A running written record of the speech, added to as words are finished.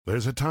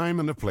There's a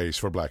time and a place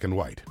for black and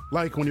white,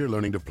 like when you're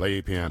learning to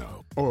play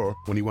piano, or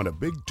when you want a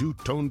big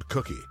two-toned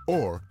cookie,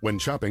 or when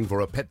shopping for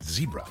a pet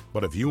zebra.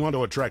 But if you want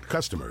to attract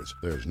customers,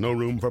 there's no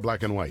room for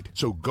black and white.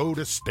 So go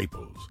to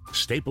Staples.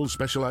 Staples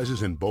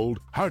specializes in bold,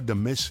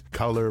 hard-to-miss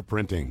color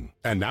printing.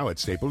 And now at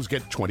Staples,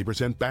 get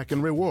 20% back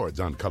in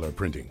rewards on color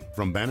printing,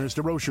 from banners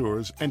to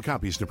brochures and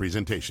copies to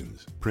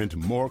presentations. Print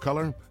more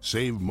color,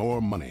 save more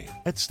money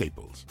at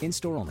Staples.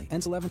 In-store only.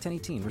 Ends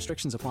 11/10/18.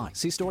 Restrictions apply.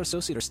 See store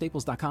associate or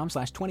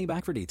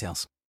staples.com/20back for details.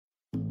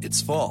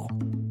 It's fall.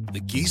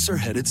 The geese are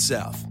headed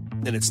south,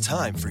 and it's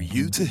time for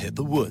you to hit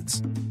the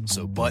woods.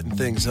 So button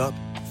things up,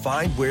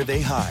 find where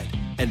they hide,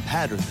 and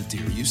pattern the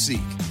deer you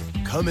seek.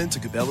 Come into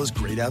Cabela's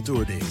Great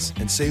Outdoor Days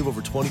and save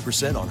over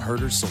 20% on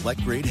Herter's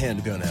select grade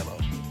handgun ammo.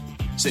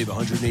 Save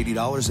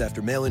 $180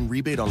 after mail-in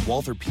rebate on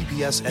Walther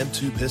PPS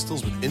M2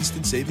 pistols with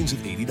instant savings of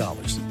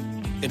 $80.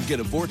 And get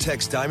a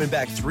Vortex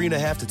Diamondback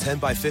 3.5 to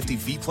 10x50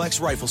 V-Plex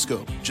rifle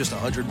scope, just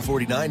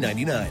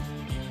 $149.99.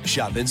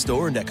 Shop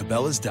in-store and at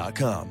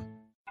Cabela's.com.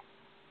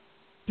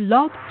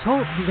 Blog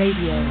Talk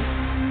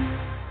Radio.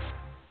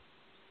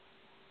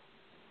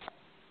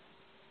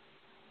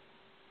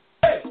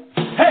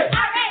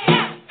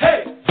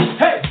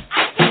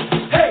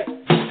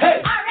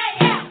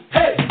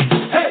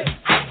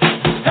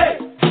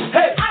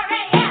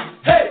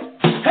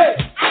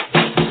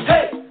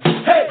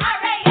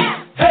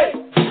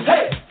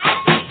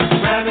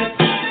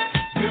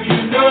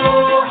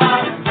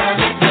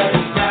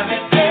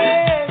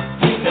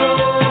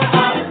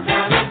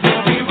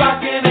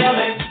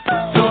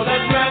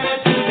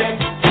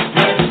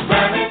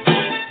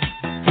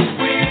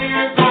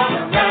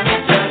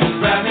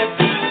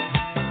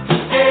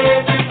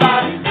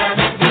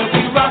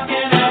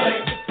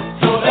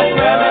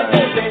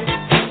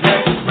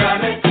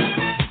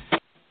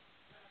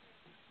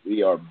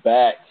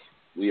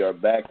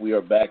 We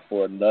are back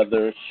for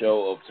another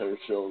show of Turf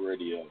Show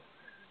Radio.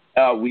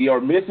 We are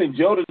missing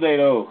Joe today,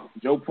 though.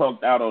 Joe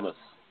punked out on us.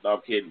 No,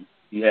 I'm kidding.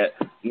 He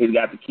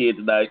got the kid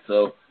tonight,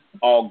 so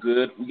all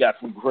good. We got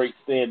some great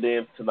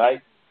stand-ins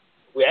tonight.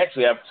 We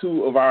actually have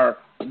two of our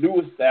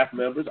newest staff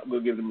members. I'm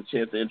going to give them a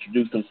chance to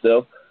introduce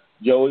themselves.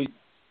 Joey,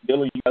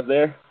 Dylan, you guys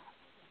there?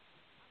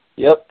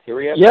 Yep, here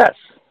we are. Yes.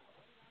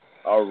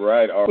 All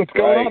right. What's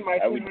going on,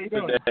 Mike? How we doing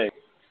today?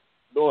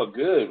 Doing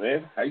good,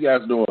 man. How you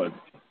guys doing?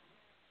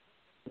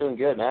 Doing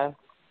good, man.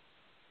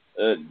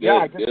 Good. Yeah,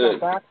 I just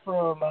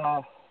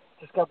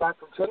got back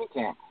from training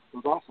camp. It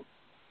was awesome.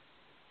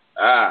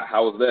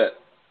 How was that?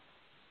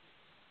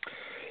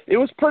 It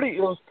was pretty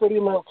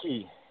low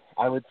key.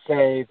 I would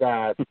say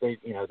that they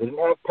didn't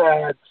have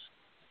pads.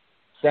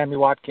 Sammy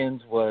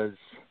Watkins was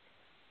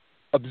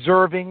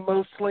observing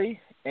mostly,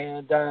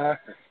 and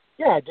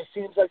it just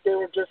seems like they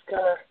were just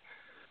kind of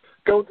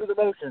going through the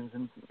motions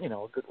in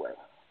a good way.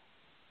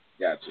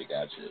 Gotcha.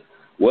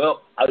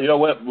 Well, you know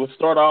what? We'll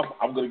start off.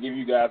 I'm going to give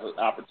you guys an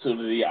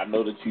opportunity. I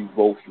know that you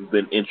both have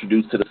been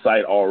introduced to the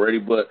site already,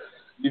 but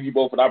give you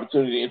both an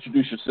opportunity to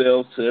introduce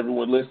yourselves to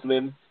everyone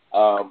listening.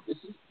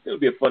 It'll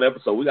be a fun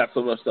episode. We got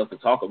so much stuff to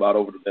talk about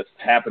that's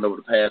happened over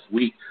the past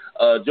week.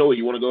 Joey,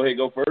 you want to go ahead and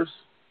go first?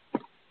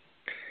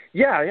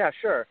 Yeah,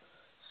 sure.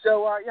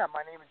 So,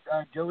 my name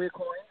is Joey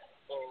Coyne,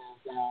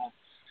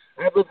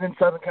 and I've lived in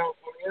Southern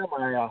California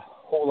my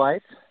whole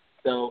life,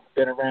 so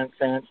been a Rams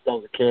fan since I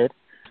was a kid.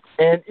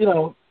 And,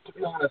 to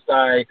be honest,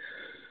 I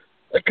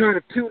kind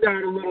of tuned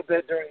out a little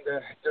bit during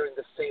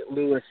the St.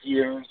 Louis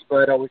years,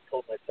 but I always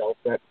told myself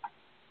that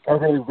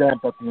I'd really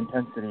ramp up the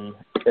intensity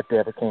if they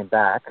ever came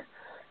back.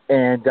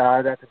 And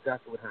that's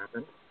exactly what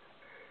happened.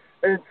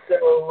 And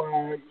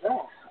so,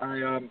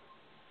 I'm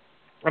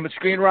a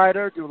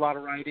screenwriter, do a lot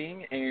of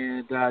writing,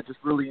 and just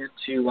really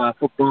into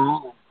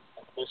football.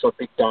 I'm also a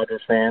big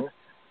Dodgers fan.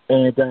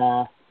 And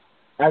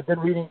I've been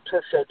reading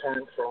Turf Show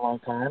Times for a long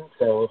time,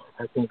 so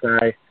I think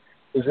I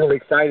was really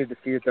excited to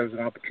see that there was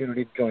an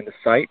opportunity to join the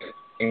site.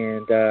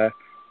 And,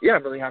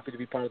 I'm really happy to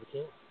be part of the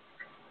team.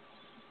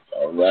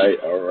 All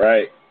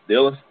right.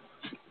 Dylan?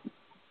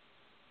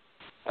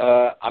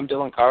 I'm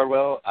Dylan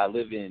Cardwell. I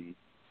live in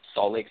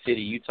Salt Lake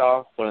City,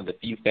 Utah. One of the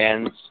few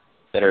Rams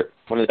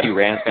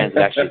fans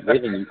that actually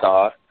live in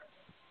Utah.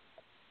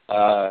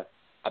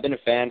 I've been a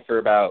fan for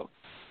about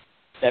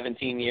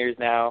 17 years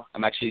now.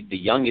 I'm actually the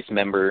youngest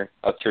member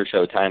of Turf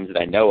Show Times that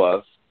I know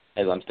of,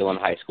 as I'm still in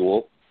high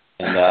school.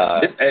 And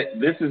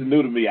this is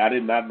new to me. I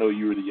did not know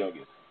you were the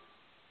youngest.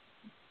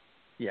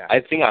 Yeah, I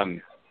think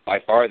I'm by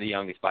far the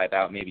youngest by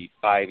about maybe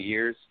 5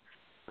 years.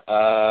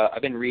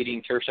 I've been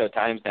reading Turf Show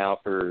Times now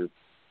for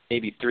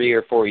maybe 3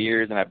 or 4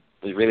 years, and I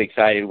was really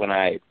excited when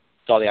I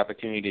saw the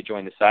opportunity to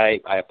join the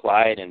site. I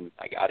applied, and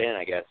I got in,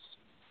 I guess.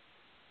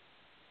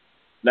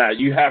 Now,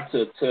 you have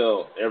to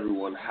tell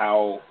everyone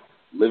how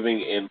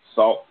living in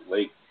Salt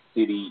Lake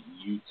City,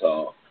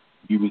 Utah,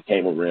 you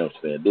became a Rams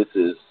fan. This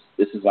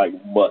is like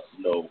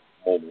must-know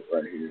moment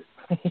right here.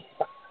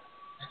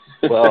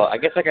 Well, I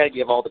guess I got to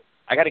give all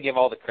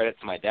the credit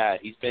to my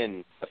dad. He's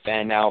been a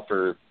fan now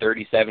for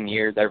 37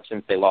 years, ever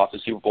since they lost the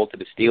Super Bowl to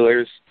the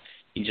Steelers.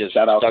 He just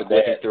stuck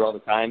with it through all the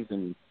times,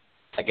 and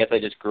I guess I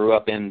just grew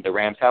up in the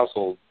Rams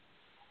household.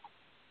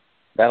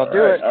 That'll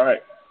do it. All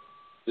right.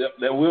 Yep,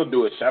 that will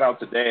do it. Shout out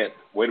to Dad.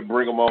 Way to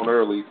bring him on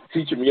early.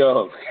 Teach him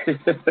young.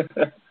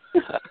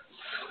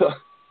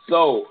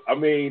 So, I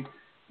mean,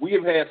 we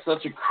have had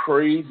such a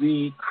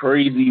crazy,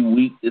 crazy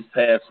week this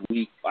past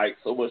week. Like,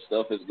 so much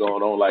stuff is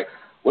going on. Like,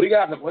 what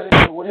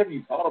have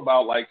you thought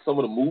about, like, some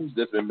of the moves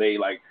that's been made,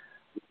 like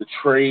the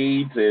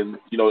trades and,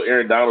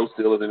 Aaron Donald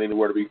still isn't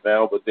anywhere to be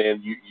found, but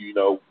then,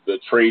 the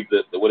trade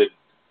that when it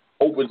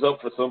opens up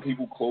for some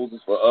people,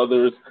 closes for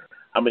others.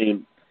 I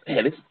mean,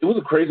 man, it was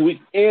a crazy week,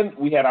 and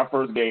we had our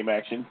first game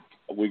action.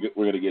 We're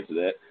going to get to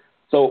that.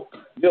 So,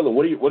 Dylan,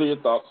 what are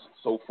your thoughts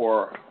so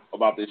far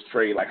about this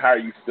trade? Like, how are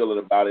you feeling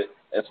about it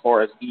as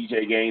far as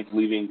EJ Gaines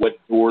leaving, what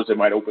doors it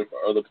might open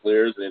for other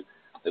players, and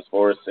as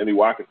far as Sammy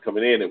Watkins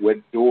coming in, and what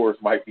doors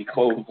might be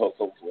closed on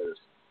some players?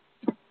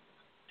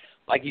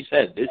 Like you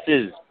said, this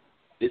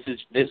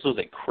was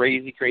a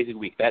crazy, crazy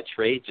week. That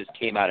trade just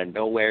came out of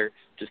nowhere,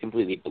 just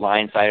completely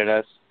blindsided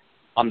us.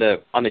 On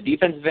the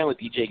defensive end with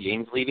EJ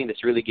Gaines leaving,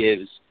 this really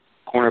gives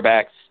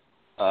cornerbacks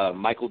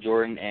Michael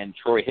Jordan and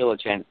Troy Hill a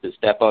chance to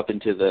step up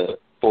into the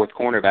fourth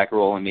cornerback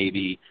role and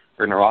maybe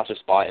earn a roster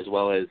spot, as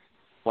well as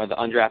one of the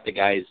undrafted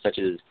guys such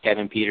as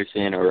Kevin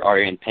Peterson or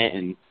Arian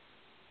Penton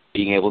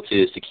being able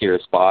to secure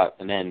a spot.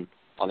 And then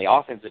on the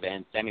offensive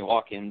end, Sammy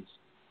Watkins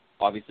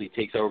obviously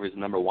takes over as the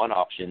number one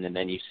option, and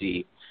then you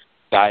see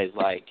guys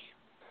like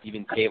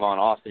even Tavon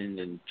Austin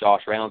and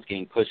Josh Reynolds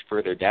getting pushed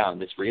further down.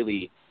 This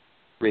really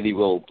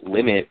will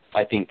limit,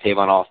 I think,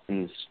 Tavon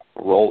Austin's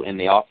role in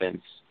the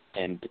offense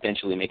and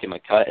potentially make him a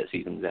cut at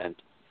season's end.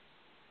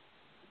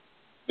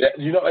 Yeah,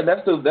 and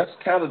that's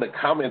kind of the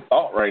common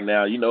thought right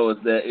now, is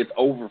that it's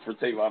over for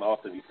Tavon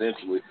Austin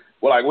essentially.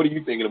 Well, what are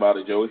you thinking about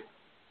it, Joey?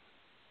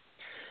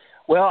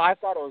 Well, I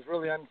thought it was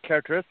really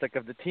uncharacteristic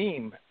of the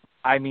team.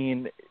 I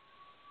mean,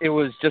 it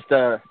was just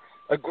a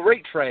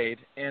great trade,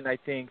 and I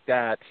think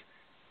that,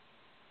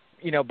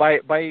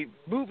 by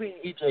moving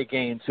EJ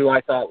Gaines, who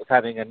I thought was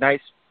having a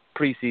nice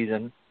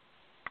preseason,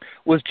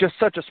 was just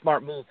such a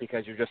smart move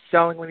because you're just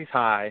selling when he's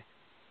high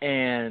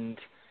and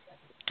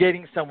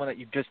getting someone that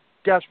you just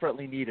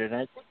desperately needed.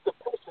 And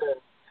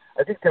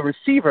I think the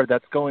receiver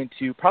that's going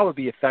to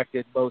probably be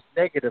affected most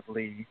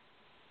negatively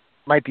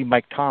might be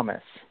Mike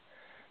Thomas,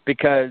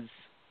 because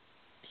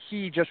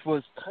he just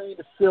was kind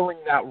of filling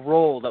that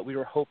role that we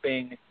were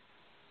hoping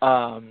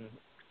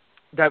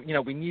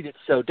that we needed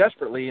so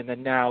desperately, and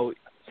then now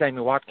Sammy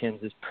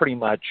Watkins is pretty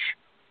much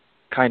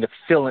kind of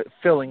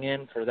filling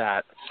in for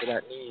that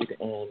need.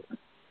 And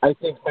I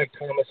think Mike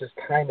Thomas is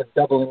kind of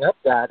doubling up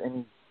that,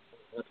 and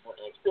he's much more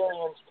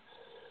experienced,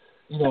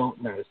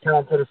 not as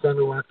talented as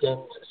Sammy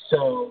Watkins.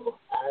 So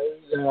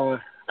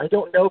I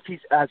don't know if he's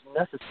as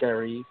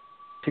necessary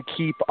to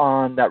keep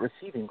on that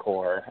receiving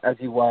core as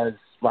he was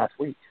last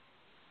week.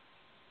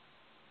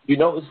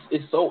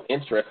 It's so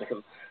interesting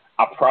because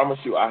I promise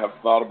you I have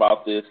thought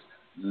about this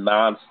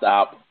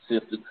nonstop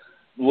since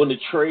when the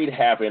trade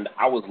happened.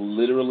 I was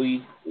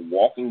literally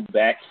walking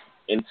back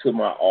into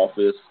my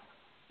office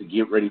to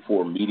get ready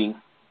for a meeting,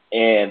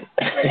 and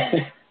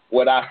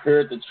when I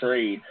heard the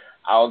trade,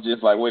 I was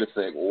just like, wait a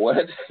second,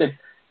 what?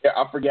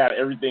 I forgot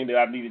everything that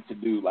I needed to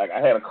do. Like, I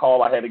had a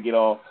call I had to get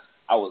on.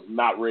 I was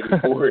not ready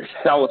for it.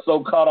 I was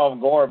so caught off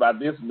guard by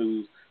this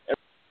news.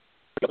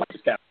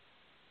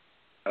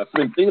 I've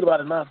been thinking about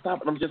it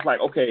nonstop, and I'm just like,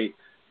 okay,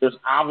 there's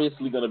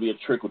obviously going to be a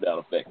trickle-down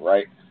effect,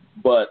 right?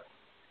 But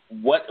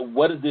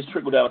what is this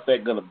trickle-down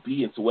effect going to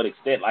be, and to what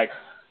extent? Like,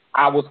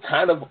 I was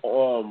kind of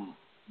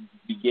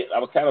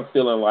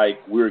feeling like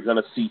we were going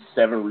to see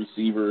 7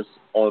 receivers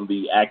on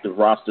the active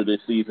roster this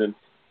season,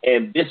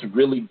 and this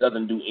really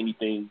doesn't do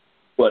anything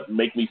but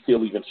make me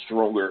feel even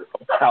stronger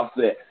about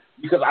that.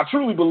 Because I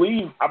truly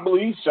believe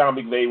Sean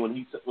McVay when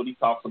he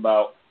talks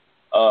about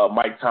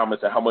Mike Thomas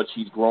and how much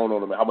he's grown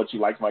on him and how much he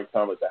likes Mike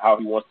Thomas and how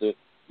he wants to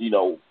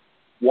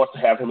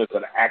have him as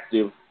an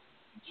active,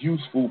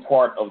 useful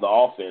part of the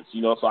offense.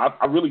 So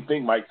I really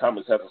think Mike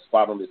Thomas has a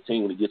spot on this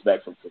team when he gets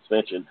back from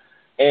suspension.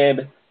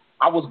 And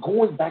I was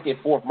going back and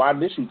forth. My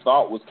initial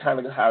thought was kind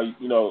of how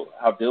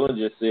Dylan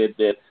just said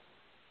that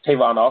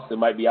Tavon Austin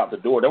might be out the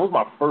door. That was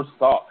my first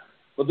thought.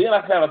 But then I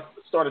kind of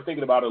started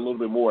thinking about it a little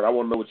bit more, and I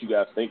want to know what you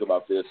guys think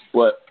about this.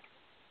 But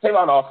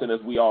Tavon Austin,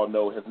 as we all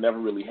know, has never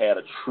really had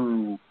a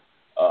true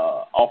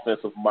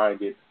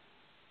offensive-minded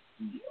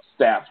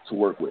staff to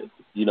work with,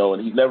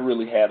 and he's never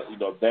really had,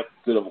 that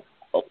good of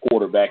a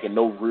quarterback and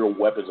no real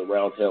weapons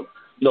around him.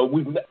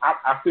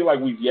 I feel like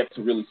we've yet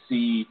to really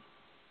see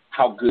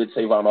how good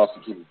Tavon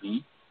Austin can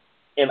be,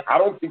 and I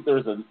don't think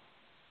there's an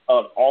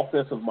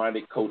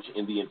offensive-minded coach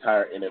in the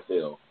entire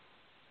NFL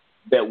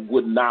that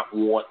would not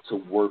want to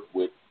work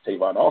with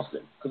Tavon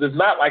Austin, because it's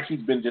not like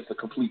he's been just a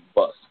complete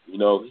bust.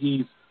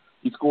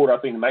 He scored, I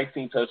think,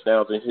 19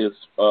 touchdowns in his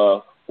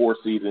 4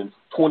 seasons,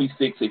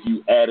 26 if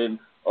you add in,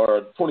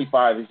 or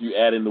 25 if you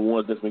add in the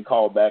ones that's been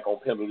called back on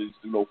penalties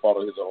through no fault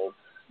of his own.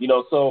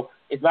 So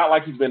it's not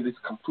like he's been this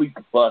complete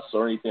bust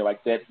or anything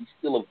like that. He's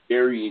still a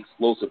very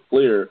explosive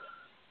player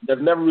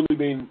that's never really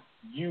been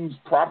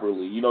used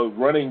properly.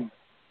 Running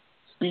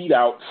speed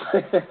out,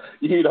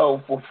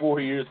 for 4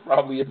 years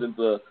probably isn't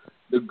the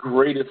the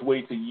greatest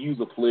way to use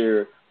a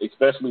player,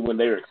 especially when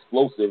they're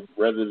explosive,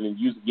 rather than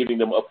getting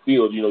them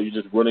upfield. You're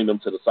just running them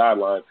to the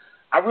sideline.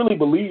 I really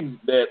believe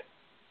that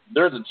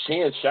there's a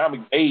chance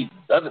Sean McVay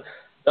doesn't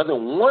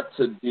want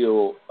to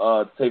deal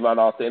Tavon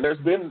Austin. And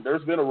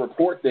there's been a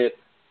report that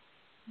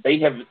they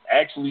have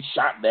actually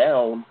shot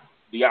down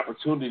the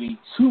opportunity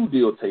to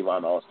deal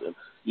Tavon Austin.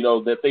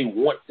 That they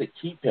want to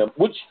keep him,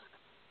 which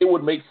it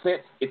would make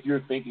sense if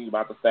you're thinking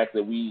about the fact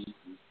that we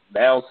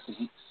now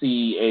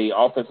see a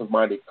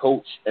offensive-minded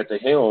coach at the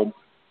helm.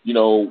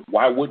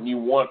 Why wouldn't you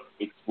want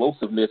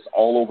explosiveness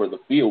all over the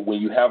field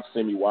when you have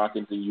Sammy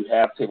Watkins and you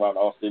have Tavon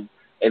Austin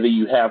and then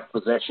you have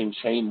possession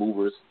chain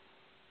movers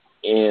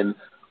in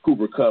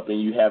Cooper Kupp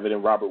and you have it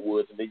in Robert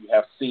Woods and then you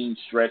have seam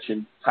stretch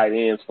and tight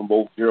ends from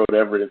both Gerald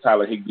Everett and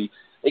Tyler Higbee?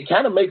 It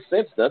kind of makes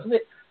sense, doesn't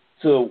it,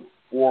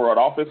 for an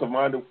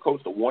offensive-minded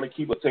coach to want to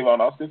keep a Tavon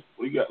Austin?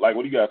 What do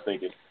you guys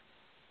thinking?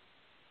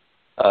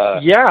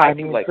 I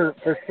mean,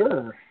 for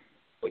sure.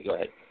 Wait, go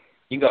ahead.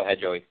 You can go ahead,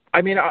 Joey.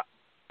 I mean,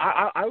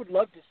 I would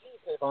love to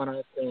see Tavon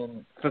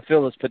Austin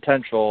fulfill his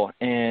potential,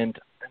 and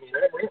I mean,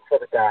 I'm rooting for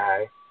the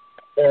guy,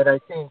 and I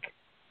think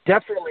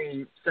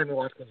definitely Sammy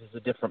Watkins is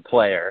a different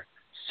player.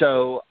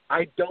 So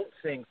I don't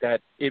think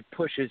that it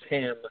pushes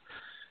him,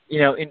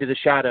 into the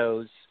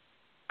shadows.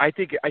 I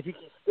think he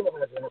still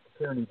has an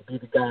opportunity to be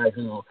the guy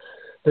who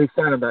they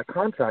signed him that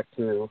contract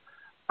to.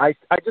 I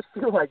just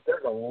feel like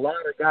there's a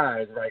lot of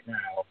guys right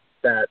now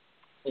that,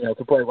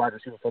 to play wide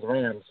receiver for the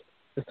Rams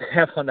to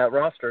have on that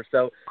roster.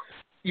 So,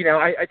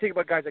 I think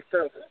about guys like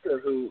Sarah Cooper,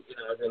 who,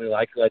 I really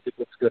like, who I think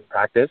looks good in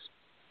practice.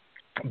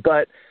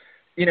 But,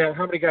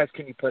 how many guys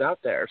can you put out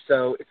there?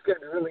 So it's going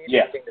to be really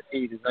interesting to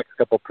see these next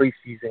couple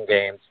preseason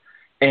games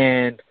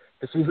and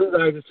to see who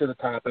rises to the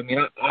top. I mean,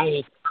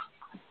 I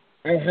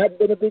hadn't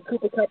been a big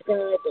Cooper Kupp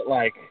guy,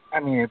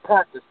 but, in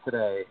practice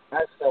today,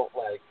 I felt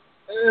like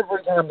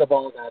every time the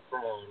ball got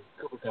thrown,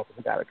 Cooper Kupp was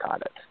the guy that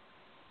caught it.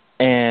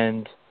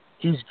 And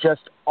he's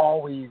just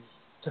always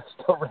just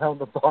around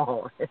the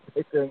ball. And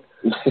I think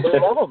they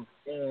love him.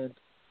 And,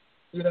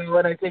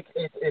 and I think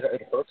it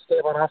hurts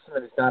Tavon Austin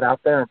that he's not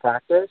out there in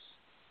practice.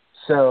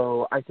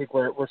 So I think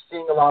we're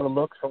seeing a lot of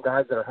looks from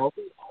guys that are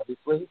healthy,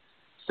 obviously.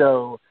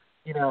 So,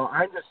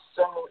 I'm just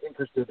so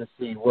interested to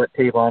see what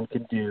Tavon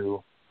can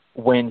do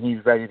when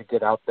he's ready to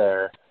get out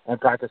there and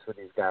practice with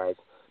these guys.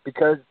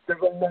 Because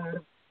there's a lot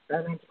of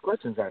unanswered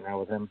questions right now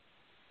with him.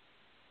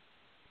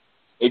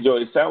 Hey, Joe,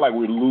 it sounds like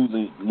we're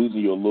losing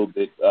you a little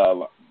bit.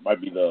 Might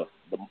be the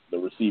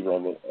receiver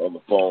on the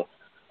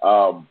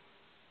phone.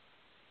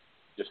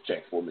 Just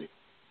check for me.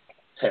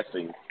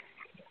 Testing.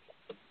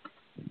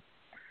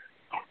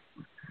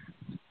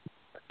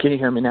 Can you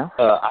hear me now?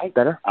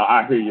 Better?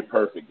 I hear you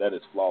perfect. That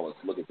is flawless.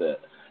 Look at that.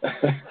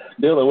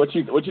 Dylan, what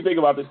you think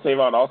about this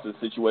Tavon Austin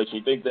situation?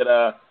 You think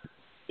that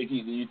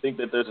you think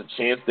that there's a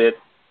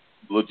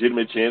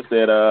legitimate chance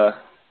that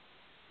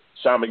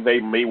Sean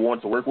McVay may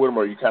want to work with him,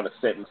 or are you kind of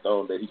set in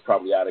stone that he's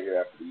probably out of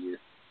here after the year?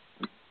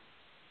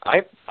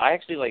 I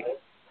actually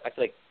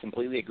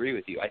completely agree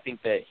with you. I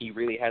think that he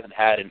really hasn't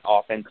had an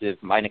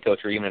offensive-minded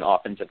coach or even an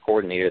offensive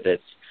coordinator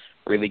that's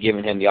really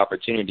given him the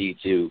opportunity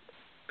to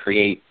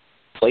create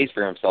plays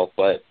for himself,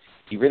 but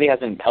he really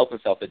hasn't helped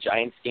himself. The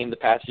Giants game the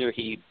past year,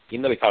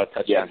 even though he caught a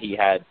touchdown, he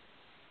had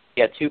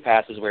two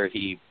passes where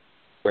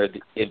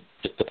it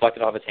just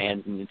deflected off his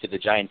hands and into the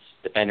Giants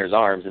defender's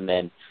arms, and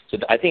then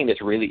I think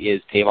this really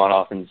is Tavon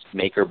Austin's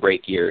make or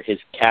break year. His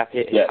cap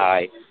hit is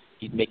high.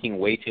 He's making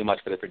way too much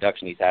for the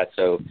production he's had.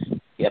 So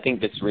I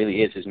think this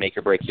really is his make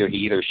or break year. He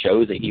either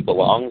shows that he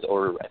belongs,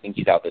 or I think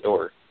he's out the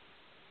door.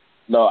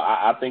 No,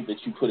 I think that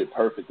you put it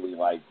perfectly,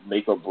 like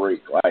make or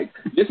break. Like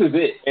this is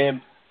it,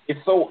 and it's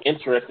so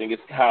interesting.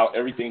 It's how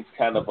everything's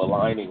kind of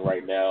aligning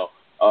right now.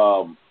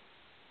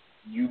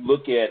 You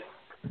look at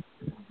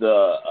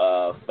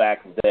the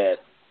fact that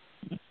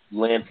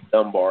Lance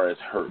Dunbar is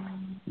hurt.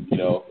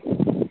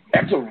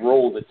 That's a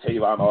role that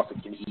Tavon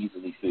Austin can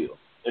easily fill.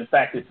 In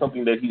fact, it's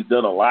something that he's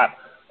done a lot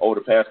over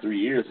the past 3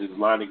 years, is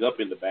lining up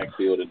in the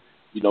backfield and,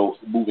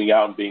 moving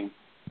out and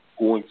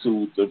going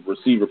to the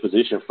receiver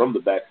position from the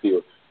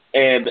backfield.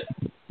 And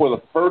for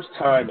the first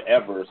time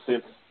ever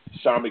since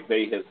Sean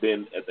McVay has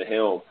been at the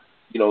helm,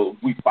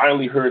 we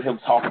finally heard him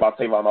talk about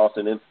Tavon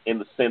Austin in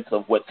the sense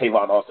of what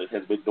Tavon Austin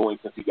has been doing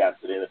since he got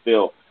to the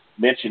NFL,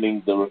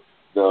 mentioning the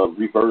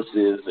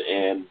reverses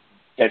and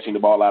catching the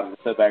ball out of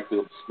the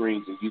backfield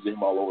screens and using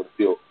him all over the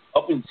field.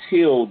 Up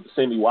until the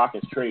Sammy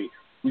Watkins trade,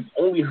 we've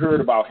only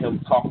heard about him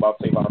talk about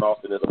Tavon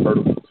Austin as a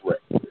vertical threat.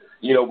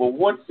 But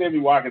once Sammy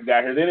Watkins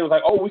got here, then it was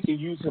like, oh, we can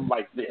use him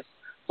like this.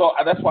 So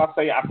that's why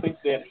I think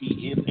that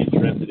he is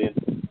interested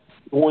in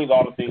doing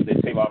all the things that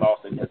Tavon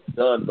Austin has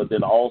done, but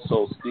then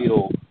also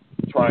still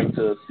trying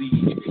to see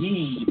if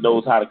he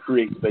knows how to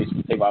create space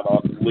for Tavon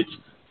Austin, which,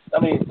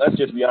 let's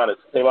just be honest,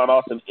 Tavon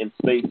Austin in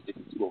space is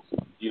explosive.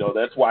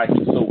 That's why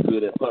he's so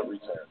good at punt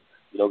return,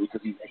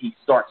 because he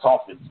starts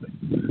off in space.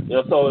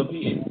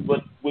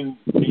 But when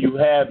you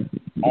have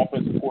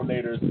offensive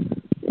coordinators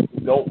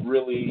don't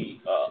really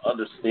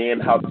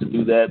understand how to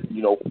do that.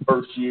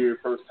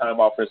 First-time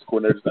offensive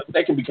coordinators,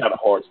 that can be kind of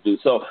hard to do.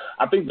 So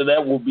I think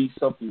that will be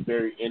something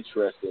very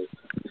interesting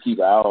to keep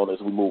an eye on as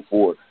we move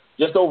forward.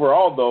 Just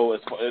overall, though,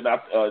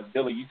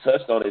 Dylan, you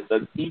touched on it,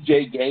 the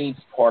EJ Gaines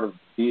part of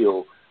the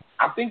deal,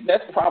 I think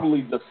that's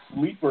probably the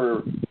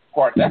sleeper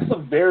part. That's a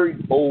very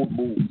bold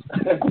move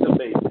to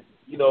make.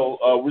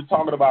 We're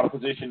talking about a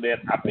position that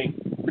I think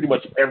pretty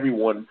much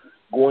everyone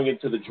going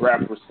into the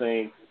draft was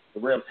saying the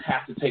Rams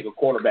have to take a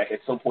cornerback at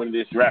some point in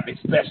this draft,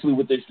 especially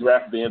with this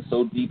draft being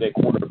so deep at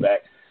cornerback.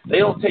 They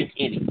don't take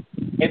any.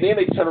 And then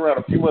they turn around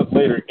a few months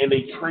later and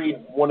they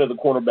trade one of the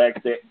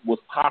cornerbacks that was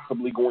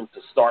possibly going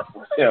to start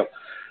for them.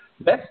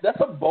 That's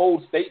a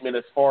bold statement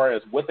as far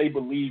as what they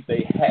believe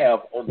they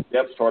have on the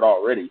depth chart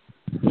already.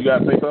 You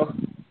guys think so?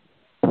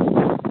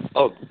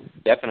 Oh,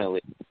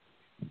 definitely.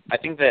 I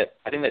think that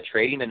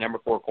trading the number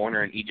 4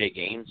 corner in EJ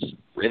Gaines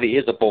really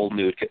is a bold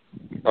move.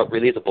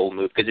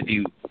 Because if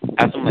you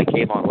have someone like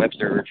Kayvon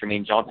Webster or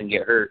Tremaine Johnson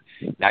get hurt,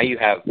 now you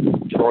have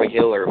Troy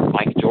Hill or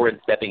Mike Jordan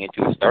stepping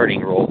into a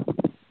starting role,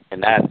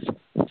 and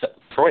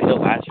Troy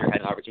Hill last year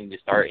had an opportunity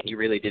to start, and he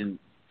really didn't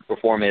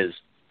perform as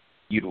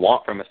you'd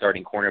want from a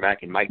starting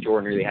cornerback, and Mike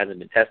Jordan really hasn't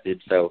been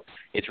tested, so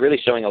it's really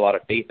showing a lot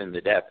of faith in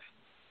the depth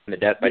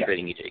by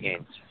trading EJ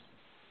Gaines.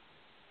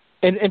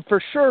 And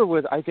for sure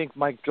with, I think,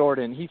 Mike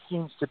Jordan, he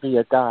seems to be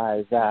a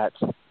guy that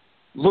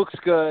looks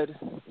good.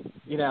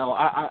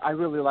 I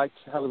really liked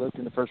how he looked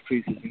in the first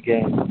preseason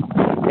game.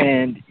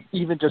 And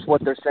even just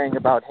what they're saying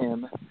about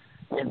him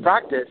in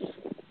practice,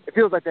 it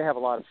feels like they have a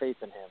lot of faith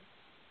in him.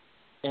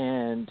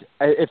 And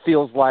it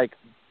feels like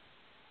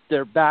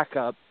their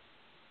backup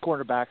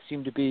cornerbacks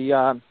seem to be,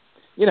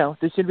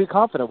 they seem to be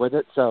confident with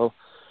it. So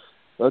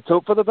let's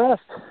hope for the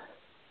best.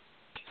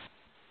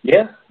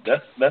 Yeah,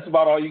 that's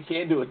about all you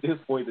can do at this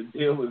point. The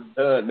deal is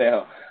done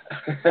now.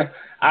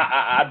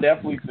 I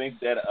definitely think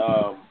that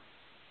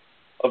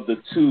of the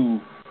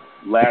two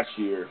last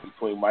year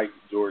between Mike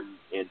Jordan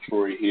and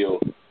Troy Hill,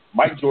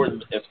 Mike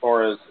Jordan, as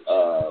far as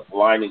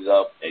lining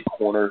up at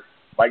corner,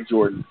 Mike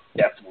Jordan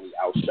definitely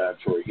outshined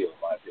Troy Hill,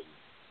 in my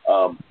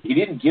opinion. He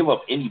didn't give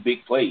up any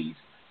big plays.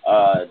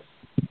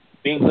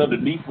 Things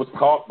underneath was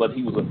caught, but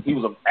he was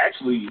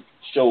actually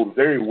showed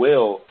very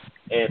well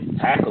at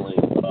tackling.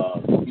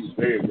 He was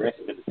very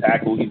aggressive in the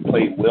tackle. He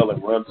played well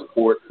in run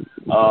support,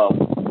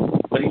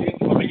 but he didn't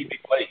give up any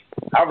big plays.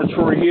 However,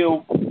 Troy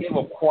Hill gave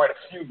up quite a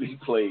few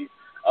big plays.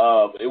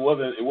 It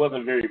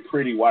wasn't very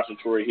pretty watching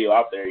Troy Hill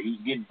out there. He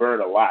was getting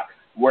burned a lot.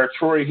 Where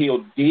Troy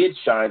Hill did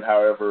shine,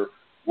 however,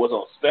 was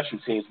on special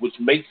teams, which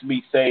makes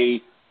me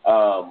say,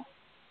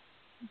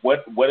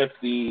 what if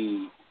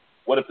the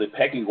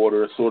pecking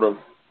order is sort of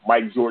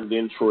Mike Jordan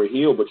then Troy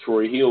Hill, but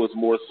Troy Hill is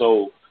more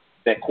so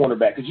that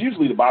cornerback, because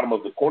usually the bottom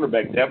of the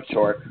cornerback depth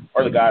chart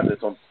are the guys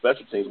that's on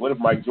special teams. What if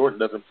Mike Jordan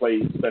doesn't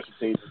play special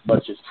teams as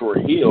much as Troy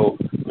Hill?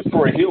 Because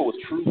Troy Hill was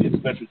truly a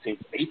special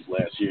teams ace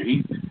last year.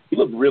 He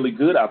looked really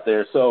good out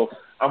there. So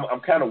I'm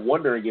kind of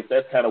wondering if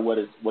that's kind of what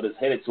is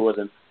headed towards.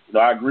 And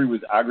I agree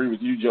with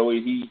you,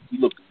 Joey. He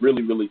looked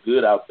really, really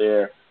good out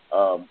there.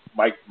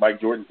 Mike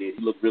Jordan did.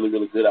 He looked really,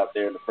 really good out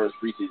there in the first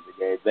preseason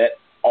game. That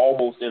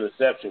almost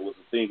interception was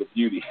a thing of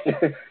beauty.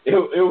 It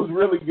was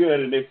really good,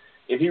 and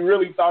if he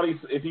really thought he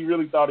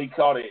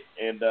caught it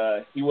and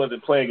he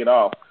wasn't playing it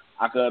off,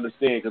 I can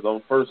understand, because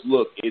on first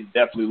look, it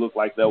definitely looked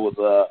like that was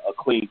a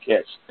clean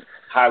catch.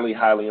 Highly,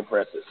 highly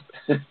impressive.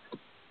 Who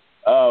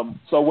do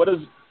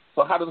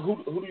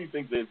you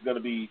think is going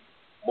to be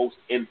most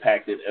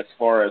impacted as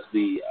far as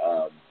the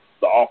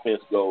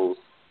offense goes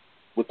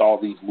with all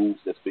these moves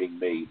that's being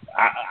made?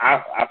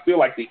 I feel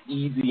like the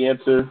easy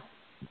answer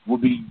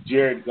would be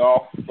Jared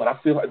Goff, but I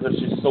feel like there's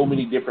just so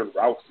many different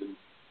routes and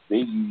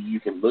things you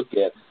can look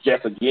at,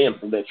 just again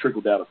from that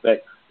trickle down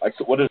effect. Like,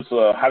 so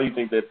how do you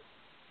think that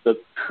the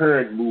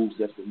current moves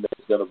that's been made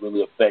is going to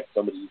really affect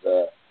some of these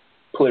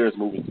players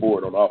moving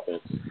forward on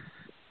offense?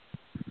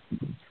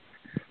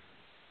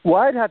 Well,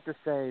 I'd have to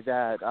say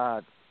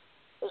that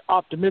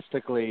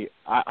optimistically,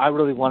 I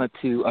really wanted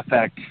to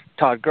affect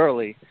Todd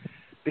Gurley,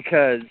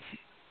 because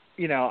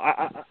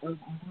I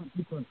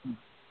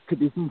could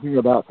be thinking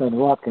about Sammy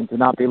Watkins and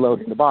not be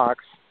loading the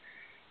box.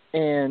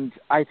 And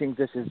I think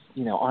this is,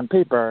 on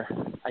paper,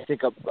 I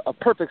think a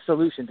perfect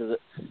solution to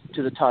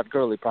the Todd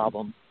Gurley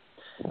problem.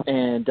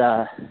 And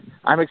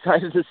I'm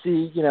excited to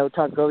see,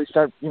 Todd Gurley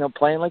start,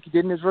 playing like he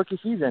did in his rookie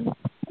season.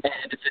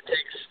 And if it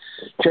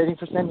takes trading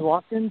for Sammy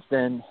Watkins,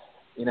 then,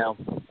 we're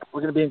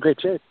going to be in great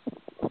shape.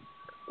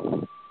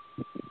 What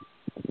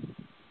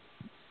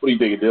do you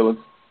think, Dylan?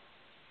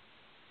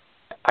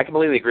 I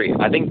completely agree.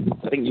 I think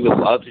you would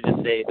love to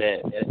just say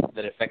that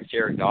it affects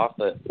Jared Goff,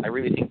 but I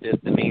really think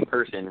that the main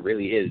person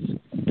really is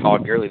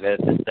Todd Gurley that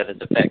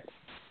it affects.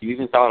 You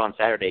even saw it on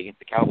Saturday against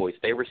the Cowboys.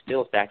 They were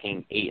still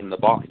stacking 8 in the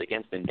box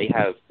against them. They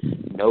have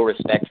no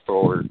respect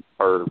for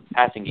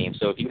passing game.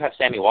 So if you have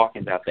Sammy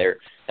Watkins out there,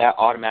 that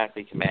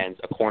automatically commands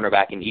a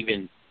cornerback and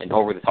even an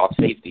over-the-top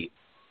safety.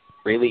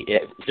 Really,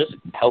 it just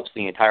helps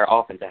the entire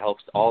offense. It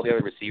helps all the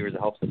other receivers.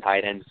 It helps the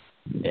tight ends.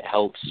 It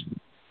helps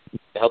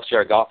helps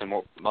Jared Goff, and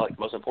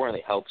most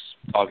importantly, helps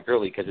Todd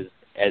Gurley, because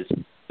as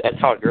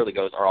Todd Gurley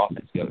goes, our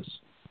offense goes.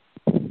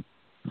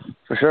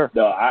 For sure.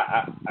 No,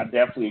 I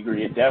definitely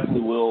agree. It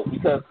definitely will,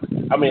 because,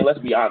 I mean, let's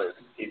be honest.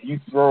 If you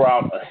throw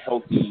out a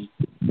healthy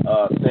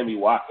Sammy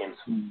Watkins,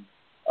 who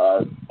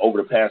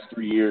over the past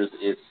 3 years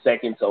is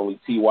second to only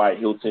T.Y.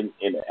 Hilton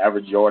in the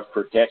average yards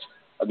per catch,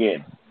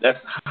 again, that's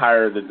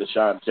higher than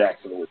Deshaun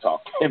Jackson we're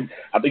talking.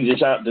 I think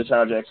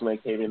Deshaun Jackson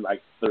came in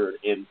like third,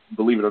 and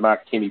believe it or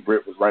not, Kenny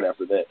Britt was right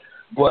after that.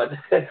 But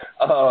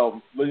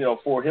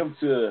for him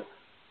to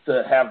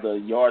have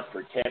the yards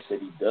per catch that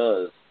he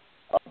does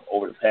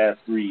over the past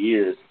 3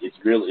 years, it's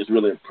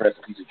really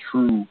impressive. He's a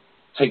true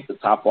take the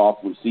top off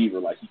receiver.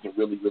 Like, he can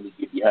really, really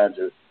get behind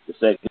your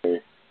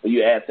secondary. When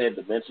you add that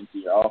dimension to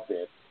your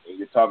offense, and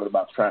you're talking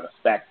about trying to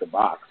stack the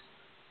box,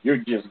 you're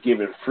just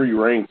giving free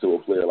reign to a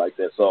player like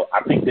that. So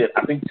I think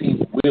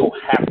teams will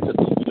have to,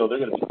 they're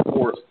going to be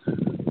forced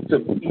to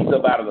ease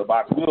up out of the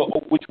box,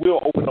 which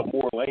will open up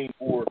more lane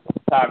for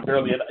Todd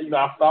Gurley. And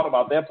I've thought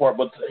about that part,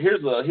 but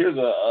here's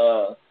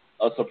a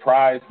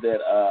surprise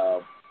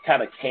that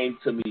kind of came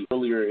to me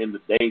earlier in the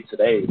day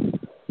today.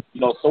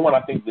 Someone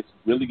I think that's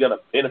really going to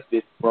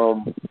benefit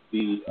from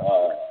the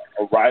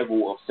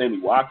arrival of Sammy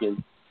Watkins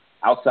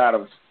outside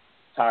of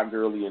Todd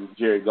Gurley and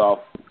Jared Goff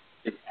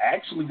is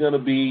actually going to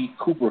be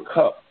Cooper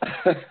Kupp.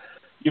 As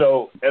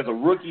a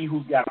rookie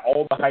who's got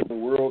all the hype in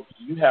the world,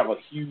 you have a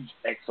huge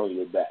X on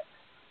your back.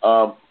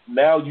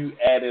 Now you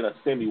add in a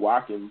Sammy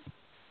Watkins,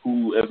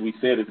 who, as we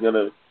said, is going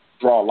to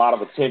draw a lot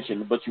of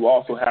attention, but you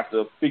also have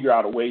to figure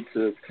out a way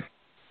to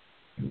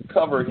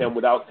cover him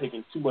without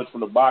taking too much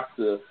from the box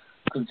to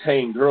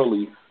contain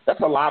Gurley.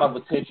 That's a lot of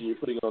attention you're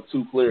putting on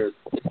two players.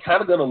 It's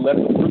kind of going to let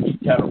the rookie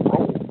kind of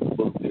roll a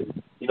little bit,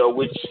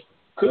 which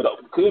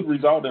could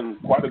result in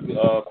quite a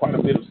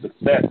bit of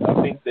success.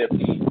 I think that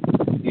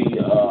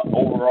the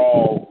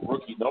overall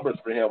rookie numbers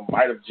for him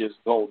might have just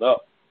gone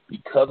up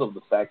because of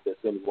the fact that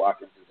Sammy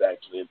Watkins is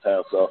actually in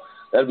town. So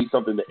that'd be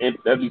something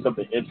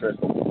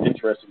interesting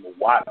to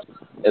watch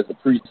as the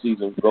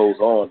preseason goes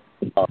on.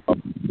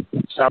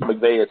 Sean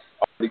McVay has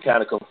already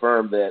kind of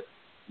confirmed that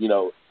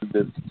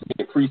the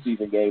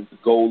preseason games, the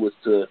goal is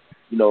to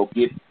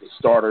get the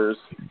starters,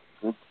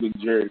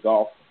 including Jared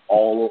Goff,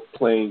 all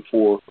playing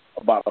for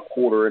about a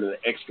quarter and an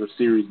extra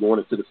series going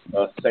into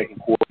the second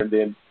quarter, and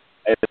then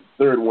the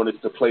third one is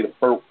to play the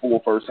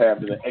full first half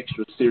and an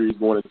extra series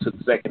going into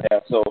the second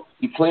half. So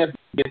he plans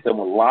to get them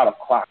a lot of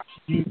clock.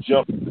 Huge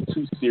jump in the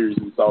two series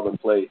we saw them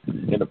play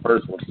in the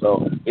first one.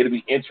 So it'll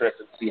be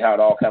interesting to see how it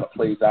all kind of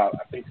plays out.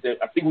 I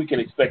think we can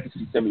expect to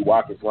see Sammy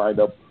Watkins lined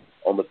up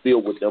on the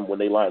field with them when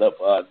they line up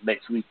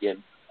next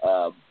weekend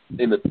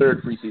in the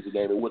third preseason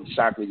game. It wouldn't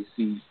shock me to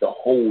see the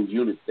whole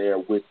unit there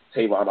with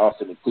Tavon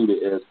Austin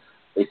included, as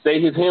they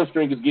say his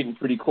hamstring is getting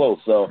pretty close.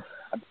 So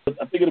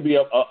I think it'll be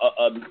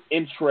an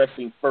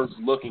interesting first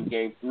look in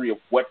Game 3 of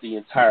what the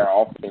entire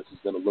offense is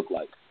going to look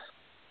like.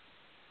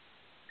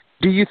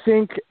 Do you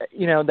think,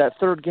 that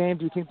third game,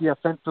 do you think the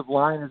offensive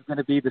line is going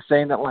to be the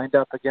same that lined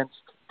up against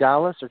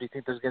Dallas, or do you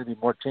think there's going to be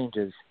more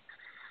changes?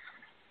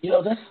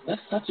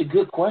 That's such a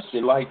good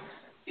question. Like,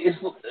 it's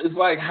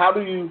like, how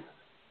do you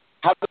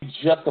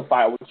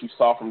justify what you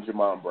saw from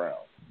Jamon Brown?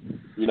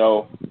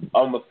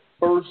 On the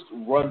first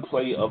run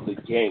play of the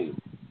game,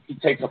 he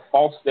takes a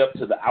false step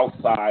to the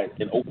outside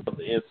and opens up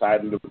the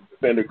inside, and the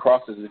defender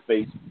crosses his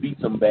face,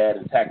 beats him bad,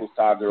 and tackles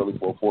Todd Gurley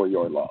for a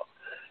 4-yard loss.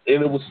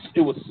 And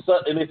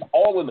and it's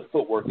all in the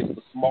footwork. It's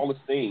the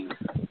smallest thing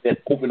that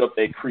opened up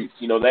that crease.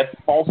 That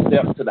false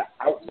step to the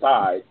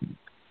outside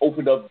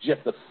opened up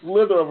just a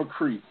slither of a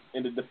crease,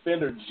 and the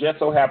defender just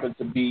so happened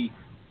to be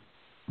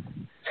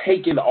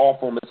taken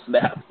off on the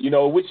snap,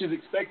 which is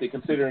expected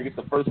considering it's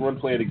the first run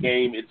play of the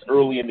game. It's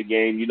early in the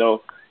game,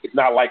 It's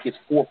not like it's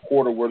fourth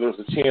quarter where there's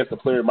a chance the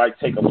player might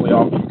take a play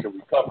off and you can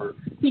recover.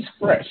 He's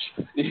fresh,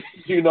 and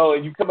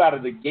you come out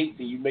of the gate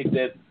and you make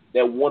that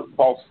one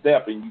false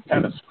step and you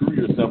kind of screw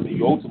yourself and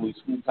you ultimately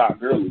screw Todd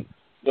Gurley.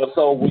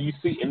 So when you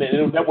see, and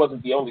that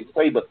wasn't the only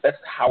play, but that's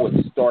how it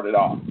started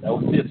off. That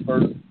was his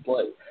first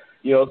play.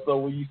 So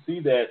when you see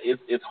that,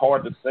 it's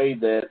hard to say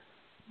that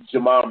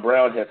Jamon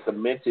Brown has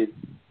cemented,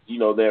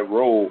 that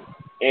role.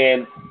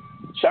 And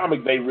Sean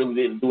McVay really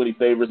didn't do any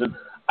favors. And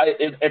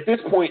at this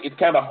point, it's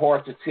kind of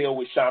hard to tell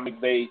with Sean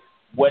McVay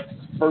what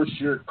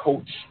first-year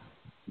coach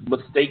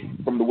mistake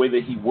from the way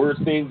that he words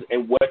things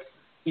and what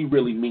he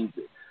really means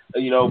it.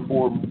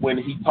 For when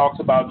he talks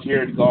about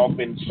Jared Goff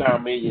and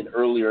Sean Mannion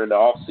earlier in the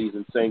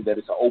offseason saying that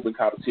it's an open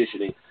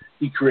competition, and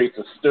he creates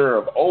a stir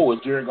of, is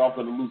Jared Goff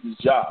going to lose his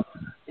job?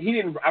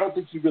 I don't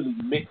think he really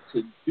meant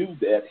to do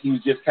that. He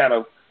was just kind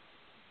of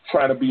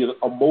trying to be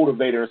a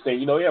motivator and saying,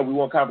 we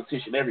want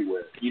competition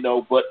everywhere,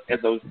 but as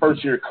a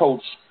first-year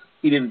coach,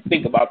 he didn't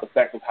think about the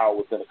fact of how it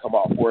was going to come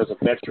off, whereas a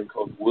veteran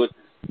coach would.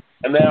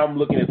 And now I'm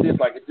looking at this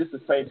like, is this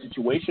the same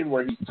situation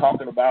where he's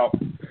talking about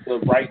the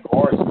right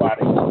guard spot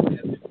and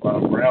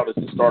Brown is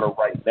the starter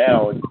right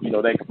now, and,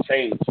 that could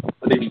change,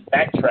 but then he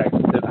backtracks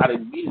and says, I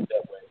didn't mean it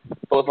that way.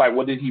 So it's like,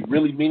 well, did he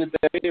really mean it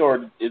that way, or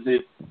is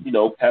it,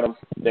 kind of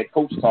that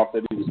coach talk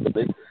that he was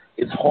doing?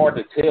 it's hard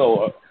to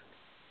tell.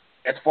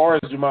 As far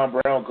as Jamon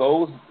Brown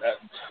goes,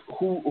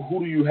 who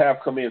do you have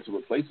come in to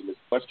replace him is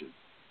the question.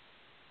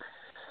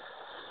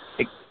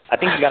 I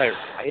think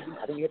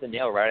you hit the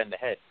nail right on the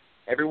head.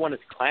 Everyone is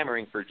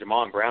clamoring for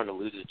Jamon Brown to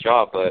lose his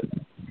job, but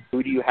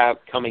who do you have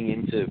coming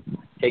in to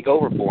take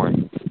over for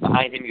him?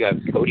 Behind him, you have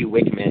Cody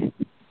Wickman,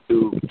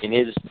 who in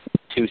his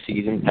 2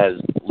 seasons has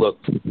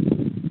looked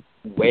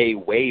way,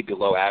 way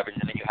below average.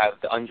 And then you have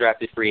the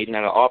undrafted free agent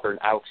out of Auburn,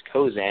 Alex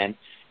Kozan,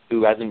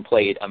 who hasn't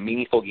played a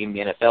meaningful game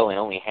in the NFL and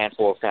only a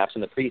handful of snaps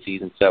in the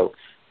preseason. So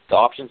the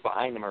options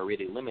behind them are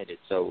really limited.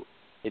 So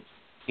it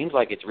seems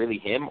like it's really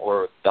him,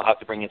 or they'll have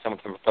to bring in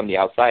someone from the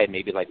outside,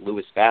 maybe like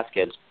Luis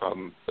Vasquez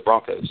from the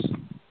Broncos.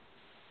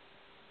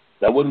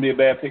 That wouldn't be a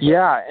bad pick.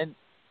 Yeah,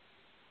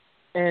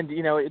 and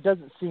you know, it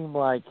doesn't seem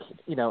like,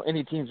 you know,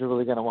 any teams are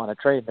really going to want to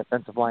trade an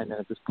offensive lineman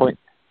at this point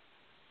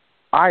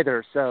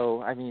either.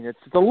 So, I mean, it's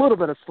a little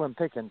bit of slim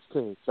pickings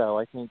too. So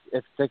I think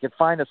if they could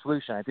find a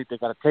solution, I think they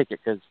got to take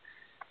it because,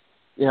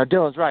 you know,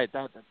 Dylan's right.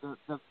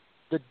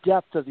 The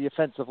depth of the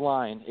offensive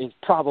line is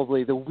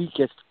probably the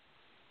weakest,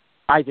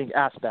 I think,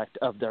 aspect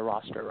of their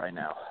roster right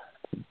now.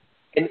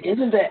 And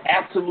isn't that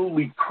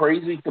absolutely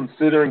crazy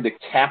considering the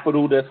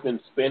capital that's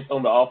been spent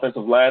on the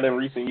offensive line in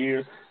recent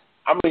years?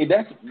 I mean,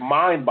 that's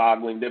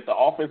mind-boggling that the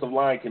offensive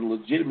line can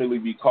legitimately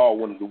be called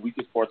one of the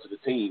weakest parts of the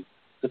team,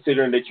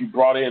 considering that you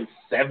brought in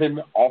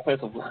 7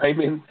 offensive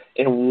linemen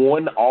in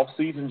one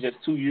offseason just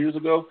 2 years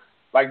ago.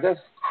 Like, that's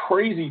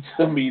crazy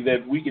to me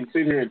that we can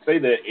sit here and say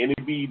that and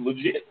it be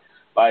legit.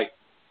 Like,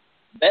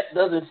 that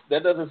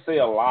doesn't say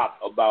a lot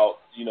about,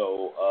 you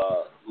know,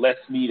 Les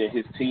Snead and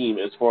his team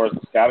as far as the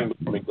scouting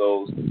department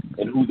goes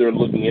and who they're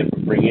looking at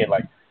to bring in.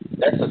 Like,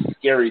 that's a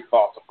scary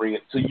thought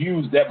to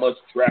use that much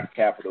draft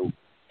capital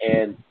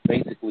and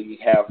basically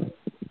have,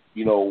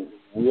 you know,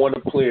 one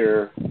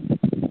player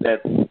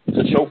that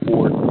to show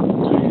for it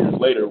 2 years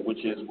later,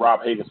 which is Rob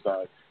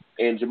Havenstein.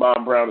 And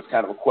Jamon Brown is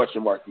kind of a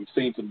question mark. You've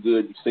seen some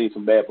good, you've seen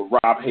some bad, but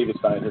Rob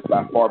Havenstein has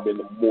by far been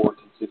the more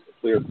consistent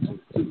player between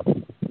the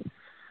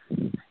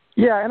two.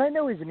 Yeah, and I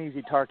know he's an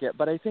easy target,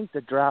 but I think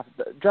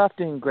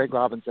drafting Greg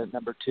Robinson at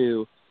number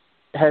 2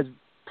 has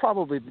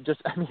probably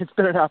it's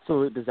been an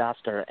absolute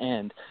disaster,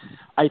 and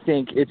I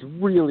think it's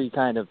really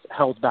kind of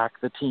held back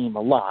the team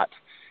a lot.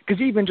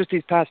 Because even just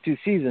these past 2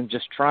 seasons,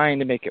 just trying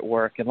to make it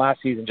work, and last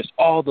season, just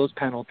all those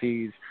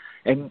penalties,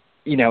 and,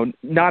 you know,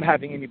 not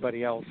having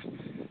anybody else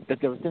that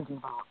they were thinking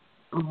about,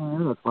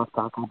 that's left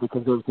tackle,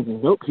 because they were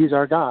thinking, nope, he's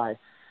our guy.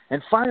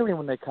 And finally,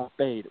 when they cut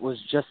bait, it was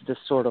just this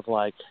sort of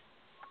like,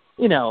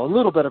 you know, a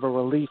little bit of a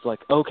relief, like,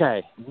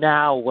 okay,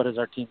 now what is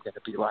our team going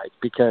to be like?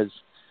 Because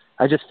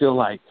I just feel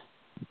like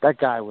that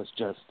guy was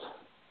just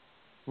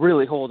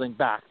really holding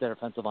back their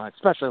offensive line,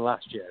 especially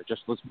last year. It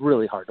just was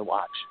really hard to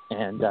watch.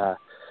 And,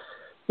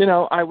 you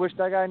know, I wish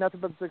that guy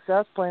nothing but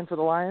success playing for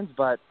the Lions,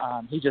 but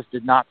he just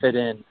did not fit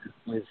in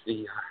with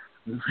the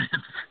Rams.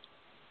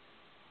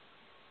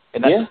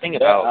 And that's the thing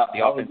about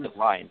the offensive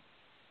line.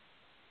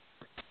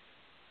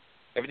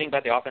 Everything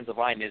about the offensive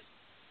line is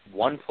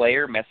one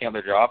player messing up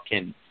their job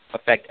can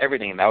affect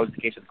everything, and that was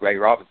the case with Greg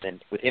Robinson.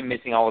 With him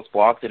missing all his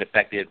blocks, it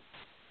affected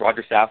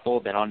Roger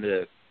Saffold, then on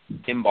to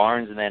Tim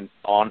Barnes, and then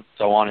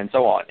so on and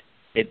so on.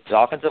 The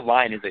offensive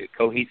line is a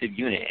cohesive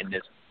unit,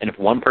 and if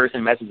one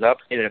person messes up,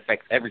 it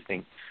affects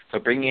everything. So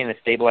bringing in a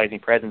stabilizing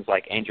presence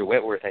like Andrew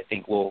Whitworth, I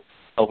think, will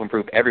help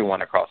improve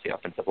everyone across the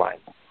offensive line.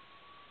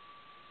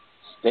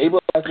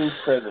 Stabilizing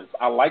presence.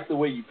 I like the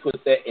way you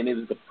put that, and it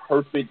is the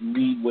perfect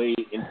leadway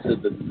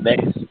into the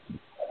next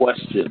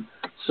question.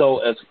 So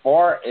as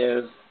far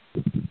as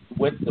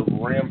what the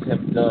Rams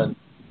have done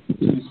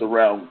to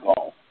surround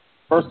golf,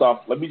 first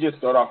off, let me just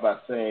start off by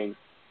saying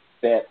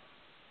that,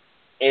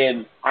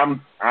 and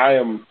I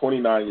am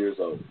 29 years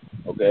old,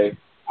 okay?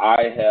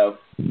 I have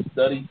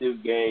studied this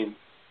game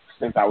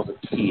since I was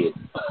a kid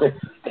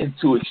and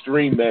to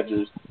extreme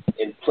measures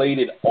and played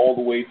it all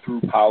the way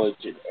through college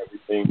and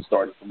everything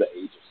starting from the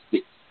age of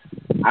 6.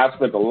 I've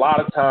spent a lot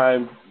of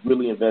time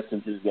really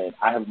investing in this game.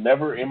 I have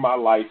never in my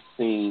life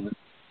seen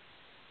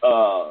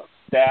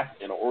staff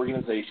and an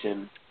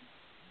organization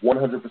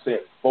 100%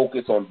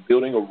 focus on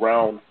building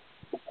around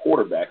a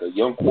quarterback, a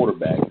young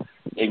quarterback,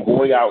 and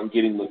going out and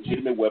getting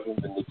legitimate weapons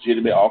and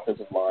legitimate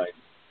offensive line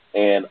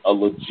and a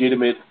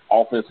legitimate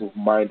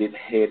offensive-minded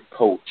head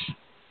coach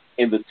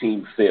in the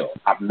team fail.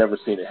 I've never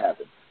seen it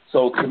happen.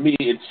 So to me,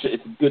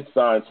 it's good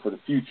signs for the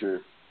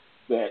future.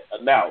 That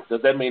now,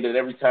 does that mean that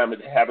every time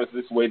it happens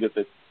this way that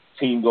the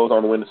team goes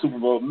on to win the Super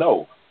Bowl?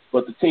 No.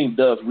 But the team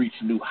does reach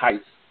new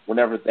heights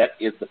whenever that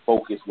is the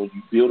focus. When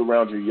you build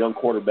around your young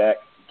quarterback,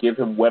 give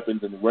him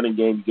weapons in the running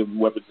game, you give him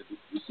weapons in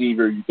the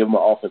receiver, you give him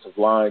an offensive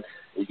line,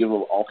 and you give him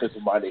an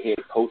offensive-minded head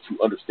coach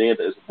who understands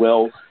as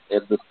well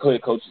as the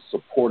head coach is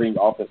supporting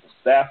offensive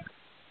staff,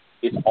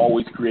 it's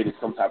always created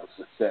some type of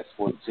success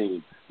for the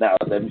team. Now,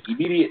 that's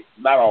immediate,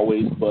 not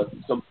always, but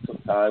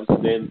sometimes,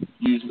 and then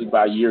usually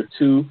by year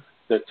 2,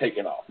 they're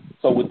taking off.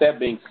 So with that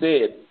being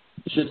said,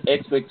 should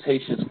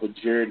expectations for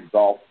Jared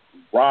Goff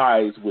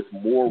rise with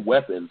more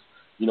weapons?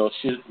 You know,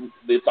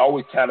 it's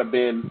always kind of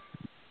been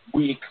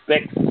we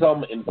expect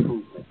some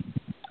improvement.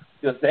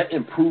 Does that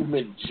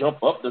improvement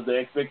jump up? Does the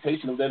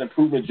expectation of that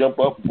improvement jump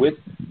up with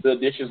the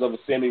additions of a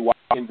Sammy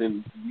Watkins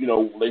and,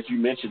 as you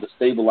mentioned, the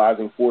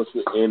stabilizing force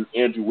in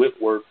Andrew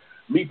Whitworth?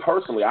 Me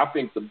personally, I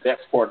think the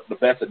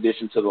best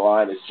addition to the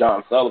line is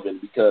John Sullivan,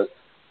 because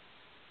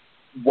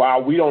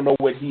while we don't know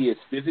what he is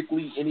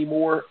physically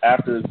anymore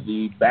after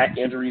the back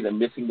injuries and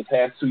missing the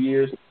past 2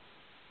 years,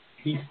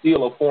 he's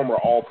still a former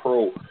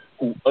All-Pro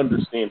who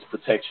understands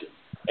protection.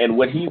 And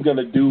what he's going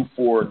to do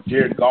for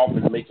Jared Goff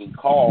in making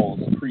calls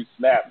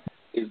pre-snap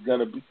is going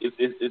to be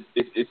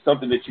it's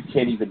something that you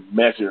can't even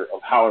measure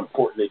of how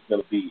important it's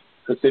going to be,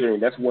 considering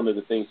that's one of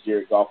the things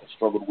Jared Goff has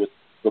struggled with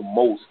the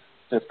most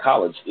since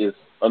college is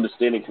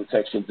understanding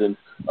protections and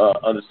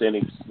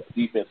understanding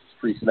defenses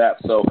pre-snap.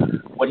 So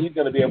what he's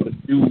going to be able to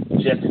do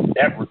just in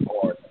that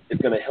regard is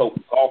going to help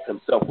Goff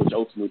himself, which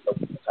ultimately helps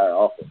the entire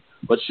offense.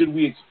 But should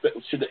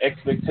the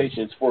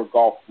expectations for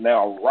Goff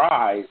now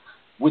rise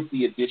with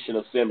the addition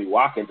of Sammy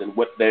Watkins and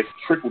what that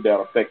trickle-down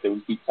effect that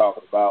we keep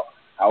talking about,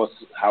 how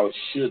it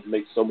should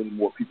make so many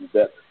more people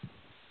better?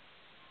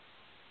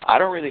 I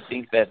don't really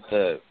think that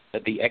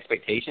the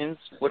expectations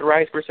would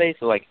rise per se.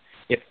 So, like,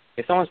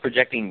 if someone's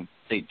projecting,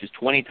 say, just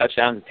 20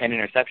 touchdowns and 10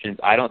 interceptions,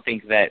 I don't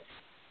think that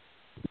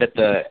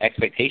the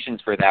expectations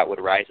for that would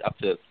rise up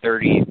to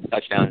 30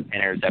 touchdowns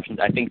and interceptions.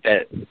 I think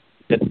that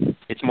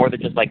it's more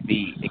than just like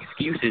the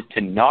excuses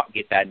to not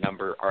get that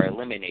number are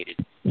eliminated.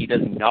 He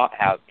does not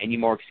have any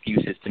more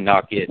excuses to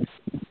not get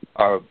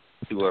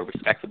to a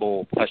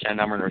respectable touchdown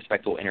number and a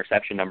respectable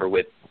interception number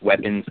with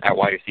weapons at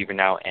wide receiver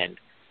now and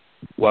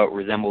what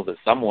resembles a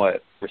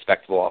somewhat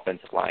respectable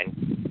offensive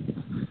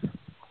line.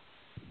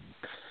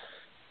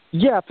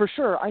 Yeah, for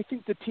sure. I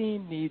think the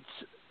team needs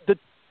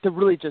to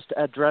really just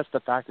address the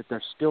fact that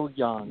they're still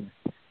young,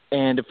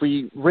 and if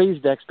we raise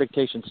the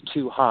expectations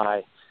too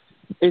high,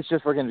 it's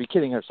just we're going to be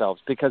kidding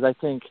ourselves, because I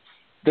think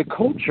the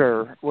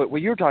culture, what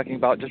you're talking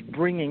about, just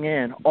bringing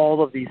in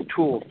all of these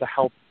tools to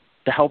help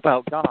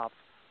out Goff,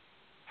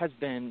 has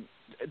been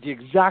the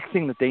exact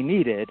thing that they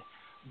needed,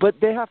 but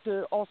they have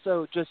to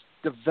also just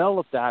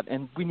develop that,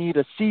 and we need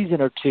a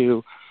season or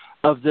two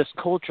of this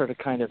culture to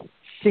kind of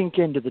sink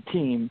into the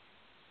team,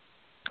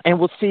 and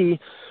we'll see,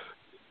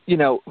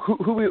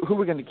 who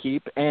we're going to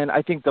keep. And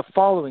I think the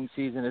following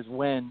season is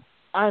when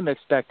I'm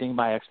expecting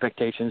my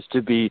expectations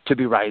to be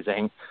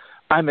rising.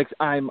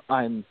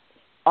 I'm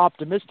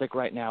optimistic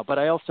right now, but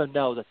I also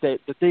know that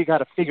they got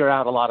to figure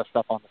out a lot of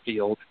stuff on the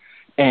field,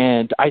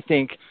 and I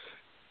think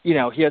he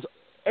has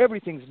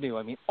everything's new.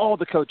 I mean, all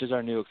the coaches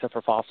are new except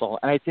for Fossil,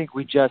 and I think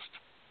we just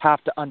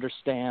have to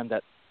understand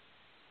that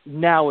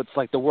now it's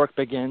like the work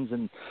begins,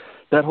 and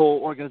that whole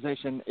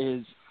organization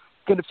is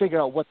going to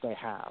figure out what they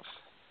have,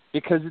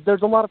 because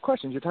there's a lot of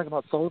questions. You're talking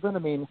about Sullivan. I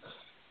mean,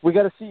 we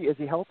got to see, is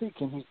he healthy?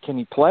 Can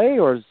he play,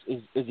 or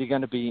is he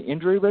going to be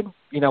injury ridden?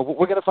 We're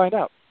going to find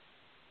out.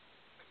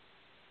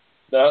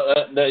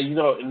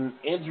 An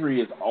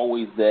injury is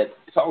always that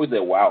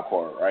wild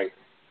card, right?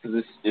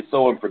 Because it's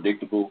so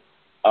unpredictable.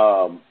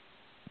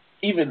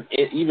 Even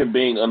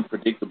being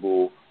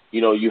unpredictable,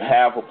 you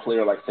have a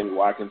player like Sammy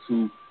Watkins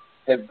who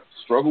has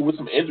struggled with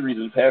some injuries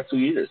in the past 2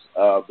 years.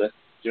 That's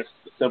just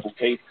a simple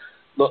case.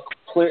 Look,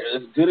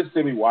 as good as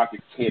Sammy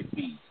Watkins can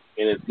be,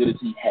 and as good as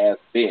he has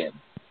been,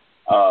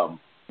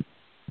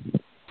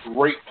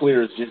 great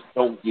players just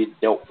don't get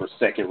dealt for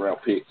second-round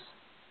picks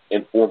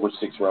and former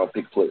sixth-round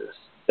pick players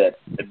that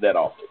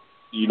often.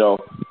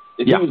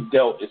 If he was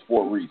dealt, it's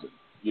for a reason.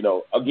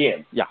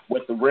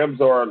 What the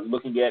Rams are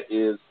looking at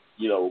is,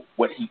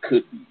 what he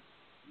could be.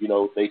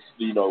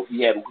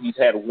 He's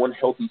had one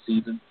healthy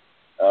season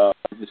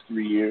in his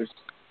 3 years,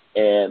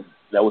 and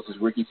that was his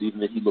rookie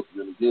season, and he looked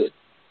really good.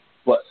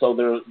 But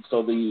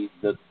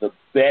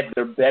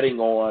they're betting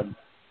on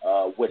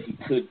what he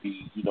could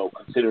be,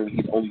 considering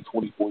he's only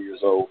 24 years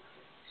old,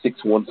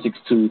 6'1",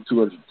 6'2",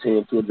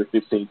 210,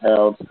 215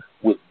 pounds,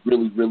 with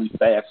really, really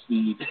fast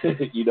speed,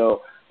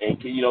 and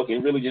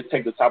can really just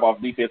take the top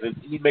off defense. And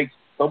he makes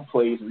some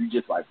plays where you're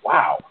just like,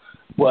 wow.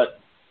 But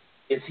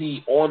is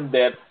he on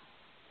that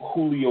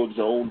Julio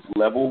Jones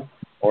level,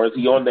 or is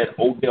he on that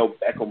Odell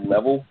Beckham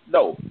level?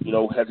 No.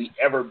 Has he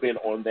ever been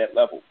on that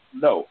level?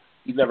 No.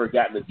 He's never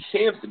gotten a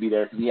chance to be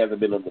there because he hasn't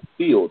been on the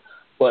field.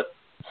 But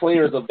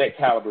players of that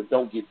caliber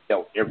don't get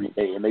dealt every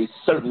day, and they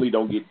certainly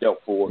don't get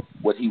dealt for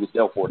what he was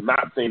dealt for.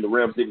 Not saying the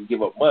Rams didn't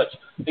give up much.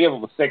 They gave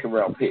up a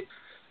second-round pick.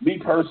 Me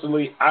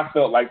personally, I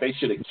felt like they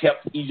should have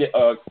kept they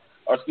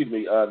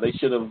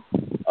should have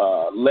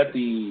let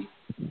the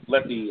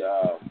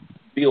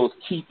Bills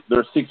keep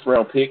their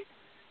sixth-round pick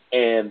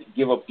and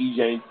give up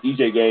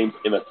EJ Gaines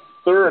in a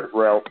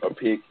third-round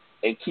pick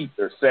and keep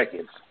their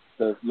seconds.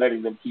 Because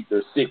letting them keep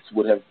their sixth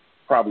would have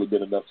probably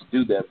been enough to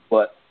do that,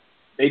 but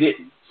they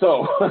didn't.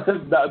 So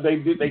they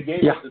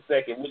gave us the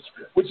second,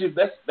 which is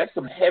that's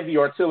some heavy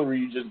artillery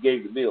you just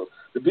gave the Bills.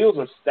 The Bills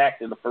are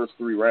stacked in the first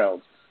 3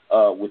 rounds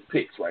with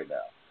picks right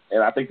now,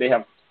 and I think they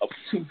have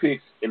 2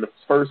 picks in the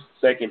first,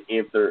 second,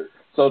 and third.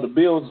 So the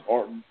Bills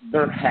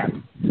they're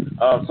happy.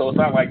 So it's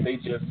not like they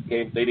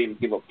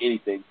didn't give up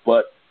anything,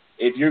 but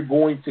if you're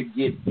going to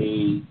get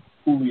a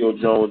Julio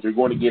Jones, you're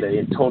going to get an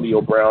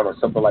Antonio Brown or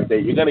something like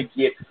that, you're going to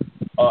get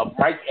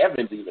Mike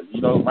Evans even.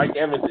 Mike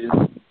Evans is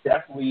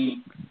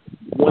definitely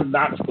one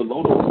notch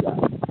below those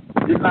guys.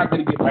 You're not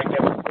going to get Mike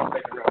Evans for a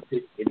second-round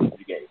pick in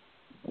each game.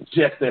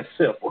 Just that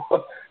simple.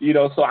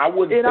 So I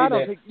wouldn't say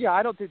that.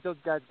 I don't think those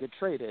guys get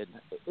traded.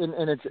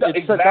 And it's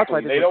exactly. That's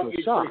why they don't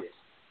get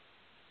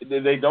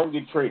traded. They don't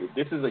get traded.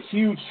 This is a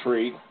huge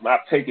trade.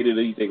 Not taking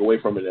anything away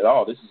from it at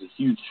all. This is a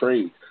huge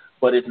trade,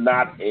 but it's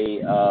not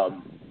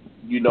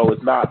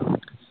it's not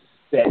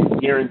that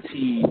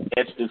guaranteed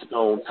etched in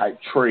stone type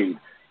trade.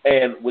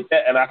 And with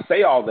that, and I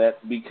say all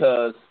that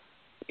because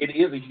it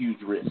is a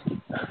huge risk.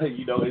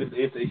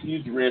 It's a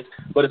huge risk,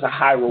 but it's a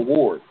high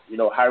reward.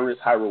 High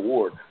risk, high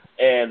reward.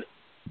 And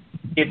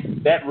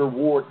if that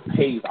reward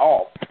pays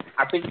off,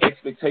 I think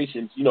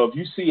expectations. If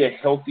you see a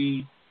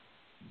healthy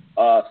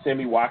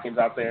Sammy Watkins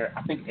out there,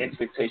 I think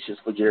expectations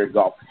for Jared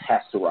Goff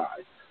has to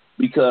rise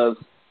because,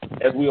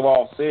 as we have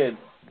all said,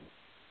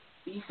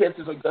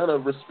 defenses are gonna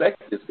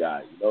respect this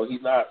guy.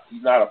 He's not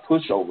a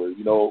pushover.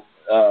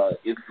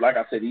 It's like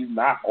I said, he's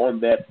not on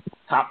that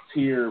top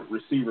tier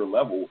receiver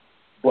level,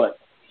 but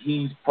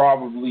he's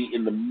probably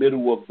in the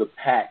middle of the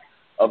pack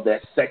of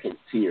that second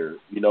tier.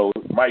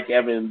 Mike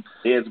Evans,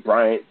 Dez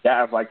Bryant,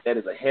 guys like that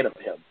is ahead of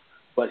him,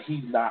 but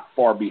he's not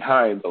far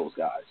behind those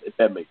guys, if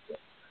that makes sense.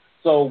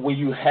 So when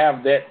you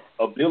have that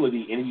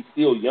ability and he's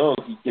still young,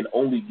 he can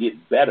only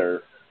get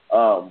better.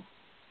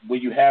 When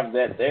you have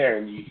that there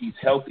and he's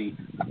healthy,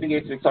 I think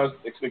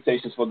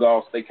expectations for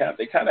Goff, they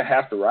kind of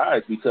have to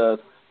rise because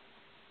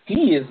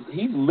he's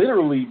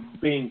literally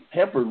being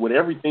pampered with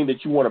everything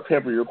that you want to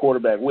pamper your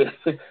quarterback with.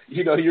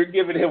 You're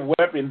giving him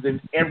weapons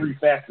in every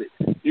facet.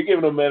 You're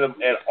giving him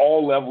at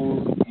all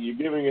levels. You're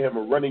giving him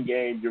a running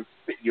game.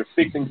 You're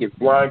fixing his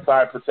blind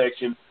side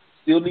protection.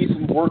 Still needs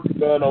some work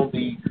done on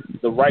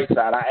the right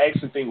side. I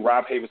actually think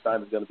Rob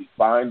Havenstein is going to be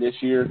fine this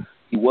year.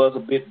 He was a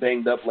bit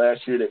banged up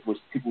last year, which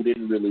people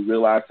didn't really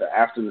realize that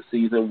after the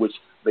season, which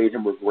made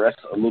him regress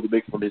a little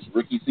bit from his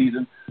rookie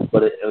season.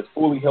 But it's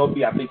fully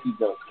healthy. I think he's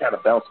going to kind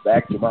of bounce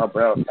back. Jamal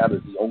Brown's kind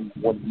of the only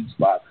one weak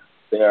spot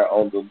there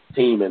on the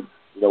team, and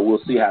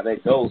we'll see how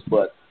that goes.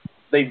 But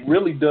they've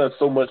really done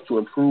so much to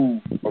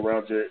improve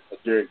around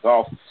Jared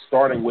Goff,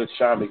 starting with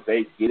Sean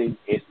McVay, getting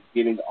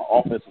an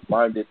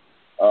offensive-minded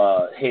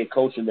head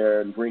coach in there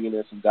and bringing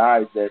in some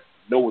guys that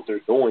know what they're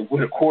doing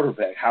with a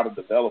quarterback, how to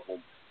develop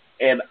them.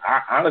 And I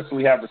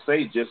honestly have to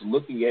say, just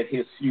looking at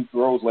his few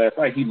throws last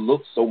night, he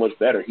looked so much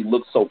better. He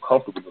looked so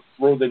comfortable. The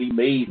throw that he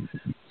made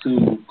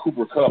to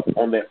Cooper Kupp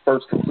on that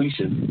first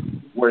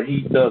completion where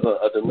he does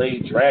a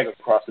delayed drag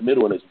across the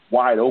middle and is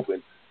wide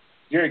open.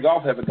 Jared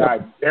Goff has a guy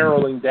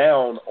barreling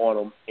down on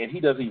him, and he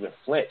doesn't even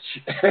flinch.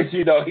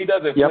 He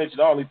doesn't flinch at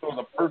all. He throws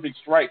a perfect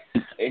strike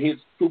and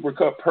hits Cooper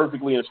Kupp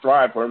perfectly in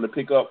stride for him to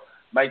pick up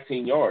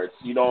 19 yards,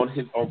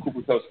 on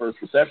Cooper Kupp's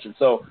first reception.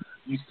 So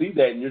you see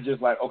that, and you're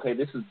just like, okay,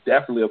 this is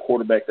definitely a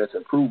quarterback that's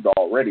improved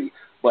already,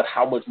 but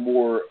how much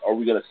more are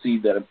we going to see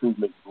that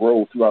improvement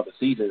grow throughout the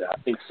season? I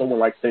think someone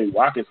like Sammy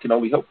Watkins can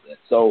only help that.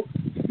 So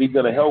if he's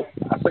going to help,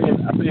 I think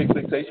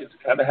expectations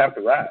kind of have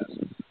to rise.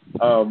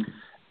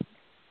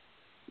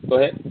 Go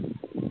ahead.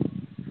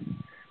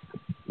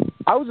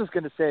 I was just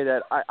going to say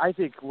that I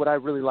think what I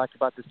really like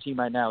about this team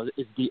right now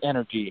is the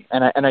energy,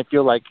 and I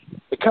feel like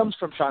it comes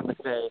from Sean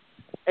McVay.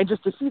 And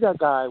just to see that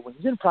guy when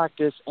he's in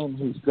practice and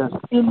he's just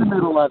in the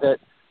middle of it,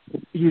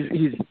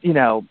 he's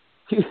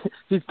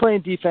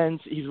playing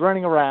defense, he's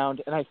running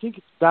around, and I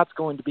think that's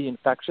going to be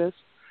infectious.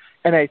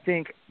 And I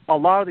think a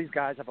lot of these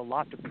guys have a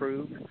lot to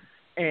prove,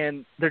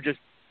 and they're just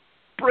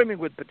brimming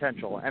with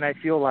potential. And I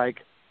feel like,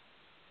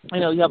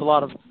 you have a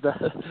lot of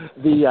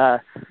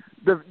the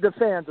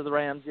fans of the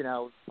Rams,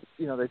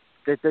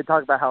 they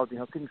talk about how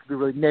things can be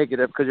really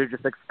negative because you're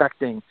just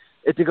expecting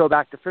it to go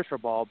back to Fisher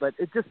ball, but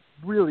it just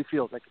really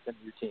feels like it's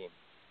a new team.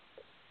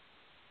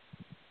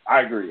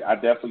 I agree. I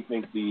definitely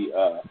think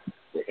the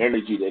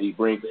energy that he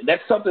brings, and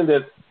that's something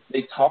that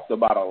they talked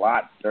about a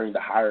lot during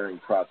the hiring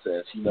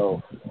process.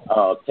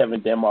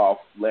 Kevin Demoff,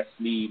 Les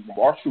Snead,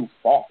 Marshall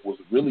Faulk was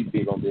really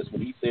big on this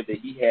when he said that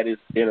he had his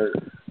dinner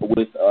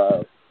with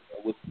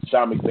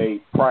Sean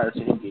McVay prior to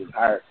him getting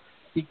hired.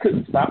 He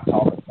couldn't stop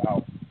talking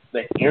about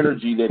the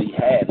energy that he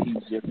had. He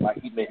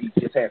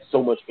just had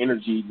so much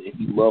energy, and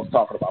he loved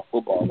talking about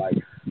football.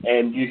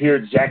 And you hear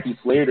Jackie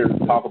Slater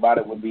talk about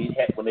it when they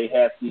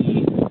had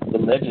the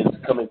legends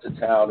coming to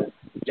town, and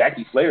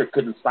Jackie Slater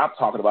couldn't stop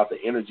talking about the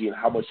energy and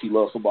how much he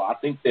loves football. I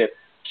think that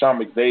Sean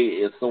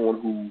McVay is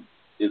someone who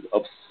is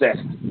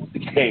obsessed with the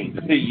game,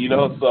 and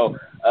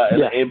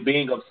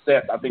being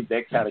obsessed, I think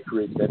that kind of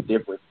creates that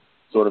different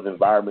sort of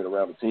environment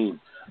around the team.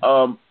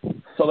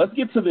 So let's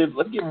get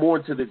more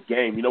into this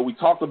game. We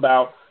talked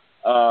about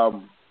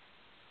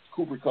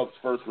Cooper Kupp's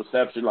first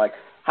reception.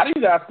 How do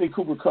you guys think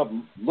Cooper Kupp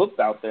looked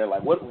out there?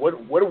 What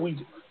are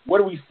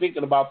we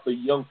thinking about the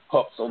young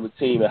pups on the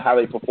team and how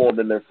they performed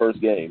in their first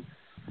game?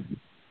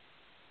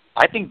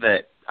 I think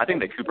that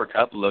Cooper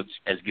Kupp looked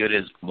as good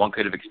as one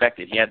could have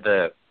expected. He had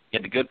the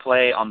good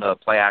play on the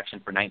play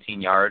action for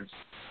 19 yards.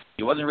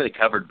 he wasn't really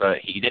covered, but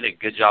he did a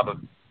good job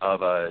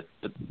of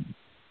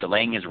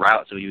delaying his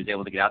route, so he was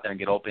able to get out there and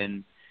get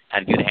open,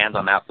 had good hands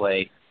on that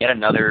play. He had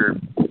another,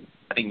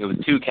 I think it was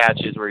 2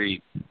 catches where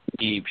he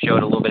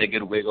showed a little bit of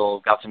good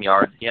wiggle, got some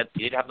yards. He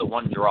did have the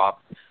 1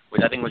 drop,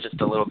 which I think was just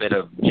a little bit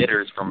of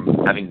jitters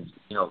from having,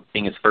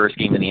 being his first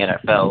game in the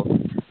NFL.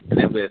 And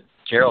then with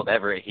Gerald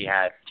Everett, he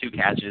had 2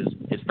 catches.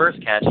 His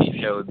first catch,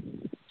 he showed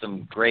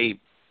some great,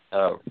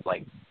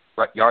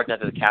 yards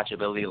after the catch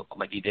ability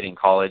like he did in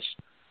college.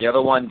 The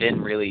other one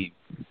didn't really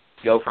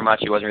go for much.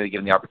 He wasn't really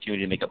given the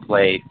opportunity to make a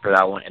play for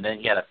that one. And then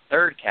he had a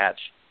 3rd catch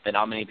that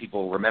not many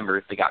people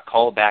remember. They got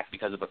called back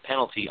because of a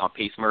penalty on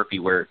Pace Murphy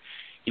where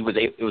it was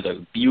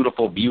a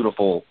beautiful,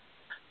 beautiful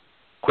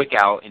quick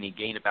out, and he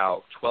gained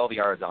about 12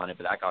 yards on it,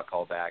 but that got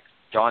called back.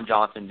 John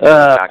Johnson did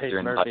back Pace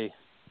there. Murphy.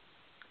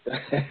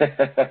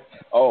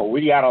 Oh,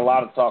 we got a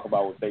lot to talk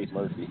about with Pace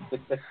Murphy.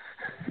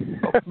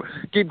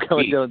 Keep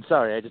going, Dylan.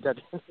 Sorry, I just had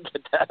to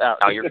get that out.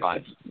 No, you're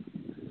fine.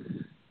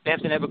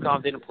 Samson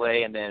Ebukam didn't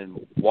play, and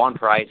then Juan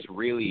Price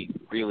really,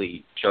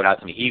 really showed out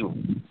to me.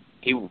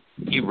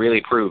 He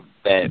really proved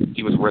that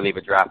he was worthy of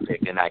a draft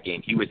pick in that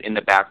game. He was in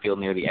the backfield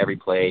nearly every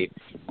play,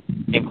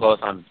 came close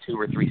on 2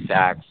 or 3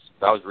 sacks.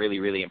 So I was really,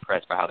 really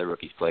impressed by how the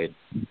rookies played.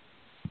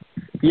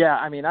 Yeah,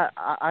 I mean,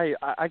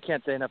 I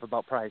can't say enough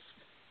about Price.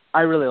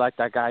 I really like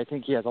that guy. I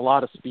think he has a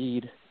lot of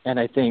speed, and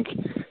I think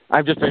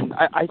I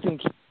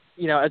think,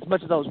 as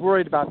much as I was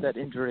worried about that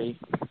injury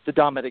to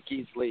Dominic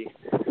Easley,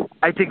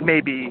 I think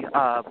maybe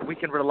we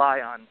can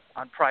rely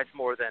on Price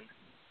more than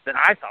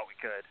I thought we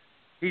could.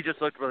 He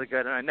just looked really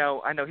good, and I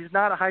know he's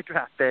not a high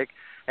draft pick,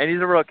 and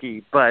he's a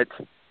rookie, but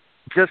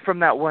just from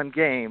that one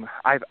game,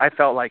 I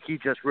felt like he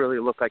just really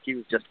looked like he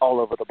was just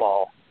all over the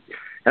ball,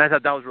 and I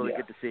thought that was really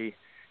good to see.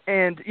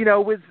 And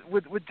with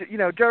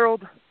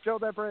Gerald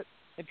Everett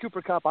and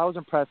Cooper Kupp, I was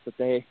impressed that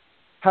they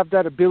have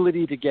that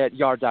ability to get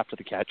yards after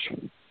the catch,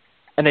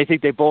 and I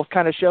think they both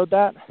kind of showed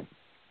that.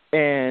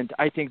 And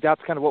I think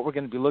that's kind of what we're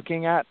going to be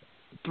looking at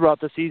throughout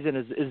the season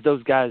is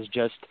those guys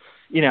just,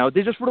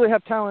 they just really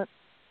have talent.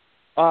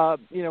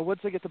 Once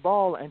they get the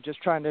ball and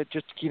just trying to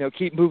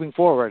keep moving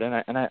forward.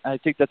 And I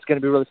think that's going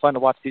to be really fun to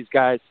watch these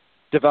guys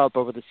develop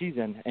over the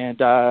season. And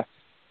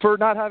for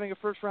not having a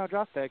first-round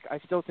draft pick, I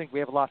still think we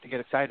have a lot to get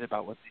excited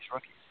about with these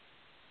rookies.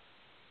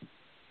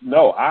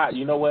 No,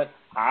 you know what?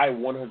 I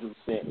 100%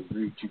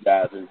 agree with you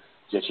guys and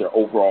just your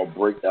overall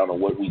breakdown of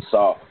what we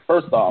saw.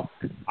 First off,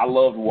 I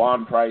loved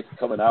Juan Price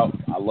coming out.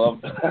 I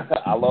loved him.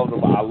 I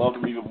loved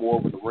him even more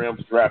when the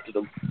Rams drafted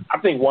him. I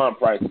think Juan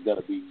Price is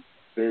going to be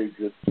a very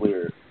good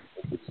player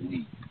in this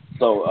league.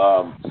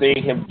 So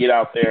seeing him get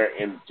out there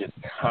and just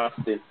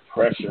constant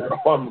pressure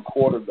on the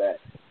quarterback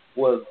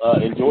was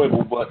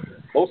enjoyable. But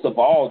most of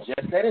all,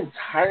 just that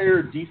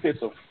entire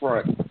defensive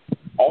front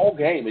all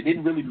game, it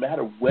didn't really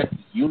matter what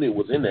unit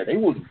was in there. They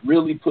was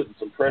really putting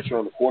some pressure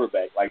on the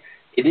quarterback. Like,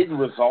 it didn't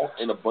result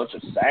in a bunch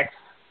of sacks,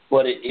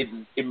 but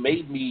it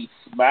made me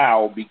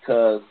smile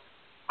because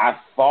I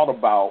thought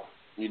about,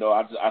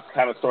 I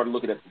kind of started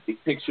looking at the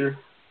big picture,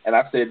 and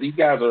I said, these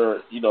guys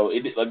are,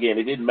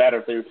 it didn't matter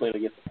if they were playing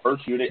against the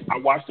first unit. I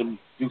watched them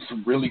do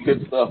some really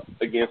good stuff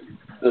against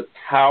the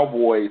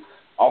Cowboys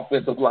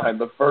offensive line,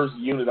 the first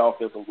unit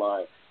offensive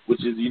line,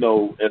 which is,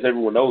 as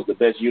everyone knows, the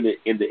best unit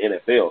in the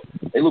NFL.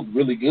 They look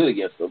really good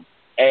against them.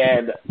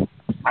 And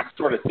I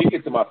started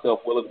thinking to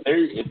myself, well,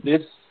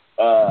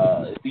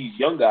 if these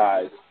young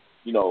guys,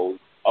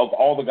 of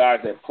all the guys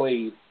that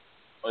played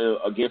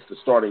against the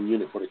starting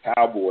unit for the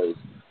Cowboys,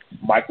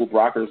 Michael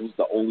Brockers was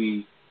the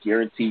only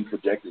guaranteed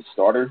projected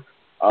starter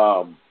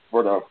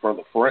for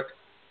the front,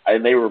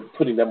 and they were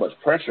putting that much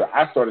pressure.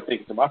 I started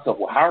thinking to myself,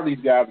 well, how are these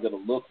guys going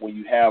to look when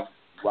you have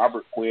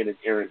Robert Quinn and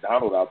Aaron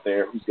Donald out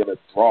there who's going to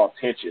draw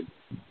attention?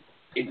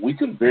 We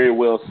could very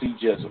well see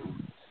just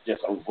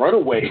a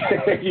runaway.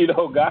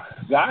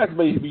 Guys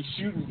may be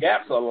shooting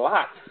gaps a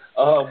lot.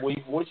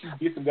 Once you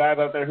get some guys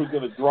out there who's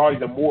going to draw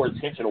even more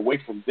attention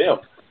away from them,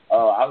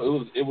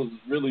 it was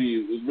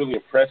really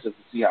impressive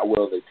to see how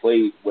well they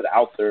played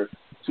without their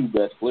 2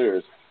 best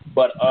players.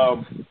 But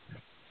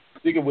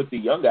sticking with the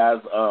young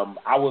guys,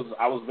 I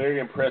was very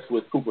impressed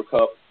with Cooper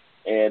Kupp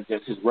and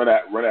just his run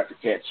after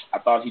catch. I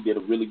thought he did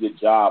a really good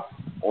job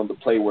on the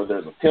play where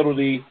there's a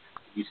penalty.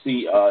 You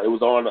see, it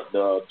was on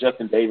the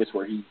Justin Davis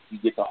where he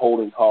gets a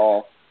holding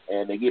call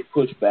and they get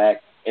pushed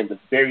back. And the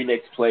very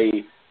next play,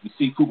 you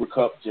see Cooper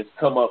Kupp just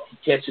come up. He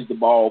catches the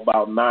ball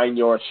about 9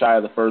 yards shy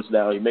of the first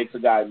down. He makes a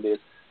guy miss.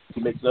 He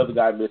makes another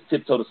guy miss,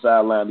 tiptoe the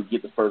sideline to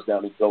get the first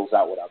down. He goes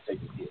out without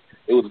taking a hit.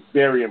 It was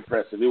very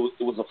impressive. It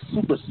was a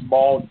super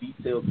small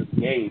detail to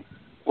the game,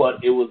 but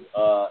it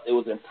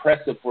was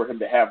impressive for him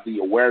to have the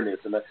awareness.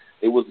 And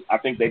I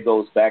think that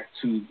goes back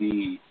to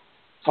the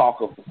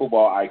talk of the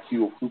football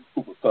IQ of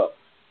Cooper Kupp.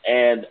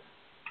 And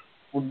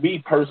for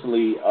me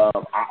personally,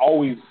 I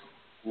always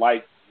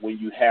like when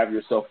you have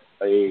yourself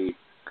a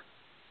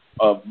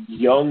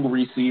young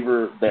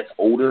receiver that's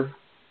older.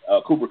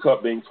 Cooper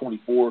Kupp being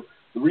 24.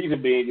 The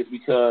reason being is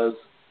because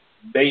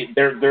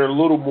they're a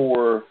little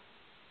more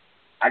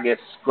I guess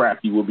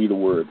scrappy would be the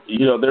word.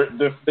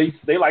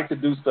 They like to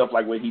do stuff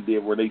like what he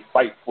did, where they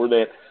fight for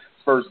that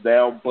first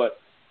down. But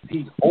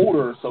he's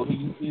older, so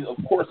he of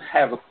course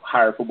has a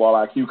higher football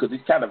IQ because he's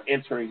kind of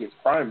entering his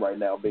prime right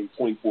now, being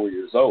 24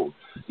 years old.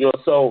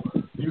 So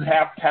you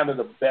have kind of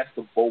the best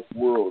of both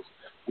worlds,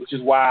 which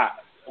is why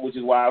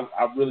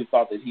I really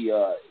thought that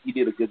he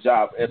did a good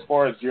job. As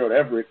far as Gerald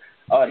Everett,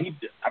 I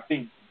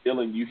think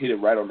Dylan, you hit it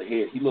right on the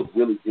head. He looked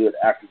really good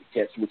after the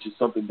catch, which is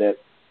something that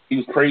he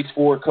was praised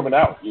for coming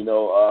out.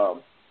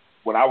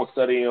 When I was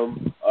studying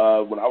him,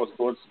 when I was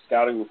doing some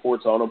scouting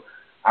reports on him,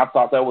 I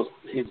thought that was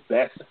his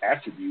best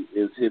attribute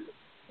is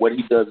what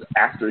he does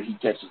after he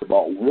catches the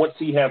ball. Once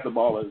he has the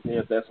ball in his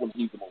hands, that's when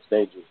he's the most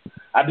dangerous.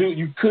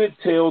 You could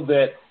tell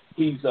that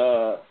he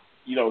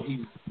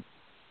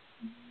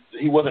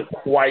wasn't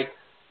quite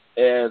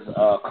as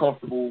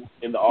comfortable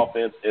in the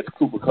offense as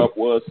Cooper Kupp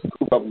was.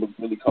 Cooper Kupp looked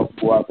really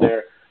comfortable out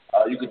there.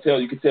 You could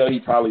tell he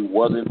probably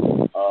wasn't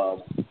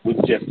with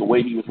just the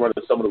way he was running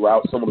some of the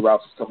routes. Some of the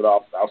routes was coming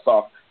off. I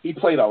saw he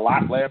played a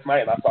lot last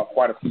night, and I saw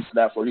quite a few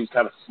snaps where he was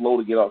kind of slow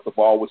to get off the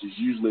ball, which is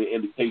usually an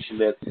indication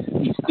that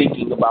he's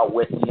thinking about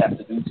what he has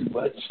to do too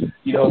much.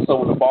 So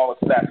when the ball is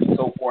snapped, he's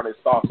so far in his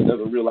thoughts he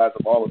doesn't realize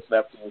the ball is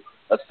snapped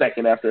a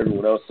second after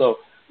everyone else. So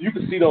you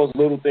can see those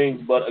little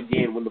things, but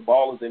again, when the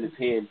ball is in his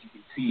hands, you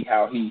can see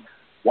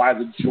why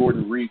the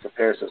Jordan Reed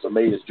comparisons are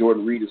made. As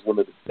Jordan Reed is one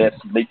of the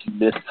best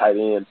make-you-miss tight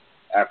ends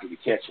after the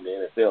catch in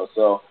the NFL.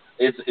 So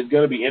it's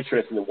going to be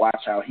interesting to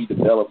watch how he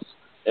develops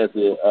as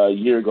the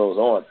year goes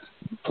on.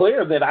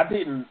 Player that I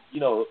didn't,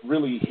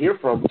 really hear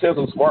from,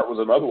 Kevin Smart was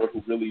another one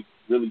who really,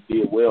 really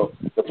did well.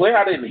 The player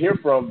I didn't hear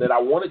from that I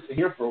wanted to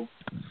hear from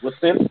was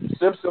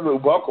Simpson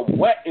and Welcome.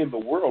 What in the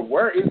world?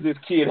 Where is this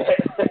kid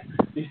at?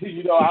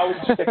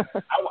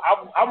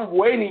 I'm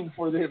waiting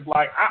for this.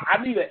 Like,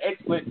 I need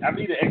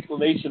an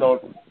explanation on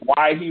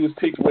why he was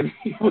picked when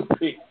he was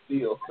picked.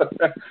 Still,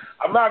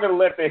 I'm not gonna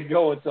let that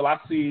go until I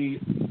see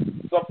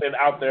something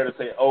out there to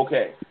say,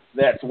 okay,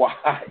 that's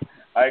why.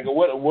 Like, who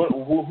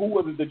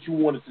was it that you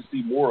wanted to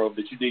see more of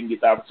that you didn't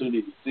get the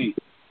opportunity to see?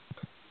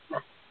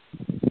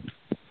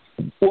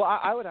 Well,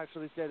 I would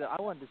actually say that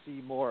I wanted to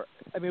see more.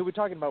 I mean, we're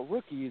talking about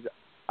rookies.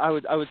 I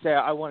would say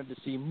I wanted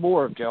to see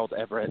more of Gerald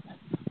Everett,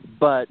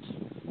 but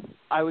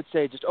I would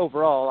say just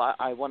overall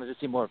I wanted to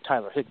see more of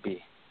Tyler Higbee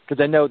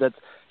because I know that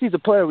he's a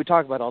player we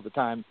talk about all the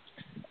time,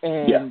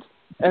 and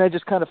I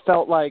just kind of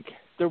felt like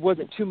there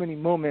wasn't too many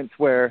moments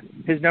where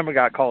his number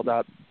got called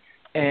up.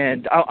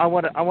 And I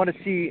want to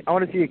see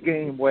a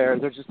game where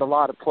there's just a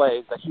lot of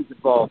plays that he's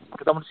involved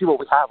because I want to see what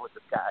we have with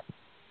this guy.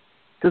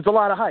 There's a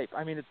lot of hype.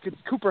 I mean, it's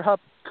Cooper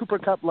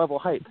Kupp level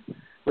hype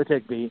with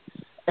Higbee,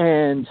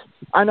 and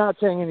I'm not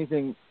saying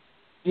anything.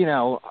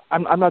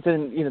 I'm not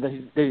saying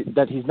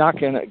that he's not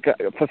going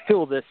to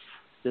fulfill this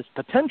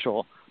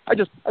potential. I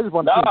just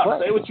want to see him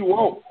play. Say what you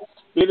want.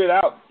 Spit it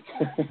out.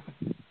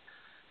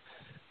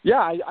 Yeah,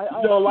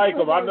 I don't like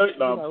him. I know.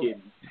 No, I'm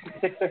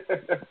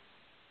kidding.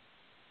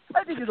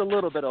 I think he's a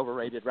little bit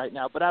overrated right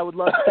now, but I would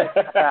love to take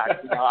him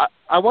back.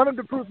 I want him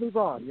to prove me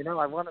wrong.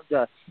 I want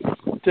him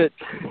to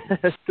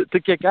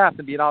kick ass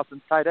and be an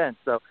awesome tight end.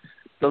 So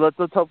let's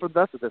hope for the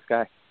best of this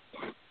guy.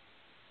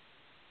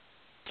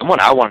 Someone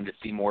I wanted to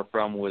see more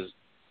from was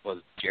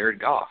Jared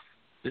Goff.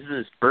 This is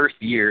his first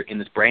year in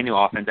this brand new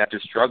offense after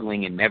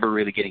struggling and never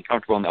really getting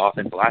comfortable in the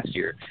offense last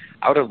year.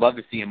 I would have loved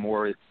to see him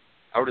more.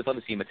 I would have loved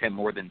to see him attempt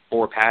more than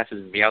 4 passes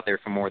and be out there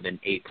for more than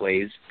 8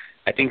 plays.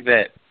 I think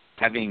that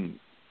having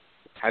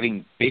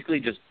basically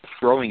just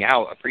throwing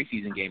out a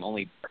preseason game,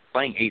 only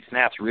playing 8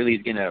 snaps, really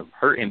is going to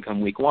hurt him come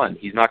week 1.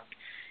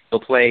 He'll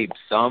play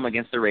some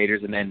against the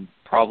Raiders and then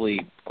probably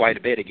quite a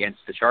bit against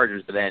the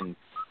Chargers, but then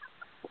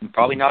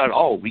probably not at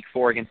all week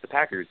 4 against the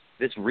Packers.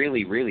 This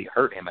really, really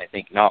hurt him, I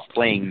think, not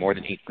playing more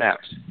than 8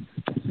 snaps.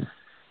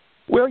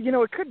 Well,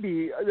 it could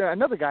be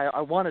another guy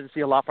I wanted to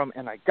see a lot from,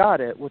 and I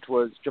got it, which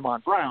was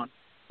Jamon Brown.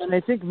 And I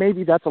think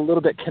maybe that's a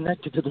little bit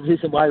connected to the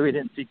reason why we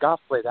didn't see Goff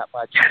play that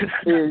much.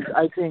 Is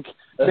I think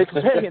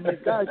McVay and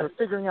these guys are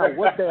figuring out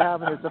what they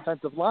have in his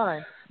defensive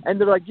line, and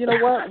they're like, you know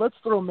what? Let's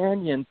throw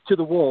Mannion to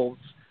the Wolves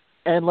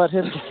and let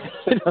him,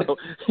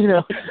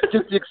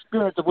 just the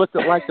experience of what's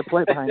it like to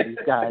play behind these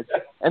guys,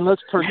 and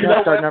let's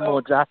protect our number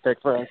 1 draft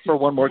pick for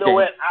one more game.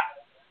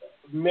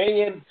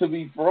 Mannion, to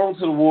be thrown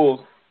to the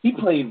Wolves, he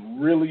played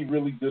really,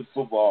 really good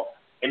football.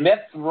 And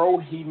that throw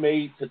he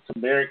made to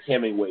Merrick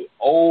Hemingway,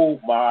 oh,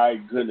 my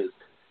goodness.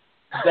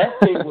 That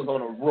thing was on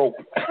a rope.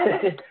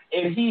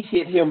 And he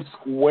hit him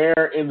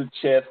square in the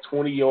chest,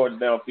 20 yards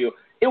downfield.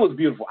 It was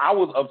beautiful. I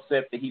was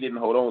upset that he didn't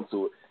hold on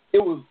to it. It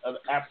was an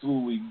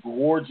absolutely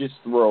gorgeous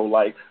throw.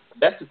 Like,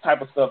 that's the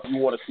type of stuff you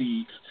want to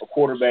see a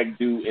quarterback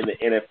do in the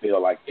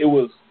NFL. Like, it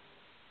was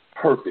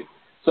perfect.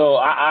 So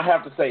I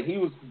have to say, he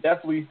was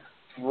definitely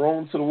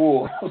thrown to the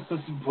wolves.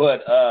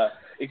 But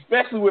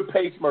especially with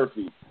Pace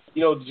Murphy.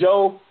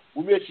 Joe,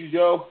 we miss you,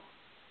 Joe.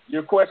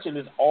 Your question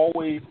is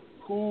always,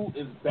 who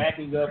is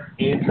backing up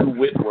Andrew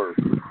Whitworth?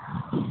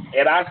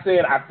 And I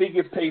said, I think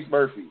it's Pace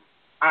Murphy.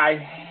 I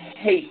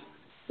hate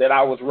that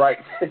I was right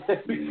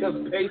because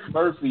Pace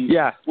Murphy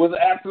was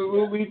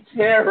absolutely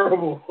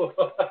terrible.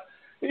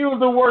 He was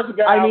the worst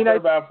guy out there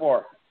by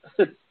far.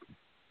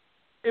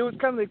 It was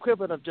kind of the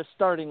equivalent of just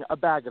starting a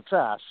bag of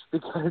trash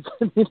because,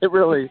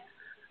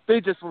 they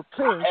just were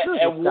playing through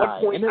At one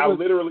point, I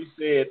literally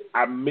said,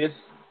 I miss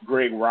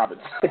Greg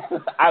Robinson.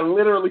 I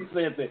literally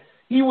said that.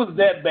 He was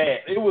that bad.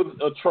 It was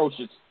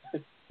atrocious.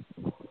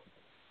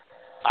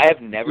 I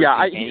have never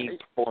seen any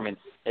performance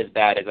as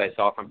bad as I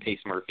saw from Pace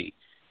Murphy.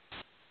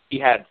 He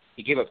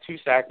gave up 2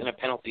 sacks and a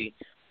penalty.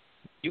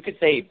 You could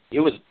say it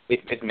was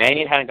if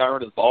Mannion hadn't gotten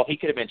rid of the ball, he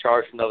could have been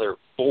charged with another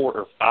 4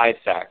 or 5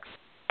 sacks.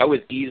 That was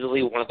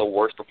easily one of the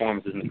worst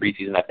performances in the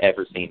preseason I've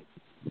ever seen.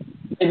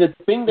 And the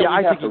thing that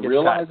we have to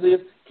realize is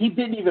he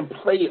didn't even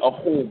play a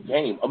whole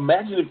game.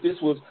 Imagine if this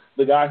was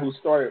the guy who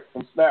started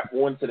from snap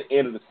 1 to the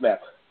end of the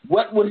snap.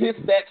 What would his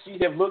stat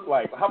sheet have looked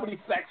like? How many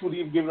sacks would he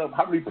have given up?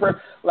 How many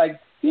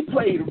he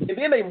played, and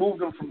then they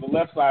moved him from the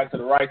left side to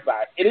the right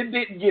side, and it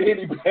didn't get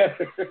any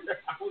better.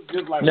 I was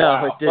just like,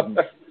 wow. No, it didn't.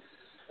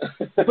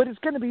 But it's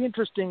going to be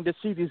interesting to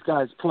see these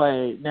guys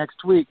play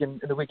next week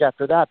and the week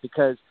after that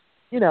because,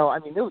 it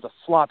was a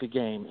sloppy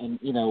game, and,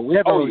 we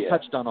haven't really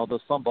touched on all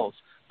those fumbles.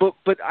 But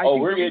I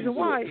think the reason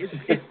why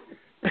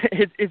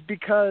is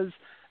because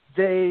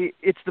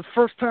it's the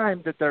first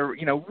time that they're,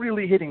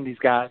 really hitting these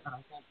guys. And I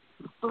think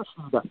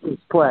especially that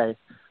first play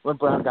when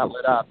Brown got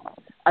lit up,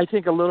 I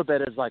think a little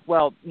bit is like,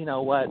 well, you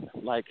know what,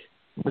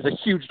 there's a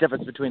huge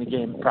difference between a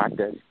game and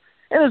practice.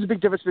 And there's a big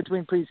difference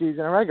between preseason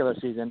and regular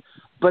season.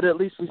 But at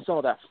least we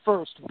saw that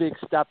first big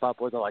step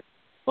up where they're like,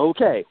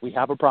 okay, we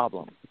have a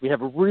problem. We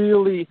have a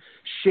really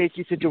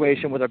shaky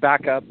situation with our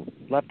backup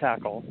left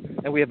tackle,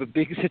 and we have a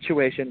big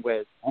situation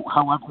with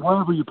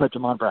wherever you put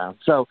Jamon Brown.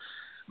 So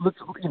let's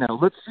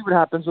see what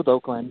happens with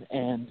Oakland,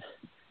 and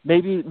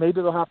maybe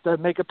they'll have to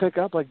make a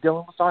pickup like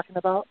Dylan was talking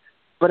about.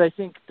 But I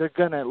think they're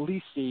going to at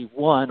least see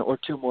 1 or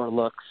 2 more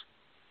looks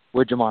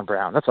with Jamon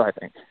Brown. That's what I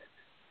think.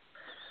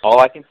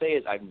 All I can say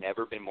is I've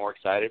never been more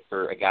excited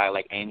for a guy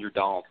like Andrew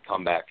Donald to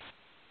come back.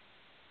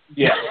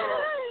 Yeah.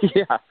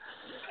 Yeah.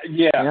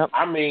 Yeah. Yep.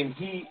 I mean,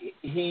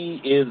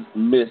 he is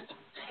missed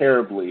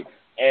terribly.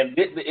 And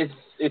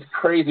it's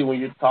crazy when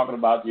you're talking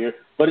about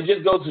but it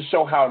just goes to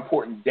show how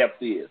important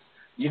depth is.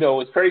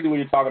 It's crazy when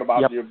you're talking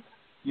about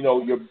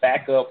your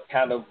backup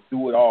kind of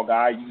do-it-all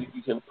guy.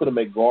 You can put him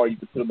at guard, you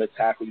can put him at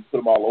tackle, you can put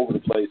him all over the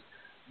place.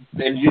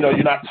 And,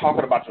 you're not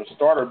talking about your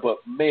starter, but,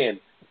 man,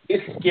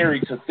 it's scary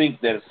to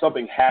think that if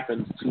something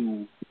happens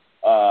to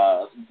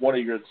one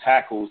of your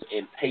tackles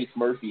and Pace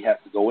Murphy has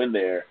to go in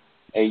there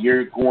and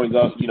you're going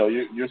up,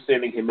 you're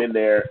sending him in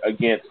there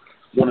against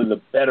one of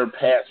the better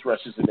pass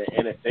rushes in the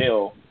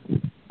NFL,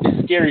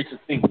 it's scary to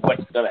think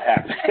what's going to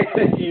happen.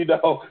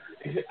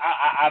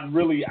 I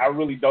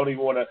really don't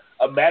even want to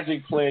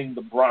imagine playing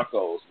the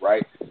Broncos,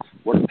 right,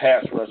 where the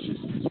pass rush is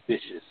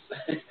vicious,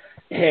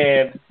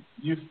 and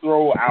you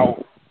throw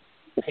out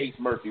Pace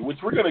Murphy, which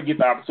we're going to get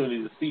the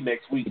opportunity to see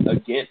next week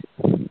against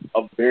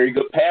a very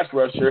good pass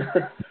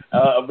rusher,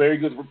 a very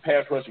good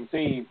pass rushing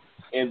team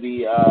in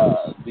the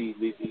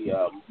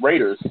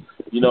Raiders,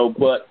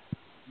 but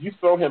you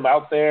throw him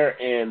out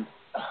there, and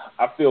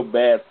I feel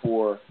bad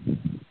for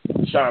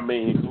Sean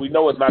Mannion because we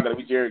know it's not going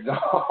to be Jared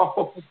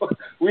Goff.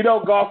 We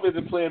know Goff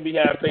isn't playing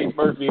behind Pace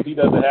Murphy if he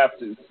doesn't have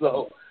to.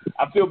 So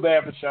I feel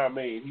bad for Sean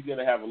Mannion. He's going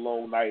to have a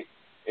long night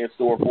in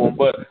store for him.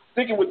 But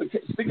sticking with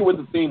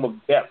the theme of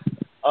depth,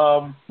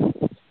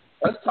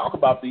 let's talk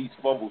about these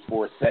fumbles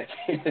for a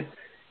second.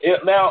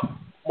 Now,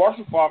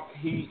 Marshall Faulk,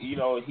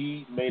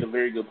 he made a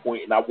very good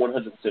point, and I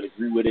 100%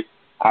 agree with it.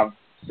 I've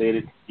said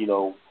it,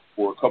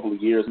 for a couple of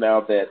years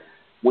now that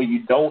when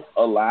you don't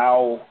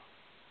allow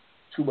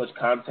too much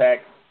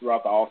contact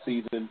throughout the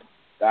offseason,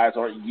 guys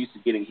aren't used to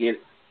getting hit,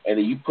 and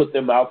then you put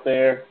them out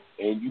there,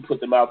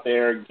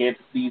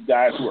 against these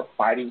guys who are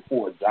fighting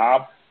for a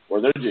job, or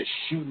they're just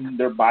shooting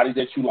their bodies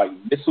at you like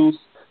missiles,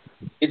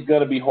 it's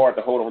going to be hard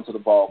to hold on to the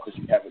ball because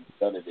you haven't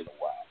done it in a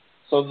while.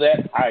 So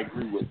that I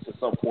agree with to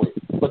some point.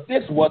 But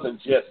this wasn't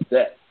just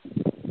that.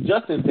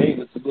 Justin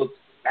Davis looked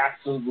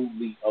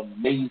absolutely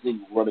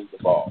amazing running the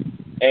ball.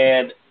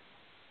 And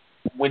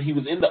when he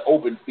was in the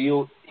open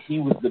field, he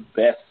was the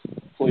best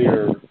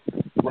player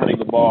running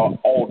the ball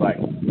all night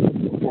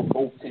for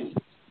both teams.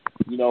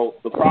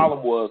 The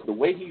problem was the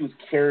way he was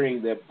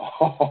carrying that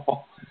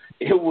ball.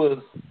 It was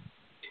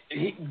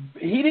he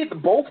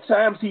didn't both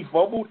times he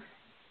fumbled.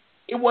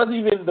 It wasn't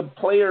even the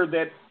player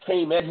that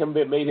came at him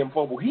that made him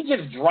fumble. He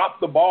just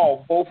dropped the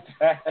ball both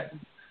times.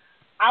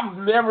 I've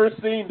never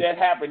seen that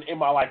happen in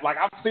my life. Like,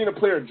 I've seen a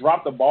player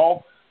drop the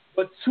ball,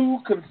 but 2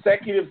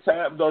 consecutive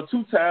times or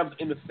 2 times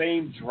in the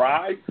same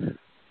drive,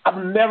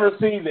 I've never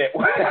seen that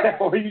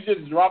where you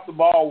just drop the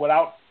ball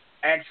without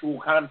actual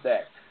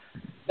contact.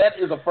 That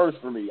is a first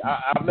for me.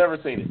 I've never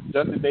seen it.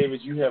 Justin Davis,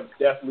 you have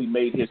definitely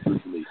made history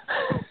for me.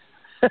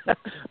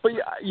 But,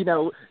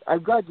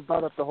 I'm glad you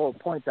brought up the whole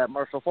point that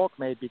Marshall Faulk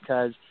made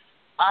because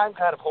I'm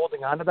kind of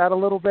holding on to that a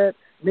little bit,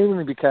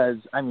 mainly because,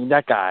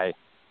 that guy,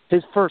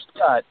 his first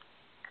cut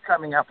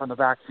coming out from the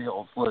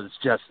backfield was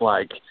just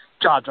like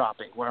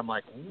jaw-dropping, where I'm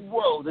like,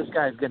 whoa, this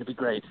guy's going to be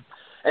great.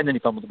 And then he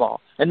fumbled the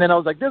ball. And then I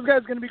was like, this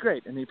guy's going to be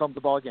great. And then he fumbled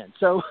the ball again.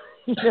 So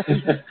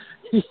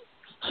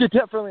you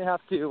definitely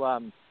have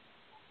to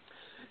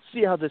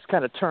see how this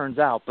kind of turns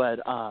out. But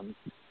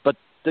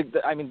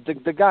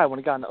the guy, when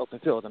he got in the open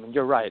field, I mean,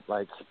 you're right.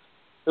 Like,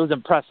 it was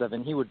impressive,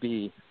 and he would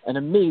be an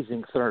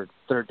amazing third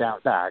down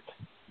back,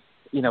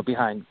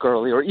 behind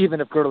Gurley, or even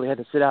if Gurley had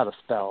to sit out a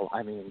spell.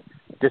 I mean,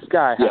 this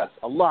guy has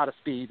a lot of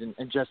speed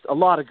and just a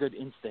lot of good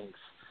instincts.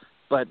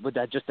 But with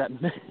that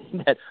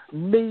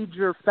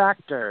major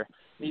factor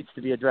needs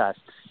to be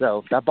addressed.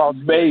 So that ball's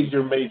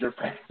major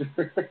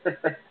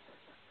factor.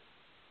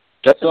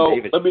 Justin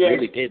Davis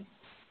really did.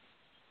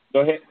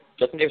 Go ahead.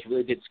 Justin Davis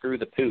really did screw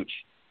the pooch.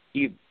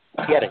 He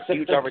had a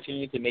huge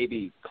opportunity to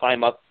maybe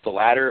climb up the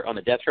ladder on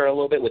the depth chart a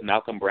little bit with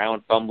Malcolm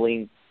Brown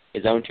fumbling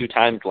his own 2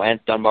 times,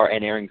 Lance Dunbar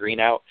and Aaron Green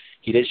out.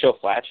 He did show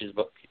flashes,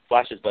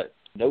 but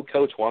no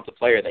coach wants a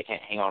player that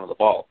can't hang on to the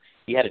ball.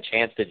 He had a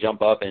chance to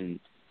jump up, and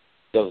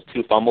those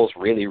 2 fumbles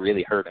really,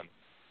 really hurt him.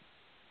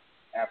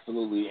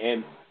 Absolutely.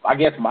 And I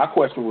guess my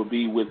question would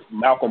be, with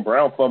Malcolm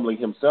Brown fumbling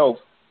himself,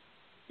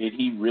 did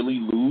he really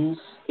lose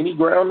any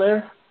ground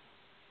there?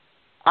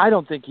 I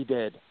don't think he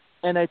did.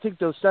 And I think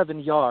those 7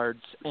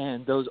 yards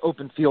and those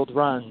open field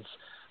runs,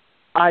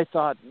 I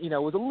thought,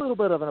 was a little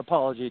bit of an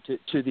apology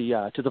to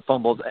the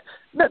fumbles.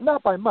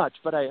 Not by much,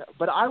 but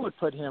I would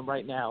put him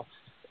right now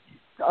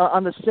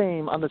on the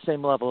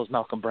same level as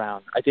Malcolm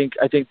Brown. I think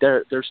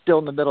they're still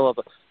in the middle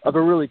of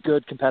a really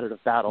good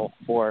competitive battle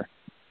for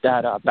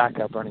that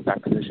backup running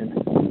back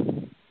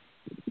position.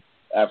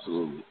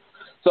 Absolutely.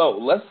 So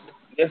let's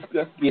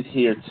get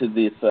here to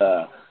this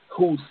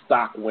whose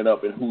stock went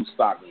up and whose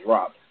stock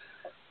dropped.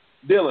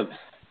 Dylan,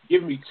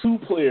 give me 2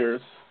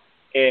 players,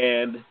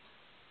 and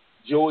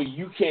Joey,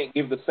 you can't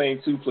give the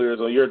same 2 players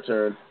on your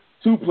turn.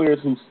 2 players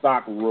whose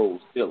stock rose.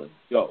 Dylan,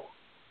 go.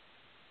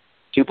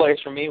 2 players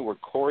for me were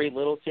Corey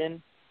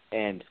Littleton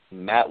and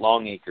Matt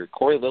Longacre.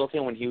 Corey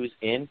Littleton, when he was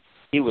in,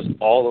 he was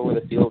all over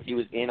the field. He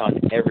was in on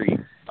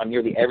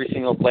nearly every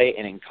single play,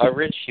 and in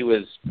coverage, he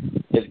was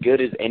as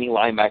good as any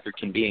linebacker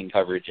can be in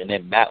coverage. And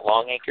then Matt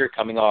Longacre,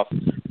 coming off,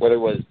 whether it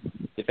was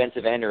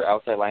defensive end or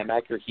outside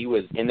linebacker, he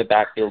was in the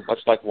backfield, much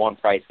like Juan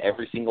Price,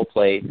 every single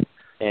play,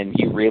 and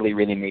he really,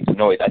 really made some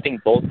noise. I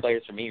think both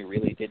players, for me,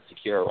 really did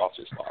secure a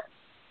roster spot.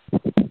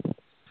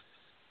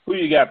 Who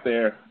you got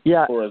there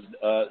for us,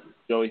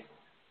 Joey?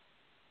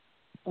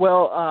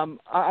 Well,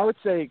 I would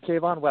say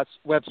Kayvon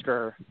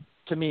Webster,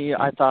 to me,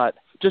 I thought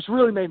just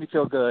really made me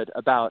feel good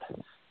about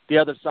the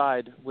other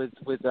side with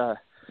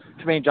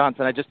Tremaine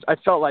Johnson. I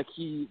felt like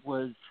he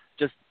was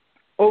just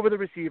over the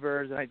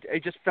receivers, and I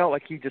just felt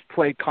like he just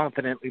played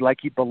confidently, like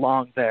he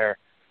belonged there,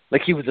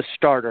 like he was a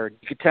starter.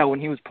 You could tell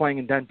when he was playing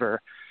in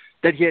Denver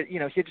that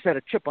he just had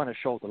a chip on his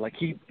shoulder, like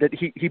he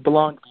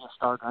belonged to be a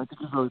starter. I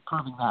think he's really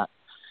proving that.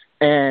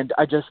 And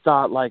I just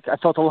thought, like, I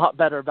felt a lot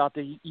better about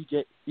the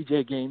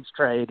EJ Gaines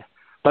trade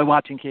by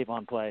watching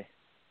Kayvon play.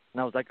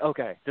 And I was like,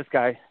 okay, this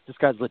guy's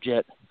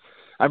legit.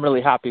 I'm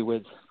really happy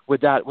with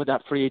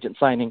that free agent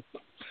signing.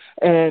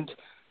 And,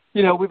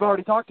 we've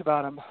already talked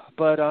about him,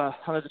 but on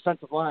the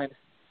defensive line,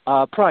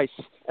 Price.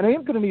 And I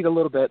am going to need a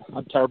little bit.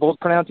 I'm terrible at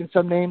pronouncing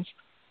some names,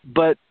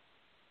 but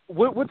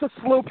what's a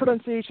slow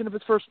pronunciation of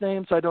his first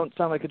name so I don't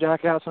sound like a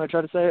jackass when I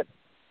try to say it?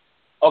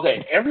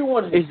 Okay,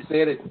 everyone has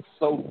said it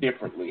so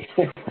differently.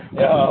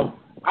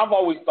 I've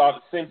always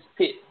thought, since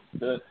Pitt,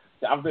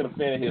 I've been a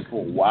fan of his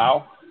for a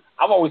while,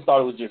 I've always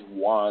thought it was just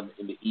Juan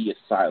and the E is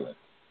silent.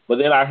 But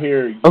then I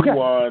hear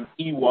Ewan,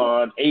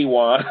 Awan.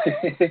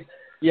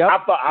 Yep.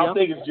 I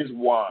think it's just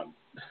Juan.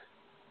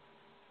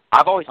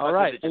 I've always thought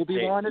right. it just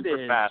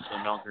super fast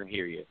so no one can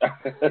hear you.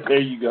 There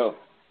you go.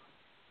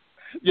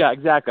 Yeah,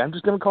 exactly. I'm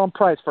just going to call him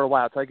Price for a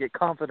while until I get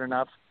confident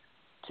enough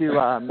to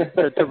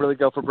really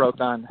go for broke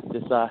on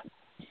this.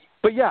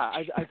 But yeah,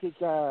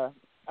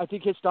 I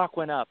think his stock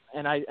went up,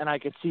 and I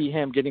could see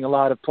him getting a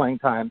lot of playing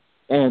time.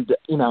 And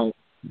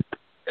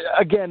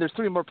again, there's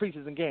 3 more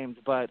preseason games,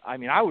 but I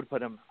mean, I would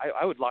put him.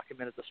 I would lock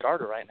him in as the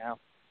starter right now.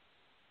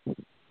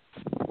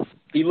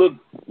 He looked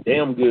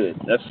damn good,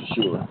 that's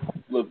for sure.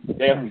 Looked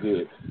damn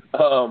good.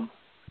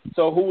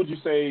 So who would you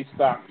say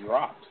stock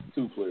dropped?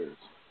 2 players,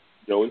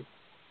 Joey.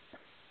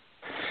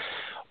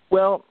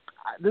 Well,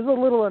 this is a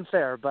little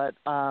unfair, but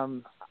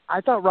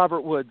I thought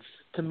Robert Woods,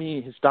 to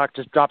me, his stock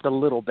just dropped a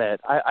little bit.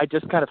 I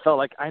just kind of felt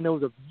like, I know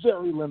it was a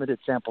very limited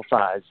sample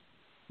size,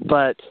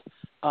 but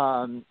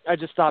I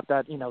just thought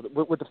that,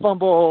 with the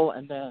fumble,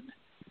 and then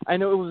I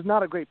know it was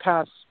not a great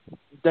pass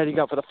that he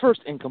got for the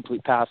first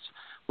incomplete pass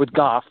with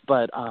Goff,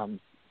 but,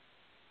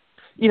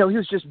 he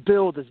was just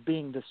billed as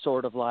being this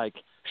sort of like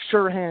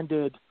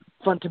sure-handed,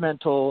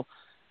 fundamental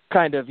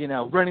kind of,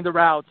 running the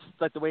routes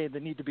like the way they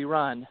need to be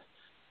run.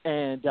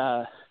 And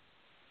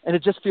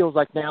it just feels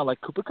like now, like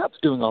Cooper Kupp's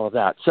doing all of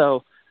that.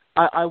 So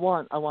I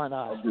want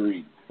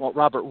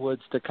Robert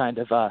Woods to kind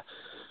of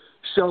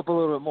show up a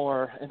little bit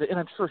more, and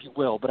I'm sure he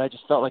will. But I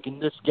just felt like in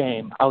this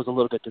game, I was a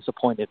little bit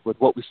disappointed with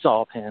what we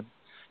saw of him.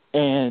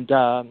 And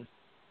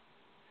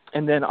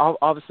And then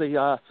obviously,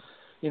 I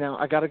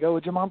got to go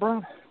with Jamon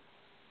Brown.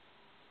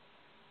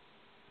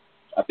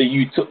 I think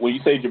when you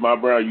say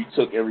Jamon Brown, you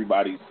took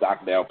everybody's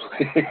stock down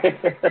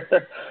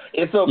player.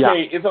 It's okay. Yeah.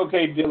 It's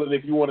okay, Dylan,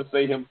 if you want to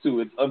say him too.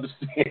 It's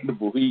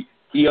understandable. He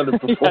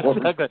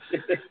underperformed. Yeah,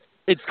 exactly.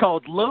 It's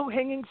called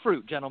low-hanging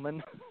fruit,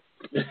 gentlemen.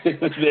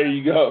 There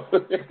you go.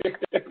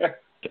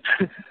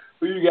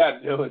 Who you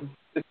got, Dylan?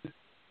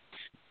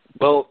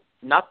 Well,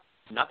 not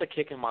to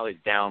kick him while he's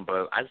down,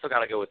 but I still got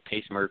to go with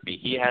Pace Murphy.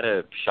 He had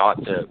a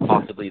shot to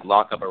possibly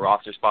lock up a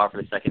roster spot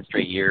for the second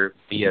straight year,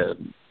 be a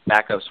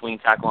backup swing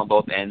tackle on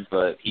both ends,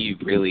 but he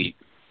really.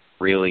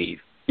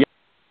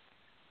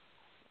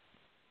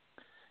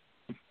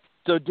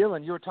 So,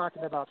 Dylan, you were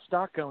talking about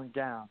stock going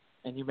down,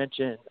 and you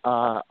mentioned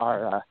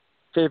our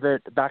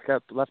favorite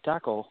backup left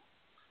tackle.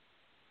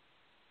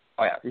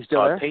 Oh, yeah. You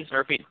still there? Pace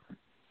Murphy.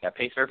 Yeah,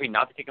 Pace Murphy,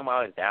 not to kick him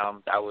while he's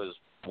down. That was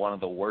one of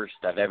the worst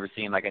I've ever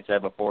seen, like I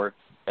said before.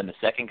 And the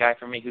second guy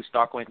for me whose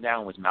stock went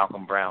down was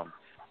Malcolm Brown.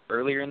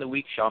 Earlier in the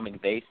week, Sean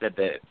McVay said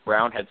that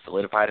Brown had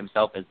solidified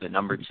himself as the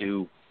number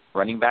 2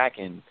 running back,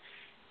 and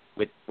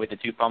with the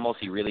 2 fumbles,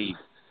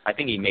 I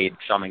think he made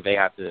Sean McVay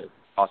have to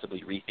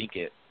possibly rethink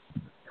it.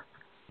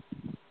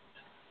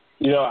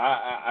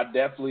 I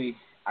definitely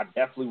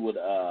would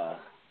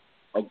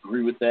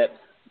agree with that.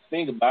 The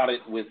thing about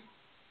it when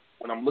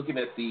I'm looking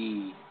at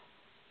the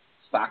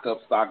stock up,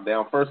 stock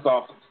down, first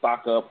off,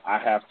 stock up, I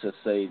have to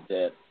say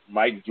that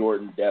Mike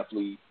Jordan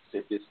definitely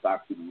sent his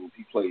stock through the roof.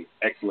 He played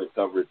excellent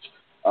coverage.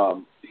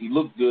 He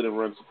looked good in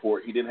run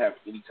support. He didn't have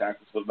any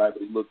tackles for the night,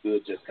 but he looked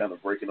good just kind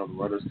of breaking on the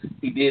runners.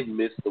 He did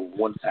miss the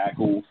one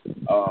tackle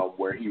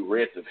where he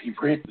read the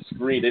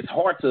screen. It's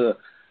hard to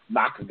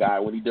knock a guy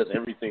when he does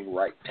everything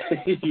right.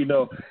 He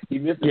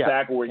missed the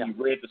tackle where he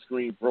read the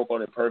screen, broke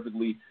on it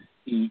perfectly.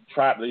 He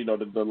tried to,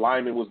 the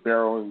lineman was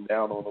barreling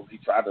down on him. He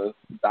tried to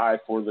dive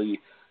for the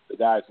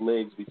guy's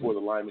legs before the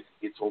lineman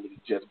could get to him, and he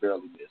just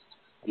barely missed.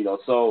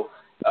 So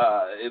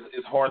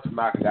it's hard to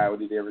knock a guy when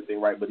he did everything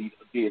right, but he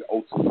did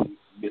ultimately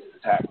miss the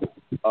tackle.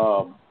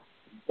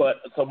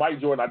 So Mike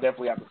Jordan, I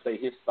definitely have to say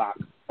his stock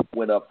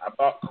went up. I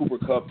thought Cooper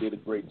Kupp did a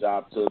great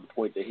job to the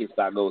point that his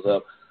stock goes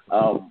up.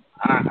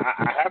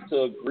 I have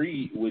to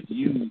agree with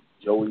you,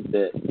 Joey,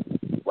 that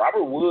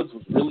Robert Woods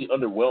was really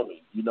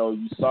underwhelming.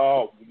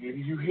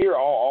 You hear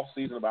all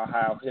offseason about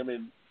how him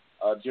and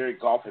Jared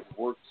Goff have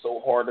worked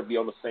so hard to be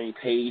on the same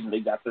page, and they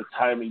got their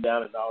timing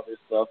down and all this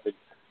stuff. And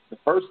the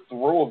first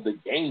throw of the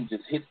game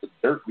just hits the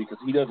dirt because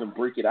he doesn't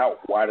break it out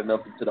wide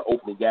enough into the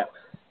opening gap.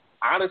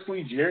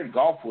 Honestly, Jared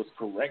Goff was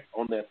correct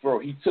on that throw.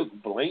 He took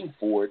blame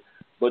for it,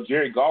 but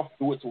Jared Goff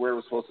threw it to where it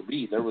was supposed to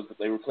be. They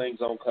were playing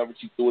zone coverage.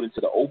 He threw it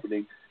into the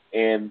opening,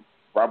 and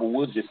Robert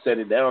Woods just set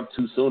it down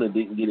too soon and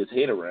didn't get his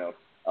head around.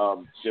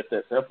 It's just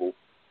that simple.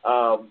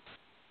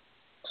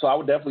 So I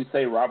would definitely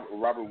say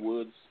Robert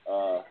Woods'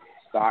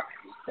 stock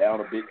is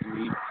down a bit to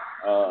me.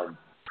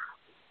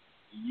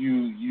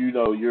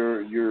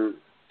 You're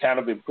kind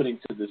of been put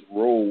into this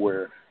role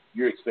where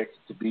you're expected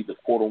to be the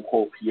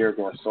quote-unquote Pierre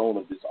Garçon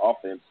of this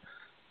offense.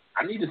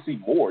 I need to see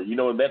more.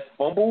 That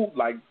fumble,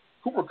 like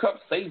Cooper Kupp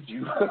saved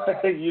you.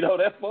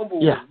 That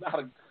fumble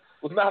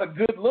was not a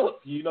good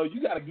look. You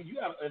got to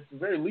at the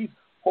very least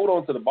hold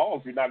on to the ball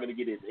if you're not going to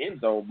get in the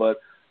end zone. But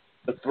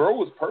the throw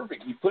was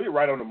perfect. He put it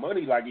right on the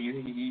money. Like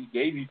he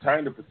gave you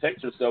time to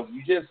protect yourself.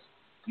 You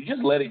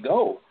just let it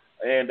go,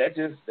 and that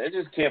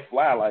just can't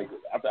fly. Like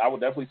I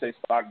would definitely say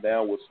stock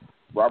down was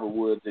Robert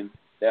Woods, and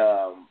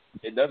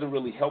it doesn't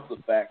really help the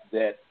fact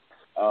that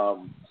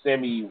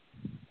Sammy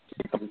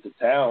comes into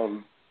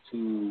town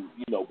to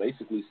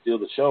basically steal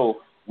the show.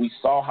 We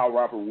saw how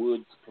Robert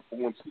Woods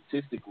performed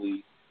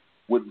statistically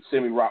with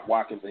Sammy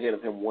Watkins ahead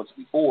of him once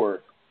before.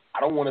 I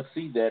don't want to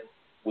see that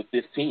with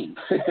this team.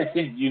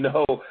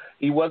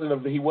 He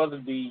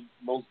wasn't the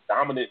most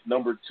dominant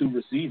number 2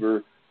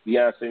 receiver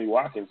beyond Sammy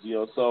Watkins.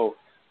 So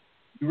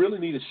you really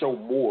need to show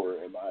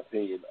more, in my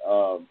opinion.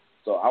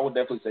 So I would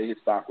definitely say his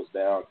stock was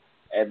down.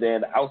 And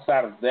then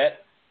outside of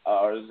that,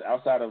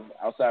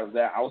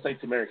 I would say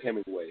Tamarick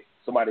Hemingway,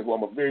 somebody who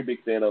I'm a very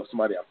big fan of,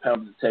 somebody I've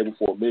pounded the table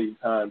for a million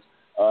times.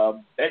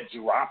 That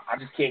drop, I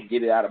just can't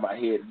get it out of my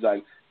head. It's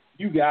like,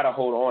 you got to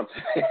hold on to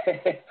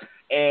it.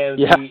 And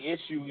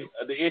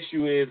the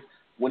issue is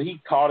when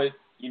he caught it,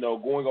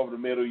 going over the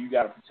middle, you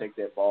got to protect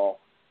that ball.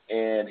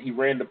 And he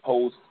ran the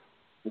post.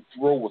 The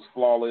throw was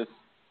flawless,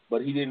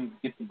 but he didn't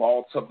get the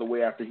ball tucked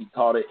away after he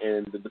caught it.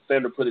 And the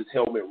defender put his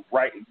helmet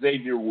right.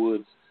 Xavier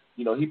Woods,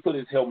 he put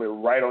his helmet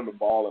right on the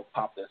ball and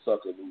popped that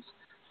sucker loose.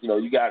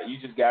 You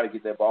just got to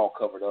get that ball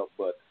covered up.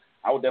 But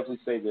I would definitely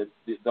say that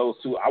those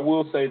two. I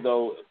will say,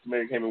 though,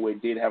 Tamarick Hemingway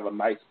did have a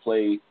nice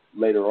play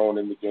later on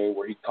in the game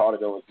where he caught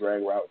it on a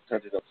drag route,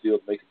 turned it upfield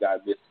to make a guy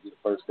miss to get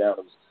the first down. It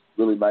was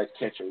really nice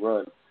catch and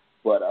run.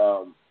 But,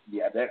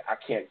 that I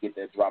can't get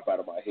that drop out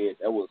of my head.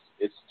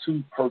 It's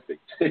too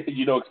perfect,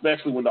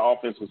 especially when the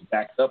offense was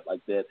backed up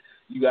like that.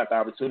 You got the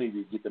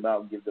opportunity to get them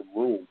out and give them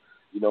room.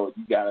 You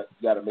got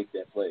to make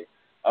that play.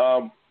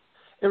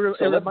 It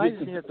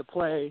reminds me of the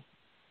play.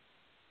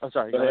 I'm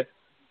sorry. Go ahead.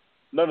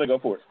 No, go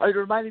for it. It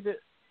reminded me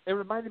it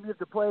reminded me of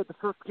the play at the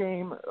first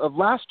game of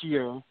last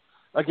year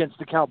against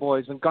the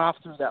Cowboys when Goff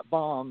threw that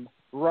bomb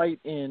right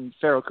in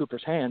Pharoh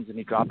Cooper's hands and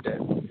he dropped it.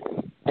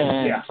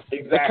 And yeah,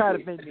 exactly. It kind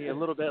of made me a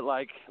little bit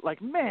like,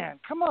 man,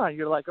 come on,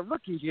 you're like a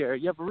rookie here.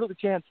 You have a really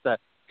chance to,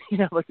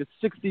 like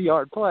a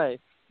 60-yard play,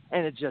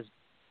 and it just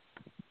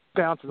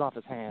bounces off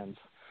his hands.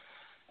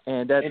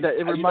 And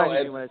it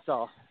reminded me when I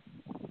saw.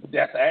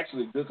 That's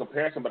actually a good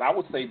comparison, but I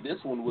would say this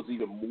one was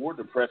even more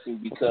depressing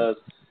because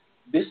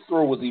this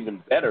throw was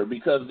even better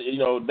because,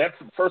 that's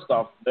first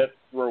off, that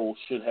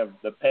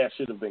the pass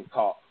should have been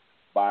caught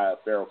by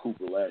Pharoh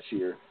Cooper last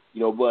year,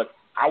 but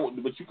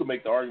you could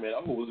make the argument,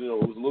 it was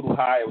a little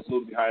high, it was a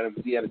little behind him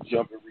because he had to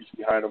jump and reach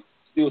behind him,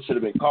 still should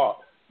have been caught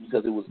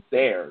because it was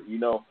there,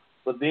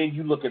 But then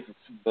you look at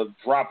the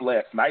drop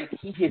last night,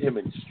 he hit him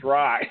in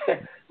stride.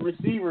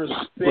 Receivers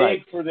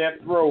beg for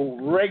that throw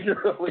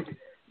regularly.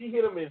 He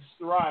hit him in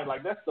stride.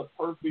 Like, that's the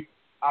perfect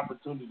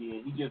opportunity,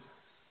 and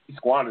he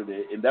squandered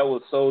it, and that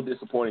was so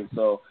disappointing.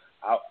 So,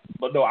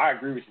 but no, I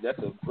agree with you. That's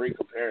a great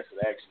comparison,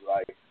 actually.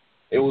 Like,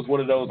 it was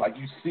one of those, like,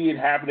 you see it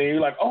happening, and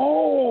you're like,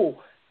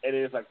 oh, and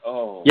then it's like,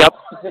 oh. Yep.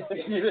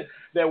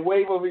 That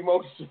wave of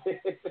emotion.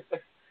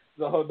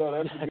 So, no,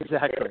 that's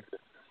exactly.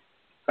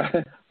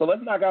 So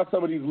let's knock out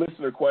some of these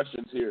listener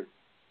questions here.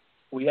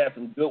 We have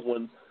some good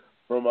ones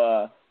from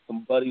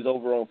some buddies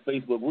over on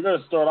Facebook. We're going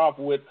to start off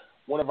with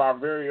one of our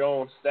very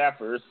own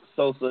staffers.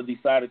 Sosa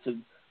decided to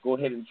go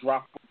ahead and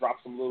drop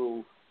some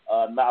little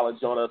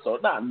knowledge on us, or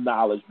not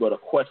knowledge, but a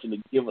question to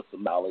give us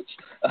some knowledge.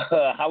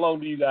 How long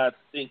do you guys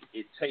think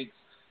it takes,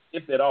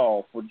 if at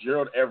all, for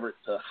Gerald Everett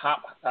to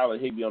hop Tyler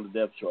Higbee on the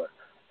depth chart?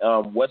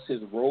 What's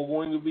his role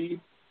going to be,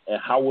 and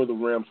how will the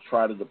Rams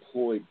try to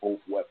deploy both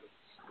weapons?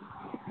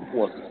 Who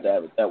wants to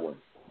stab at that one?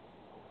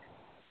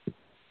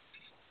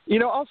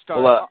 I'll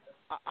start. Well,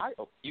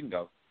 you can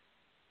go.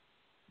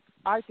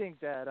 I think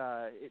that,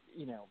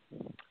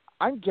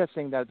 I'm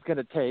guessing that it's going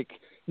to take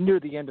near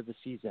the end of the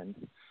season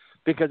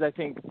because I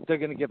think they're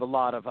going to give a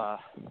lot of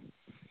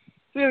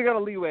they got a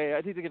leeway.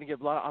 I think they're going to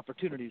give a lot of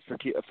opportunities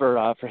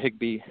for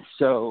Higbee.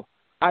 So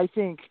I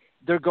think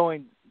they're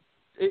going.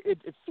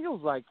 It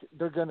feels like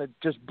they're going to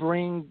just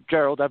bring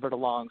Gerald Everett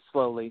along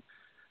slowly.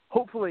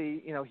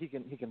 Hopefully,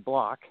 he can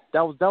block.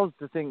 That was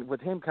the thing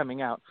with him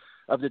coming out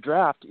of the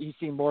draft. He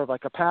seemed more of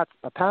like a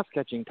pass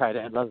catching tight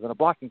end rather than a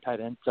blocking tight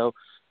end. So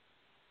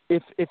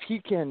if he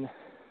can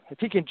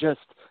just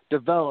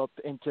develop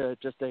into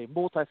just a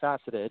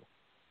multifaceted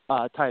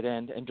tight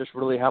end and just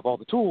really have all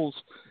the tools,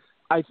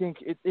 I think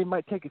it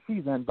might take a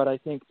season, but I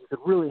think you could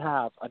really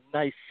have a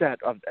nice set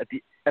of at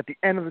the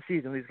end of the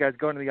season, these guys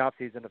going to the off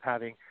season of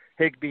having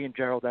Higbee and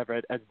Gerald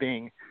Everett as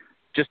being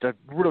just a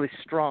really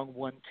strong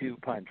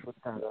 1-2 punch with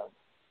tight ends.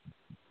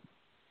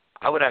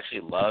 I would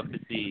actually love to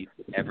see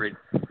Everett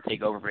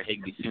take over for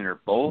Higbee sooner.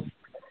 Both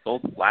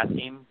last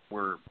game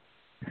were,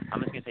 I'm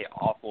just going to say,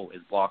 awful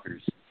as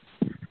blockers.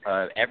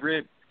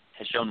 Everett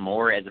has shown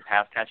more as a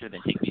pass catcher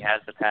than Higbee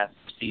has the past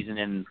season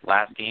and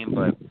last game,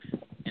 but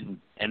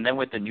and then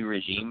with the new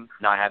regime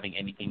not having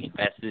anything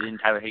invested in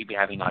Tyler Higbee,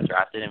 having not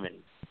drafted him and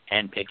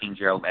hand-picking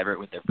Gerald Everett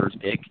with their first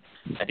pick,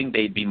 I think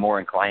they'd be more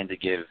inclined to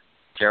give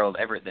Gerald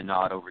Everett the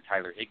nod over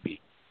Tyler Higbee.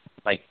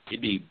 Like,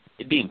 it'd be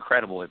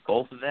incredible if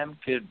both of them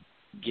could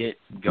get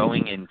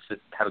going and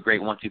have a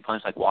great 1-2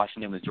 punch like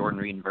Washington with Jordan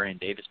Reed and Vernon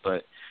Davis,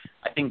 but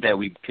I think that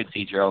we could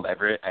see Gerald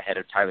Everett ahead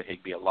of Tyler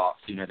Higbee a lot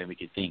sooner than we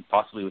could think,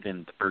 possibly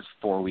within the first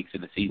 4 weeks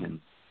of the season.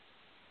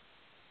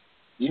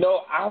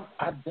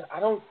 I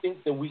don't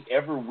think that we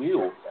ever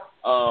will.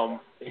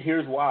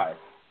 Here's why.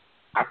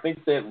 I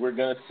think that we're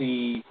going to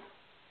see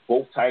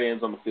both tight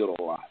ends on the field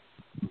a lot,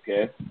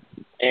 okay?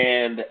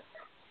 And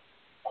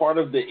part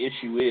of the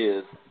issue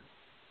is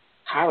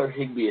Tyler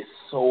Higbee is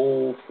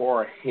so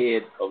far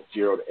ahead of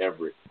Gerald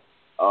Everett,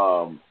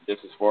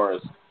 just as far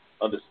as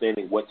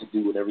understanding what to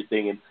do and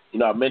everything.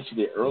 And, I mentioned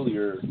it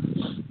earlier,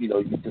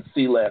 you could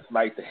see last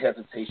night the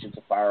hesitation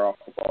to fire off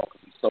the ball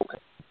because he's so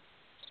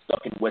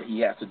stuck in what he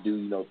has to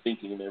do,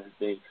 thinking and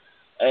everything.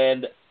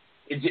 And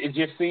it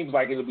just seems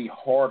like it'll be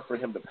hard for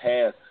him to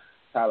pass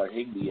Tyler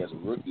Higbee as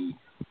a rookie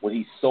when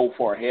he's so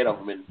far ahead of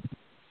him. And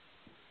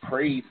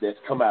praise that's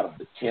come out of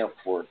the camp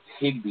for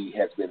Higbee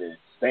has been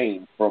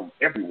insane from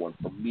everyone,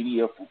 from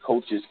media, from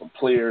coaches, from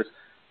players.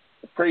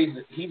 The praise,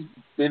 he's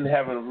been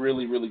having a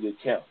really, really good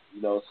camp,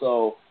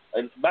 So,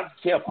 and not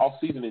the camp, all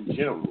season in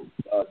general,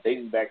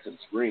 dating back to the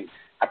spring.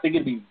 I think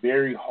it'd be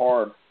very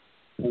hard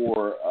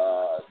for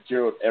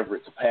Gerald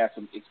Everett to pass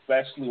him,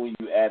 especially when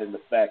you add in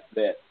the fact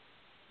that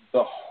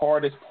the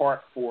hardest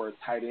part for a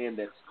tight end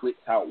that splits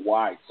out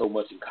wide so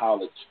much in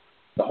college,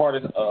 the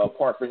hardest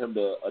part for him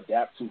to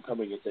adapt to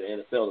coming into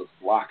the NFL is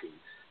blocking.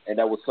 And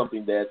that was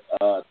something that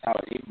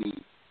Tyler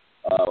Higbee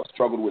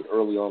struggled with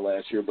early on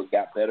last year, but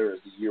got better as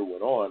the year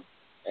went on.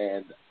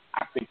 And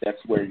I think that's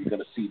where you're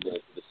going to see the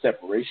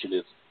separation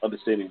is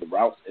understanding the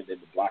routes and then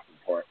the blocking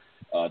part.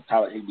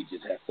 Tyler Higbee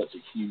just has such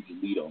a huge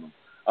lead on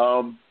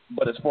him.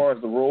 But as far as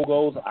the role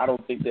goes, I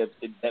don't think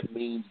that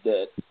means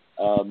that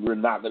we're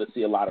not going to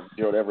see a lot of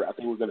Gerald Everett. I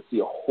think we're going to see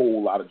a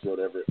whole lot of Gerald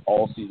Everett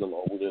all season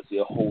long. We're going to see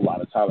a whole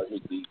lot of Tyler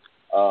Higbee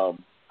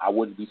I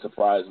wouldn't be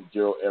surprised if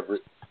Gerald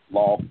Everett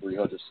logged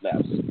 300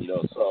 snaps.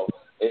 So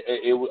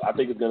I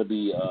think it's going to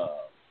be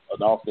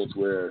an offense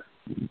where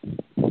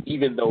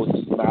even though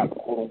he's not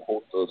quote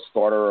unquote the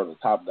starter or the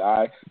top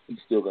guy, he's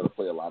still going to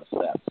play a lot of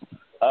snaps.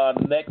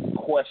 Next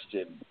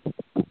question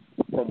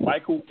from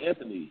Michael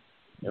Anthony.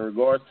 In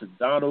regards to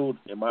Donald,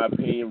 in my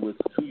opinion, with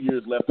 2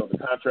 years left on the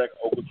contract,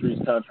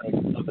 Ogletree's contract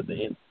is up at the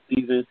end of the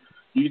season.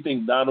 Do you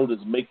think Donald is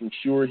making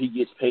sure he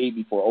gets paid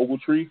before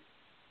Ogletree?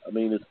 I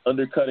mean, it's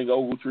undercutting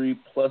Ogletree.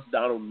 Plus,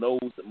 Donald knows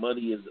that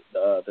money is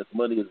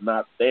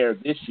not there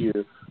this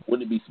year.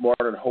 Wouldn't it be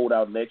smarter to hold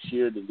out next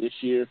year than this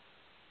year?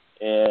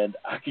 And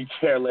I could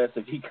care less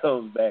if he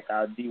comes back.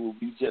 Our D will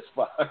be just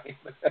fine.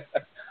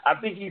 I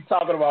think he's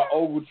talking about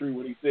Ogletree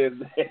when he says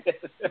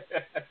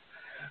that.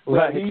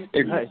 Right.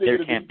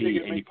 There can't be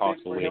any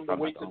possible way from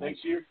wait till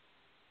next year.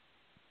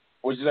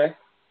 What'd you say?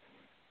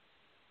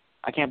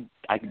 I don't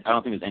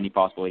think there's any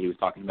possible way he was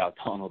talking about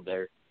Donald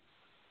there.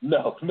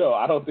 No,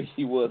 I don't think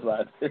he was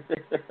either.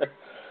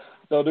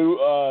 So do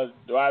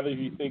either of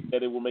you think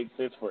that it will make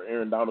sense for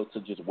Aaron Donald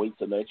to just wait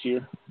till next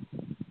year?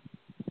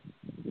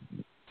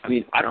 I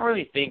mean, I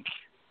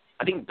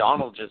think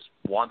Donald just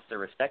wants the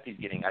respect he's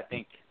getting. I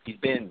think he's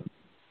been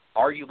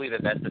arguably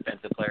the best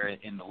defensive player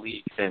in the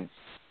league since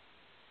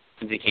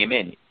he came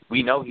in.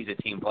 We know he's a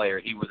team player.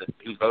 He was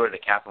voted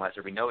a captain last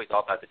year. We know he's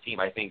all about the team.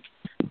 I think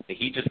that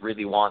he just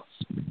really wants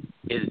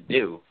his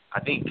due. I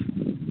think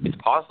it's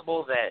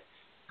possible that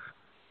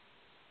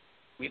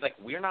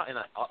we're not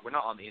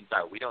on the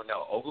inside. We don't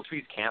know.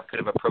 Ogletree's camp could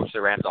have approached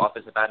the Rams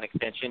office about an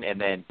extension, and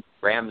then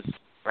Rams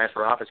front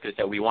office could have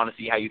said, we want to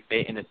see how you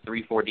fit in this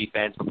 3-4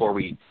 defense before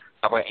we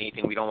talk about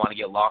anything. We don't want to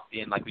get locked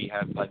in like we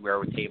are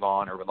with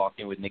Tavon, or we're locked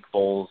in with Nick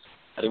Foles.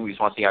 I think we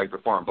just want to see how he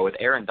performs. But with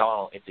Aaron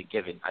Donald, it's a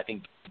given. I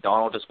think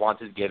Donald just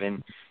wants his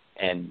given,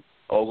 and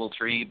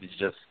Ogletree is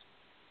just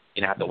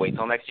going to have to wait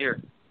until next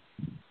year.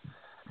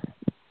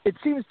 It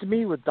seems to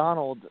me with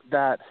Donald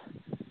that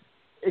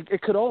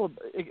it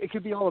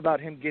could be all about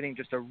him getting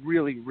just a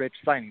really rich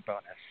signing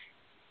bonus.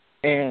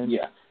 And,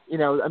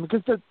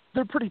 because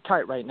they're pretty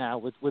tight right now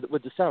with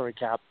the salary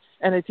cap.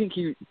 And I think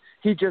he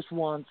just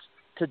wants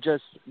to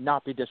just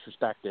not be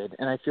disrespected.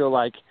 And I feel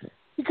like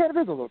he kind of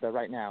is a little bit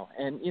right now.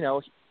 And,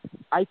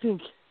 I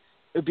think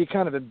it would be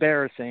kind of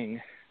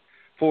embarrassing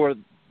for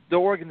the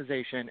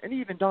organization and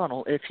even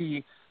Donald if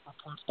he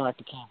reports back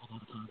to camp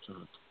without a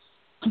contract.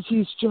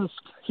 Because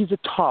he's a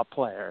top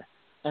player.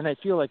 And I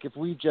feel like if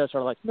we just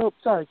are like, nope,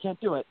 sorry, can't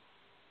do it,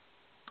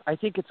 I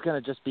think it's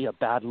going to just be a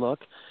bad look.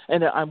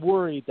 And I'm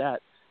worried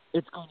that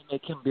it's going to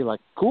make him be like,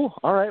 cool,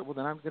 all right, well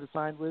then I'm going to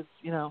sign with,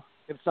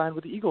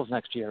 the Eagles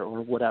next year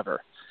or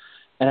whatever.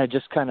 And I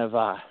just kind of,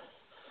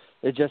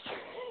 it's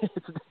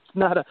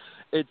not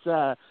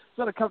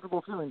a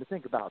comfortable feeling to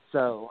think about.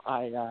 So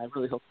I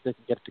really hope they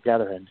can get it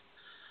together and,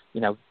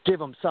 give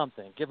him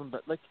something,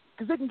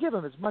 because they can give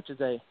him as much as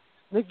they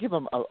give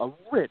him a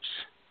rich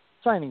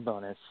signing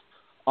bonus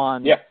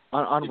on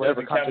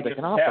whatever contract they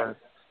can offer.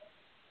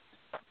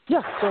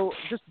 Yeah, so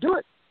just do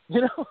it,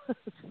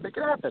 make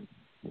it happen.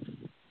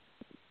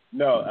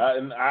 No,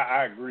 and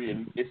I agree,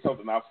 and it's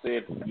something I've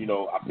said,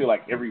 I feel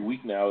like every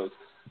week now is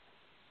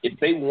if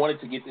they wanted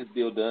to get this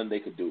deal done, they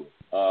could do it.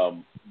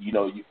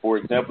 For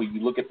example,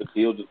 you look at the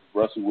deal that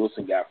Russell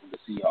Wilson got from the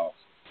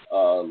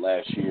Seahawks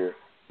last year,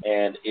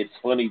 and it's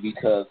funny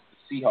because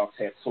the Seahawks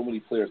had so many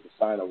players to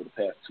sign over the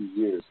past 2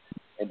 years,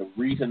 and the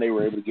reason they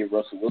were able to get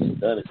Russell Wilson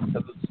done is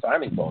because of the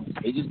signing bonus.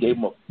 They just gave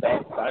him a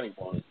bad signing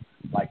bonus.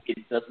 Like, it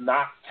does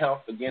not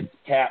count against the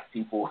cap,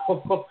 people.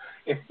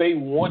 If they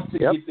want to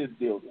get this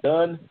deal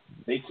done,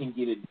 they can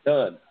get it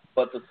done.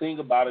 But the thing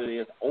about it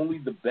is only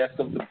the best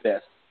of the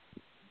best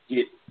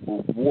get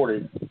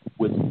rewarded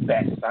with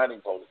fat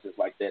signing bonuses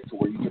like that, to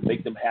where you can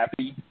make them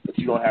happy, but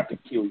you don't have to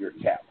kill your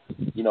cap.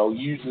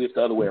 Usually it's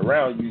the other way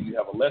around. You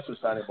have a lesser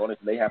signing bonus,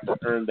 and they have to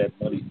earn that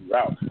money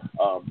throughout.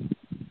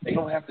 They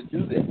don't have to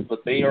do that,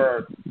 but they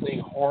are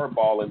playing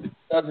hardball, and it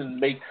doesn't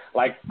make –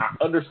 I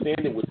understand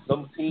it with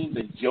some teams,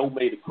 and Joe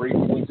made a great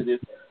point to this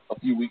a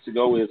few weeks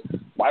ago, is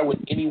why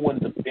would anyone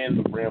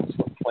defend the Rams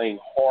from playing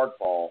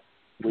hardball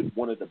with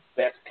one of the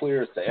best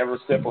players to ever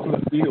step on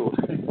the field,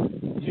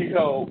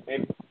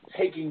 and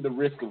taking the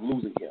risk of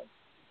losing him?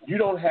 You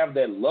don't have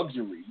that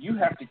luxury. You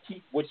have to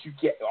keep what you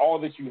get, all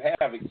that you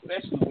have,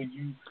 especially when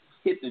you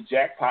hit the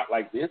jackpot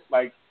like this.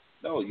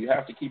 No, you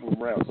have to keep him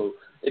around. So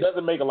it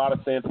doesn't make a lot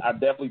of sense. I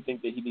definitely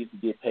think that he needs to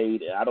get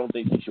paid, and I don't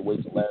think he should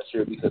wait till last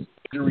year, because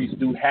injuries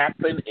do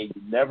happen, and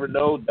you never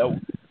know. The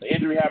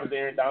injury happens to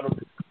Aaron Donald.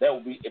 That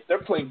will be, if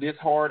they're playing this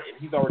hard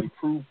and he's already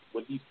proved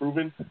what he's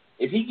proven,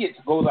 if he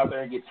goes out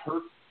there and gets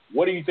hurt,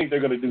 what do you think they're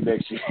going to do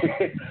next year?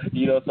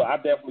 So I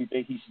definitely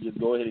think he should just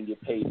go ahead and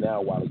get paid now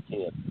while he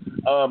can.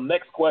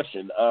 Next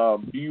question.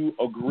 Do you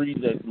agree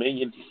that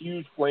Mannion's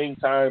huge playing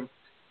time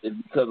is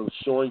because of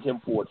showing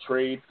him for a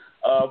trade?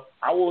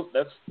 I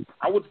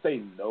would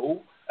say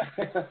no,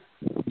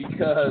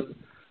 because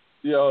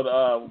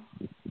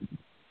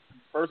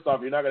first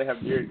off, you're not going to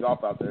have Jared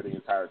Goff out there the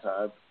entire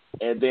time,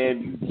 and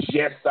then you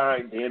just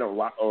signed Dan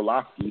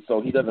Orlovsky, so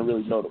he doesn't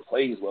really know the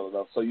plays well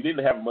enough. So you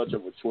didn't have much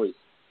of a choice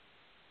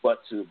but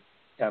to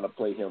kind of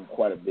play him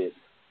quite a bit.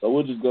 So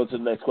we'll just go to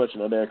the next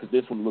question on there because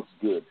this one looks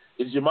good.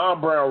 Is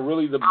Jamon Brown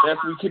really the best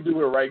we can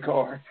do at right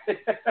guard?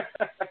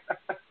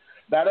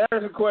 Now,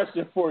 there's a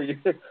question for you.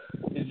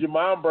 Is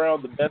Jamon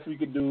Brown the best we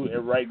can do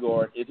at right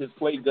guard? Is his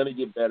play going to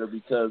get better?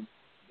 Because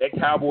that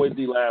Cowboys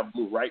D-line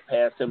blew right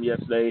past him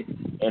yesterday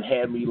and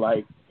had me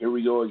like, here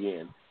we go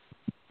again.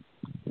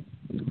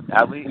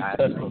 Sadly, I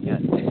think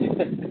yes.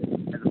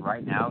 As of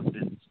right now,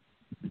 since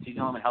he's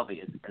not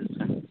healthy,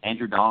 since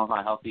Andrew Donald's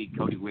not healthy,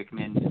 Cody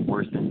Wickman is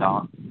worse than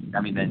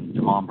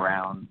Jamon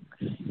Brown.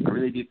 I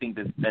really do think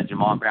that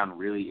Jamon Brown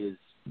really is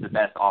the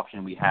best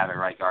option we have at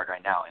right guard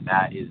right now, and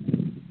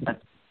that's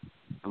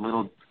a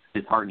little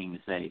disheartening to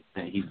say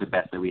that he's the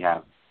best that we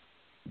have.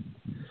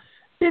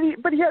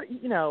 But he had,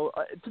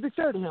 to be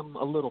fair to him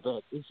a little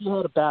bit, he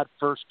had a bad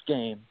first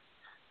game.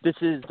 This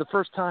is the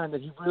first time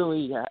that he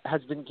really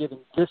has been given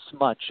this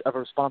much of a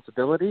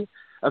responsibility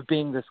of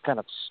being this kind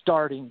of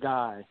starting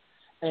guy.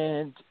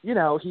 And,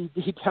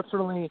 he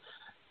definitely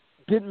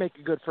didn't make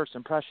a good first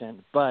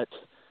impression, but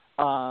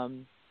I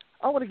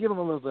want to give him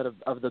a little bit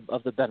of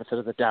the benefit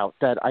of the doubt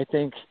that I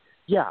think,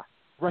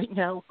 right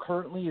now,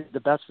 currently is the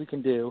best we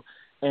can do.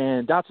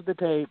 And that's what they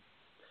pay,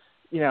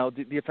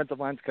 the offensive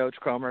lines coach,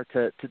 Cromer,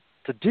 to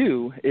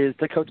do, is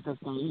to coach this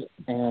guy.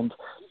 And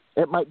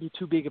it might be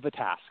too big of a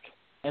task,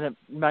 and it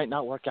might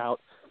not work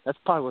out. That's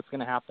probably what's going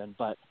to happen.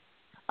 But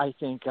I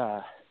think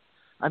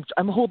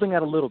I'm holding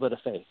out a little bit of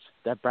faith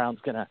that Brown's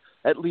going to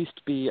at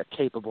least be a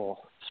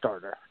capable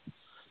starter.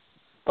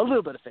 A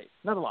little bit of faith,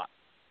 not a lot.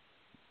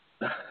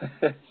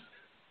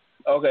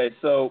 Okay,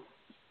 so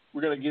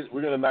we're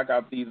gonna knock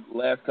out these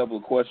last couple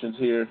of questions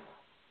here.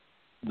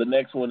 The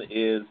next one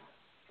is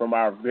from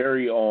our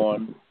very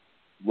own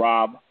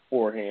Rob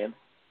Forehand.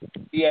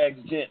 He asks,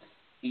 gents,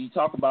 can you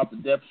talk about the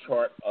depth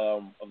chart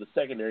of the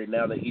secondary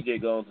now that E.J.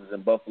 Gones is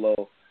in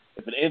Buffalo?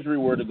 If an injury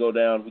were to go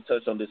down, we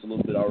touched on this a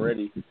little bit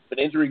already. If an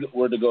injury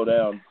were to go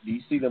down, do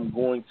you see them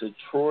going to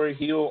Troy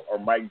Hill or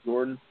Mike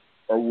Jordan,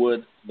 or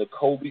would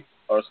Nickel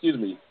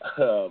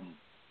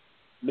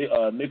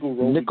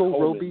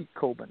Roby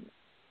Coleman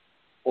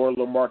or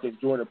LaMarcus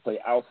Joyner play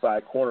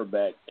outside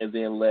cornerback and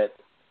then let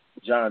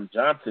John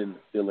Johnson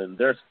fill in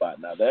their spot?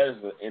 Now, that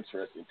is an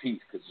interesting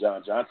piece because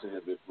John Johnson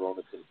has been thrown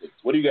into the mix.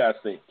 What do you guys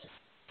think?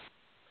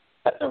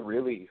 That's a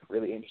really,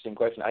 really interesting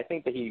question. I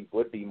think that he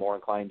would be more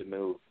inclined to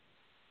move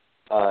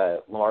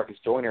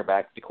LaMarcus Joyner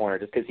back to corner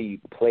just because he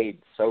played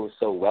so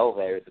well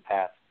there the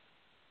past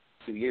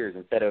 2 years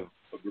instead of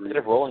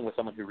rolling with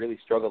someone who really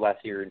struggled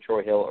last year in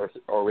Troy Hill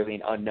or really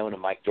an unknown in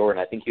Mike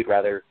Jordan. I think he'd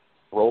rather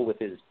roll with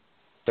his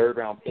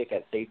third-round pick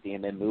at safety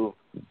and then move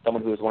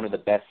someone who was one of the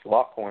best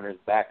slot corners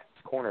back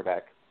to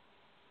cornerback.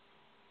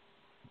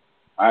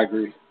 I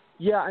agree.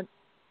 Yeah,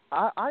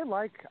 I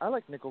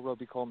like Nickel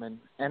Roby Coleman,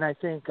 and I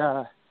think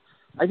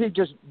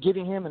just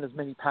getting him in as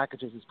many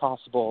packages as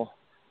possible,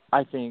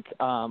 I think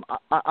I'm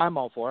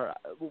all for it.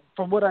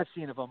 From what I've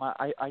seen of him,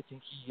 I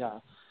think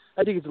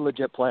he's a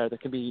legit player that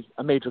can be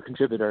a major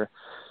contributor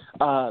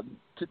to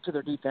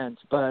their defense.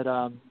 But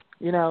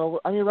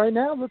right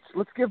now,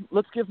 let's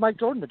give Mike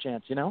Jordan a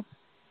chance.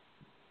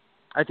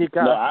 I think.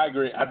 No, I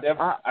agree. I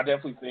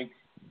definitely think.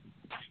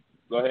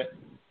 Go ahead.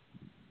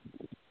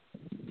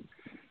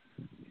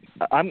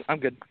 I'm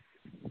good.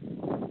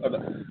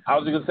 I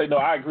was going to say no.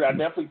 I agree. I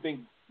definitely think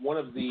one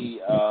of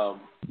the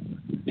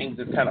things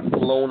that's kind of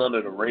flown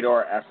under the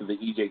radar after the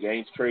E.J.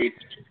 Gaines trade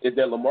is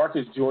that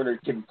LaMarcus Joyner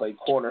can play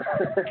corner.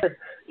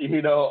 He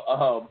can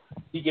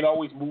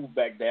always move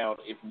back down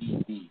if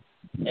need be.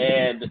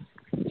 And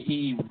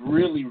he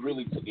really,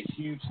 really took a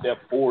huge step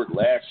forward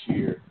last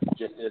year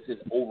just as his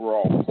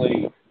overall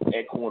play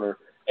at corner.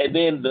 And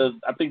then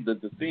I think the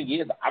thing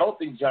is, I don't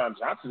think John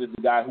Johnson is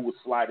the guy who would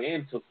slide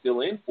in to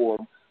fill in for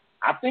him.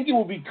 I think it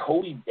will be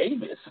Cody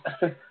Davis.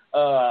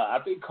 I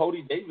think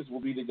Cody Davis will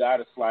be the guy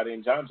to slide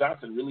in. John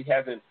Johnson really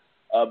hasn't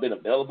been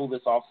available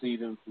this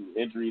offseason through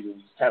injuries, and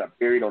he's kind of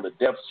buried on the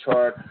depth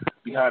chart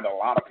behind a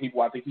lot of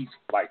people. I think he's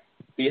like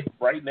fifth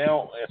right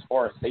now as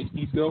far as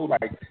safeties go.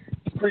 Like,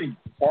 he's pretty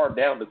far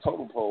down the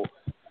totem pole.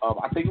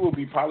 I think it would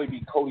probably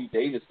be Cody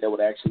Davis that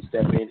would actually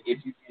step in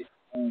if you get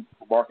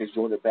Marcus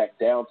Joyner back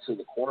down to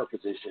the corner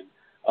position.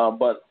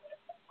 But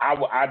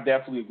I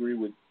definitely agree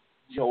with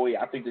Joey.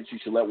 I think that you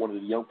should let one of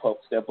the young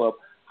pups step up.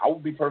 I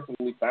would be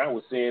perfectly fine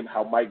with seeing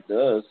how Mike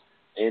does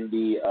in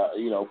the,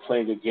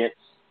 playing against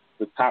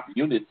the top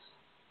units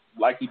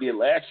like he did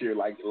last year.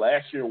 Like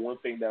last year, one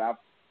thing that I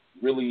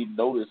really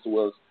noticed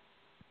was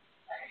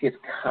his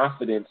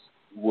confidence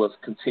was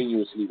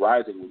continuously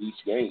rising with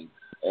each game.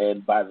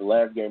 And by the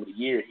last game of the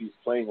year, he was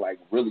playing like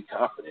really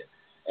confident.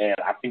 And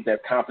I think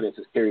that confidence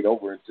has carried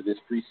over into this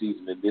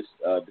preseason and this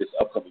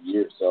upcoming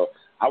year. So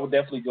I would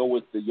definitely go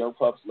with the young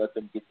pups, let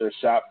them get their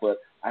shot, but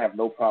I have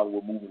no problem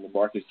with moving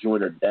LaMarcus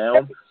Joyner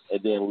down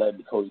and then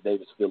letting Cody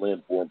Davis fill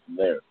in for him from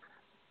there.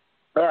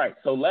 All right,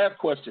 so last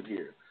question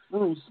here.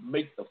 Spruce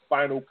make the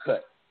final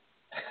cut.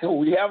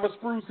 We have a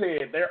spruce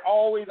head. They're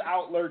always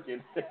out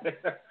lurking.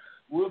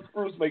 Will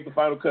Spruce make the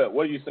final cut?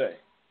 What do you say?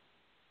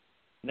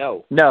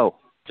 No. No.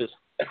 Just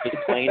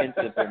plain and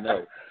simple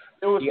no.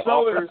 It was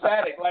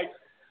emphatic. Like,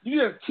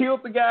 you just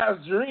killed the guy's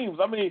dreams.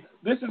 I mean,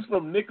 this is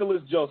from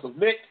Nicholas Joseph.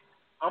 Nick,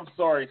 I'm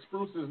sorry,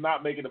 Spruce is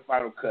not making the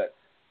final cut.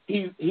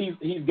 He's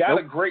got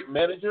a great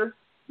manager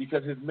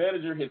because his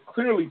manager has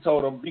clearly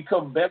told him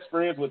become best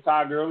friends with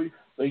Todd Gurley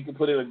so he can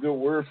put in a good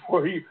word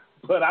for you.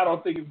 But I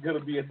don't think it's going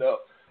to be enough.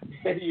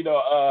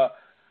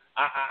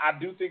 I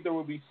do think there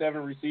will be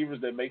 7 receivers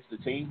that makes the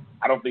team.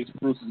 I don't think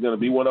Spruce is going to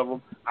be one of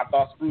them. I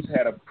thought Spruce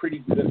had a pretty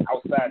good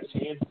outside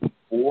chance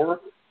before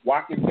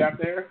Watkins got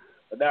there.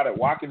 But now that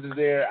Watkins is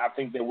there, I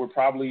think that we're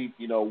probably,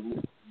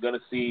 going to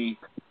see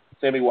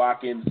Sammy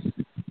Watkins,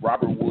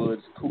 Robert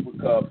Woods, Cooper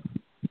Kupp,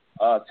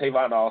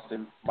 Tavon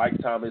Austin, Mike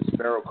Thomas,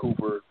 Farrell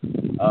Cooper.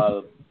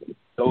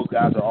 Those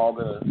guys are all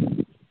going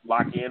to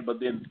lock in. But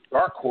then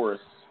dark horse,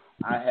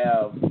 I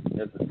have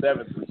as the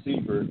 7th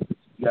receiver.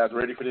 You guys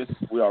ready for this?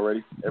 We all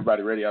ready?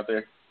 Everybody ready out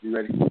there? You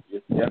ready?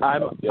 Yeah.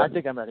 I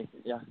think I'm ready.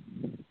 Yeah.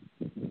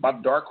 My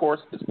dark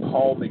horse is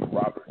Paul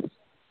McRoberts.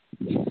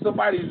 He's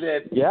somebody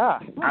that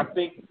I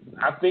think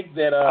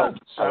that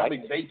Sean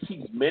McVay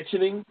keeps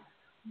mentioning,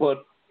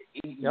 but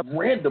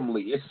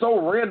randomly. It's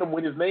so random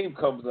when his name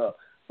comes up.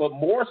 But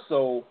more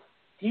so,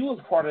 he was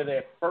part of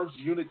that first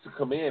unit to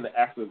come in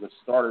after the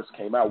starters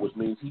came out, which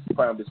means he's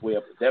climbed his way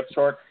up the depth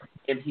chart,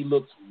 and he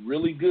looks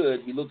really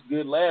good. He looked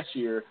good last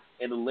year.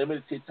 In the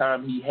limited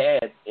time he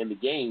had in the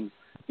games,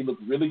 he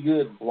looked really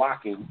good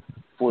blocking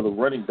for the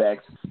running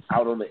backs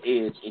out on the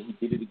edge, and he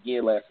did it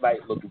again last night.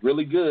 Looked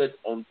really good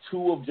on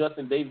 2 of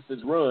Justin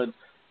Davis's runs.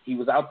 He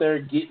was out there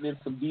getting in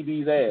some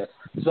DB's ass.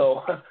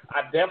 So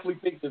I definitely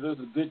think that there's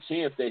a good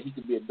chance that he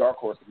could be a dark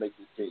horse to make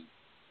this team.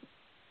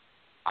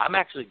 I'm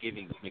actually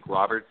giving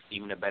McRoberts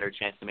even a better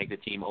chance to make the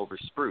team over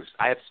Spruce.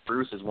 I have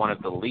Spruce as one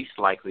of the least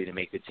likely to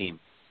make the team.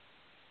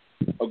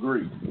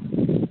 Agreed.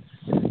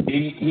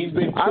 He's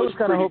been pushed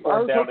pretty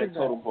far down that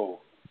totem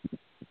pole.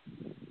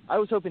 I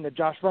was hoping that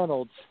Josh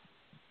Reynolds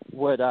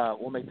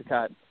will make the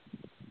cut.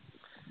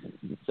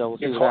 So we'll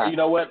see. It's hard. You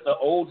know what? The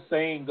old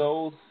saying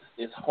goes,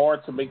 it's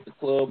hard to make the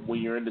club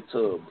when you're in the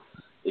tub.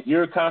 If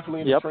you're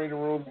constantly in the training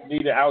room, you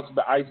need the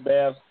ice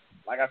baths.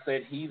 Like I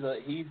said, he's a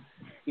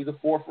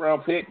 4th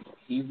round pick.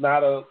 He's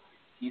not a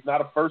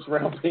first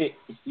round pick,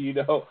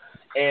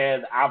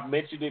 And I've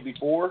mentioned it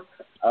before.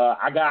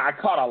 I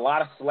caught a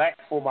lot of slack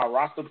for my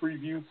roster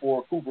preview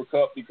for Cooper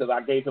Kupp because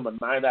I gave him a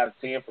 9 out of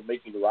 10 for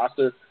making the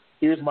roster.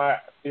 Here's my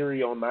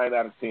theory on 9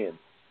 out of 10.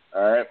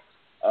 All right.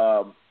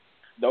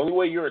 The only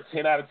way you're a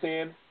 10 out of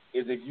 10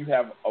 is if you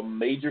have a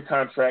major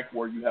contract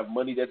where you have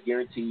money that's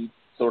guaranteed,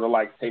 sort of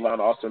like Tavon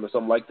Austin or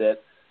something like that.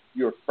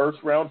 You're a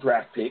first-round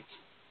draft pick,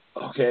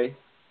 okay,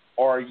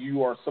 or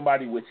you are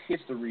somebody with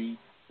history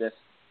that's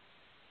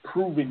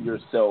proven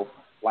yourself,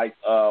 like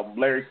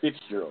Larry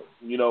Fitzgerald,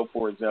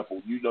 for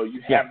example. You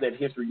have that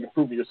history. You're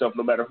proving yourself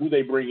no matter who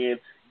they bring in.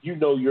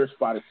 Your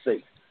spot is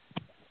safe.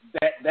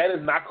 That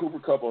is not Cooper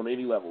Kupp on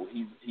any level.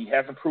 He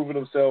hasn't proven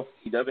himself.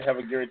 He doesn't have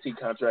a guaranteed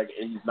contract,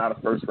 and he's not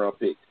a first-round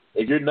pick.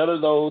 If you're none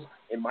of those,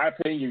 in my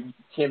opinion, you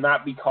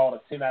cannot be called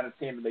a 10 out of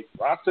 10 to make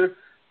the roster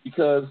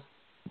because,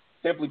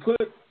 simply put,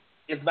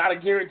 it's not a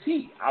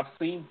guarantee. I've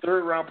seen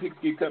 3rd-round picks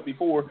get cut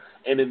before,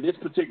 and in this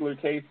particular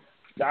case,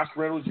 Josh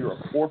Reynolds, you're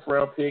a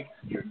 4th-round pick.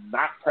 You're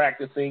not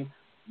practicing.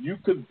 You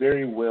could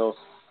very well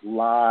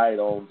slide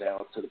on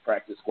down to the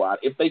practice squad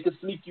if they could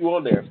sneak you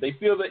on there. If they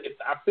feel that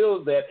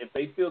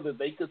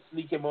they could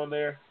sneak him on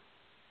there,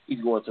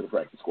 he's going to the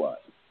practice squad.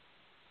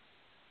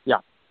 Yeah.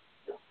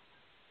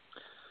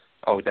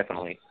 Oh,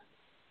 definitely.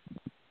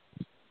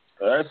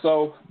 All right,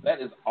 so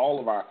that is all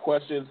of our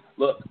questions.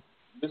 Look,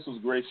 this was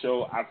a great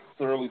show. I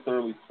thoroughly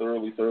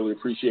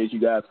appreciate you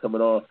guys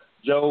coming on.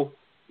 Joe,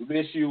 we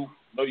miss you.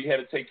 Know you had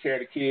to take care of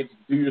the kids,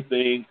 do your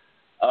thing.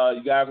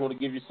 You guys want to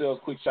give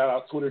yourselves quick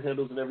shout-out, Twitter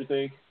handles and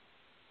everything?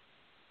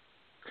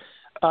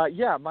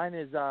 Yeah, mine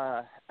is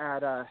at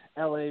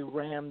LA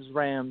Rams.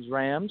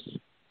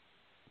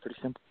 Pretty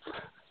simple.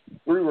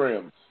 3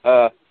 Rams.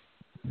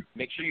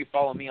 Make sure you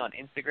follow me on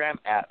Instagram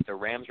at The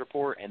Rams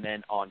Report and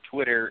then on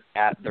Twitter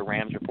at The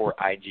Rams Report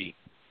IG.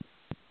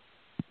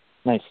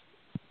 Nice.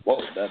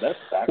 Well, that's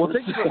backwards. Well,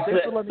 thanks for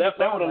letting me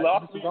that would have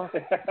lost me.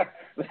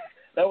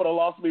 That would have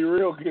lost me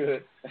real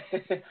good.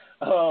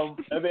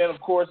 And then, of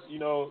course,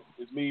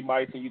 it's me,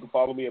 Myson. You can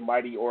follow me at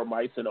Mighty or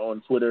Myson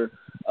on Twitter.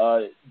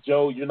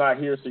 Joe, you're not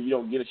here, so you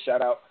don't get a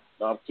shout-out.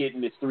 No, I'm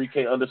kidding. It's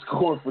 3K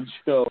 _ for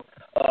Joe.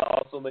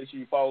 Also, make sure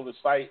you follow the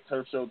site,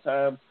 Turf Show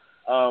Times.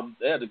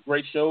 It's a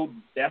great show.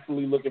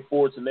 Definitely looking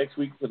forward to next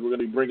week because we're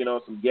going to be bringing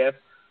on some guests.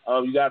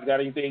 You guys got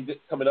anything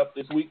coming up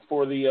this week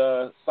for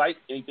the site?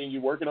 Anything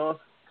you're working on?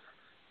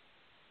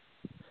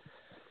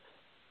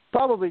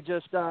 Probably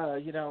just,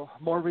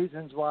 more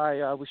reasons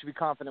why we should be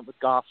confident with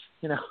Goff.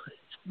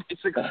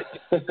 Basically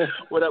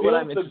what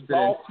I'm interested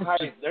golf in.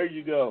 Hype. There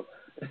you go.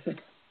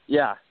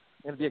 Yeah, I'm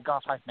going to be a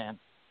Goff hype man.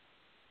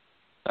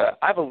 I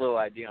have a little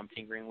idea I'm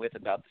tinkering with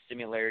about the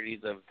similarities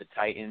of the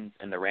Titans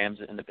and the Rams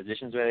and the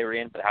positions where they were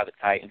in, but how the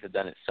Titans have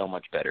done it so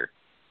much better.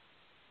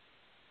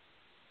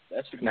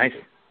 That's nice.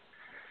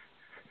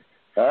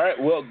 All right,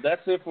 well,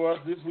 that's it for us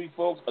this week,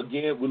 folks.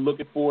 Again, we're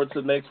looking forward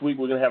to next week.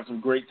 We're going to have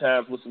some great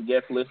times with some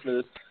guest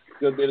listeners. It's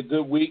going to be a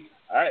good week.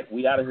 All right,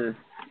 we out of here.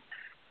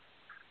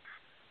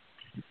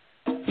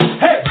 Hey!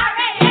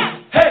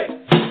 Hey! Hey!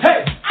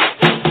 Hey!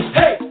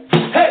 Hey!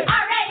 Hey!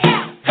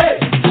 Hey!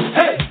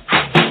 Hey!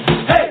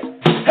 Hey! Hey!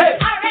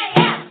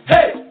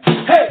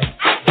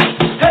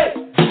 Hey!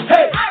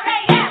 Hey!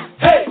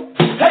 Hey!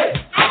 Hey!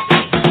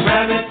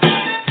 Ram it.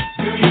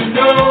 Do you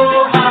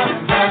know how to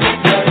ram it?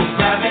 Let's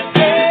ram it.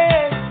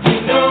 We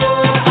know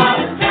how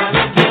to ram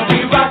it. We'll be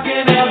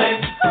rocking LA.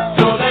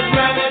 So let's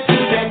ram it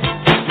today.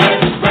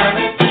 Let's ram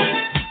it.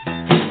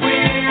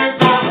 We're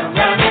gonna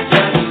ram it.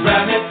 Let's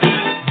ram it.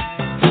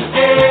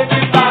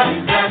 Everybody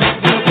ram it.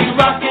 We'll be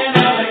rocking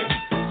LA.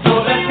 So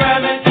let's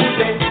ram it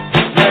today.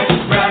 Let's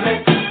ram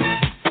it.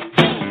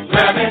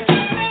 Ram it.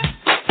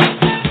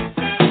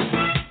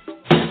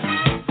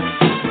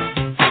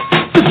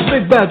 This is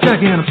Big Bad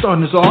Jackie and I'm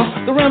starting this off.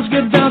 The Rams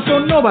get down so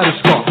nobody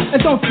scoff.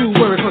 And don't you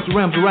worry cause the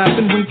Rams are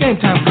rapping. When game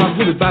time comes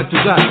we'll be back to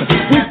zapping.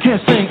 We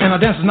can't sing and our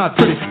dance is not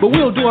pretty, but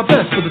we'll do our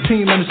best for the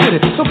team and the city.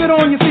 So get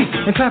on your feet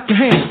and clap your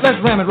hands. Let's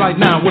ram it right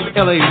now with the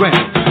LA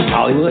Rams.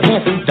 Hollywood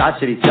Anthem, Dodge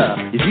City tough.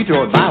 If you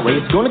throw it my way,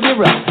 it's gonna get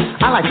rough.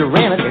 I like to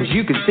ram it, as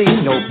you can see.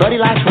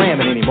 Nobody likes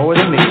ramming any more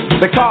than me.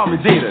 They call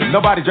me Jeter,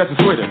 nobody dresses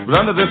sweeter. But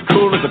under this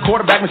cool is a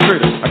quarterback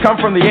mistreater. I come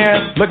from the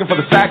end, looking for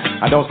the sack.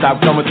 I don't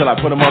stop coming till I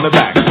put them on their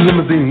back. This is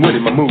limousine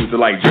Woody, my moves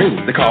are like dreams.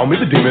 They call me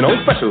the demon on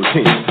special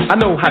team. I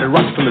know how to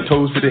rock from the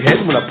toes to the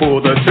head. When I pull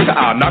the trigger,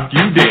 I'll knock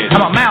you dead.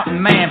 I'm a mountain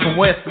man from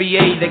West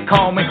VA. They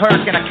call me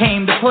Herc and I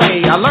came to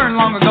play. I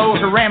learned long ago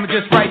to ram it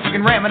just right. You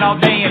can ram it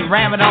all day and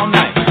ram it all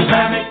night.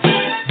 Ram it.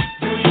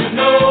 Do you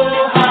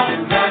know how to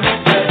ram it?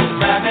 Let's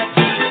ram it.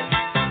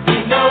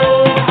 We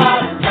know how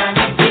to ram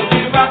it. We'll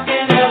be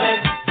rocking LA.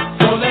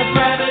 So let's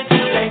ram it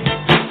today.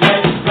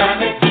 Let's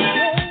ram it.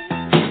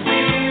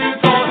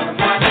 We're gonna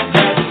ram it.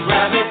 Let's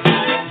ram it.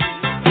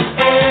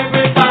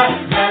 Everybody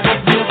ram it.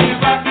 We'll be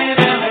rocking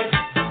LA.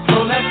 So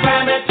let's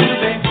ram it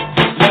today.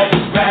 Let's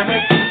ram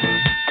it.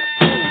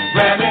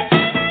 Ram it.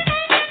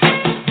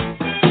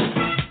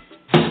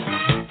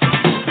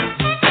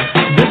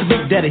 This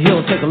Big Daddy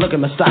Hill, take a look at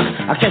my stock.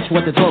 I catch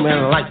what they throw me and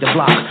I like to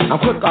block. I'm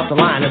quick off the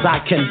line as I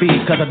can be,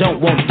 cause I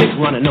don't want dick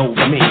running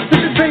over me.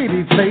 This is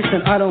Babyface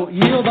and I don't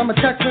yield. I'm a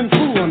tackling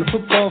fool on the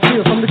football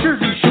field. From the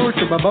Jersey Shore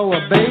to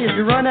Balboa Bay. If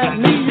you run at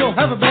me, you'll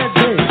have a bad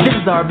day. This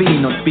is RB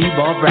on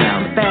Speedball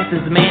Brown, the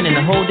fastest man in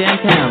the whole damn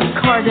town.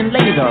 Cars and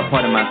ladies are a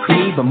part of my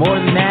creed, but more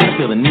than that, I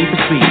feel the need for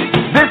speed.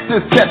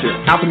 This is Catcher,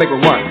 out to make a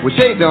run. With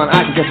shade on,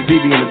 I can catch a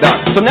BB in the dark.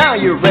 So now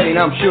you're ready and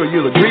I'm sure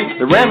you'll agree.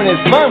 The ramming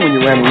is fun when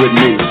you're ramming with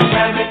me.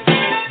 Ram it.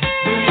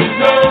 Do you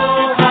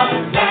know how to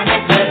ram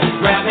it? Let's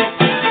ram it.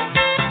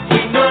 We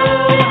know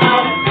how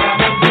to ram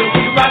it. We'll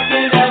be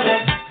rocking LA.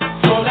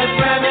 So let's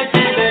ram it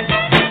today.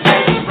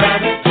 Let's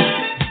ram it.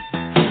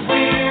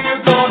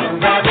 We're gonna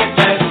ram it.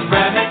 Let's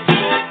ram it.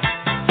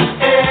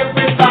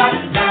 Everybody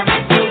ram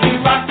it. We'll be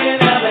rocking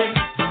LA.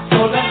 So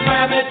let's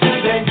ram it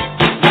today.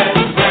 Let's ram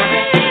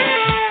it.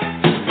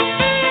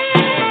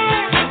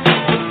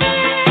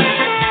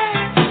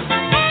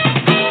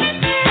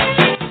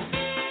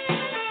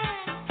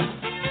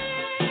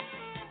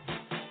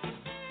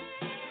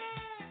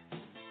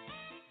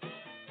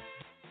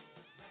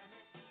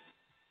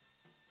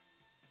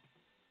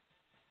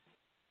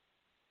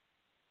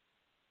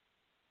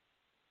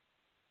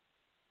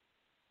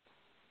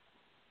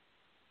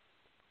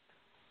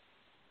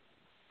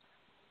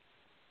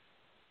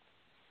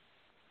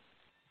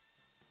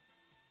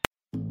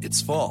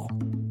 It's fall.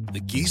 The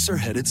geese are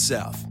headed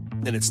south,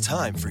 and it's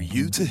time for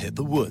you to hit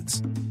the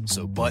woods.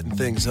 So button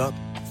things up,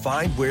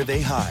 find where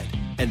they hide,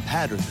 and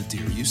pattern the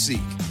deer you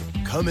seek.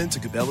 Come into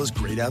Cabela's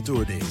Great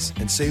Outdoor Days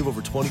and save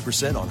over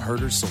 20% on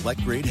Herder's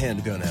select grade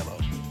handgun ammo.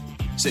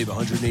 Save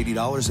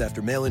 $180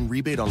 after mail-in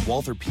rebate on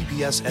Walther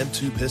PPS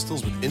M2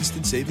 pistols with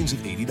instant savings of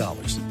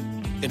 $80.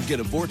 And get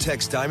a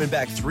Vortex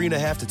Diamondback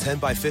 3.5 to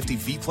 10x50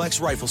 V-Plex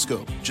rifle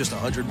scope, just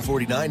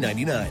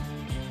 $149.99.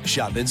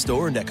 Shop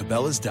in-store and at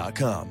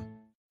Cabela's.com.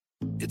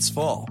 It's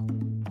fall.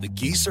 The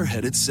geese are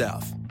headed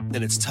south,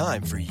 and it's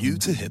time for you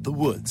to hit the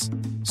woods.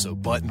 So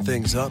button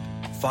things up,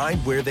 find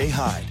where they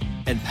hide,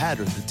 and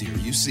pattern the deer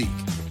you seek.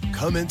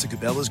 Come into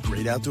Cabela's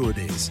Great Outdoor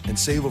Days and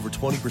save over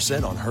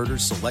 20% on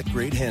Herder's select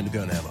grade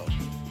handgun ammo.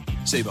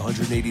 Save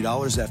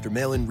 $180 after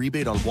mail-in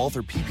rebate on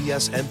Walther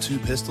PPS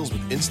M2 pistols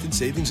with instant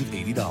savings of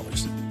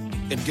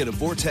 $80. And get a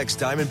Vortex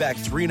Diamondback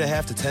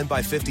 3.5 to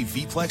 10x50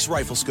 V-Plex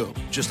rifle scope,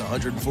 just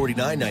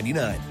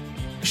 $149.99.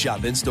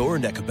 Shop in-store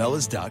and at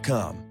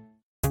Cabela's.com.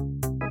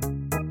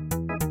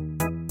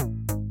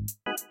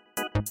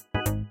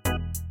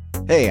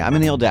 Hey, I'm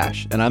Anil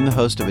Dash, and I'm the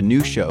host of a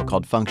new show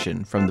called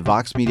Function from the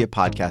Vox Media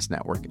Podcast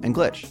Network and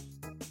Glitch.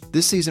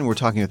 This season, we're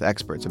talking with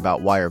experts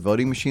about why our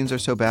voting machines are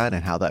so bad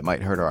and how that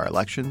might hurt our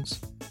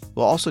elections.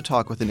 We'll also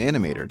talk with an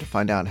animator to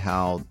find out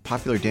how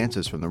popular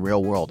dances from the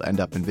real world end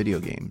up in video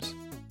games.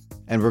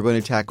 And we're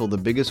going to tackle the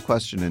biggest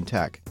question in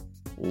tech,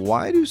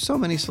 Why do so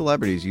many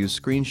celebrities use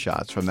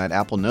screenshots from that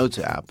Apple Notes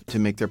app to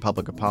make their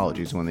public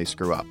apologies when they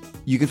screw up?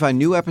 You can find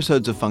new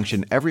episodes of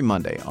Function every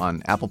Monday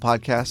on Apple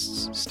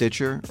Podcasts,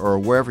 Stitcher, or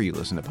wherever you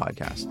listen to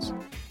podcasts.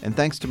 And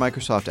thanks to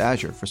Microsoft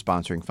Azure for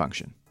sponsoring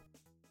Function.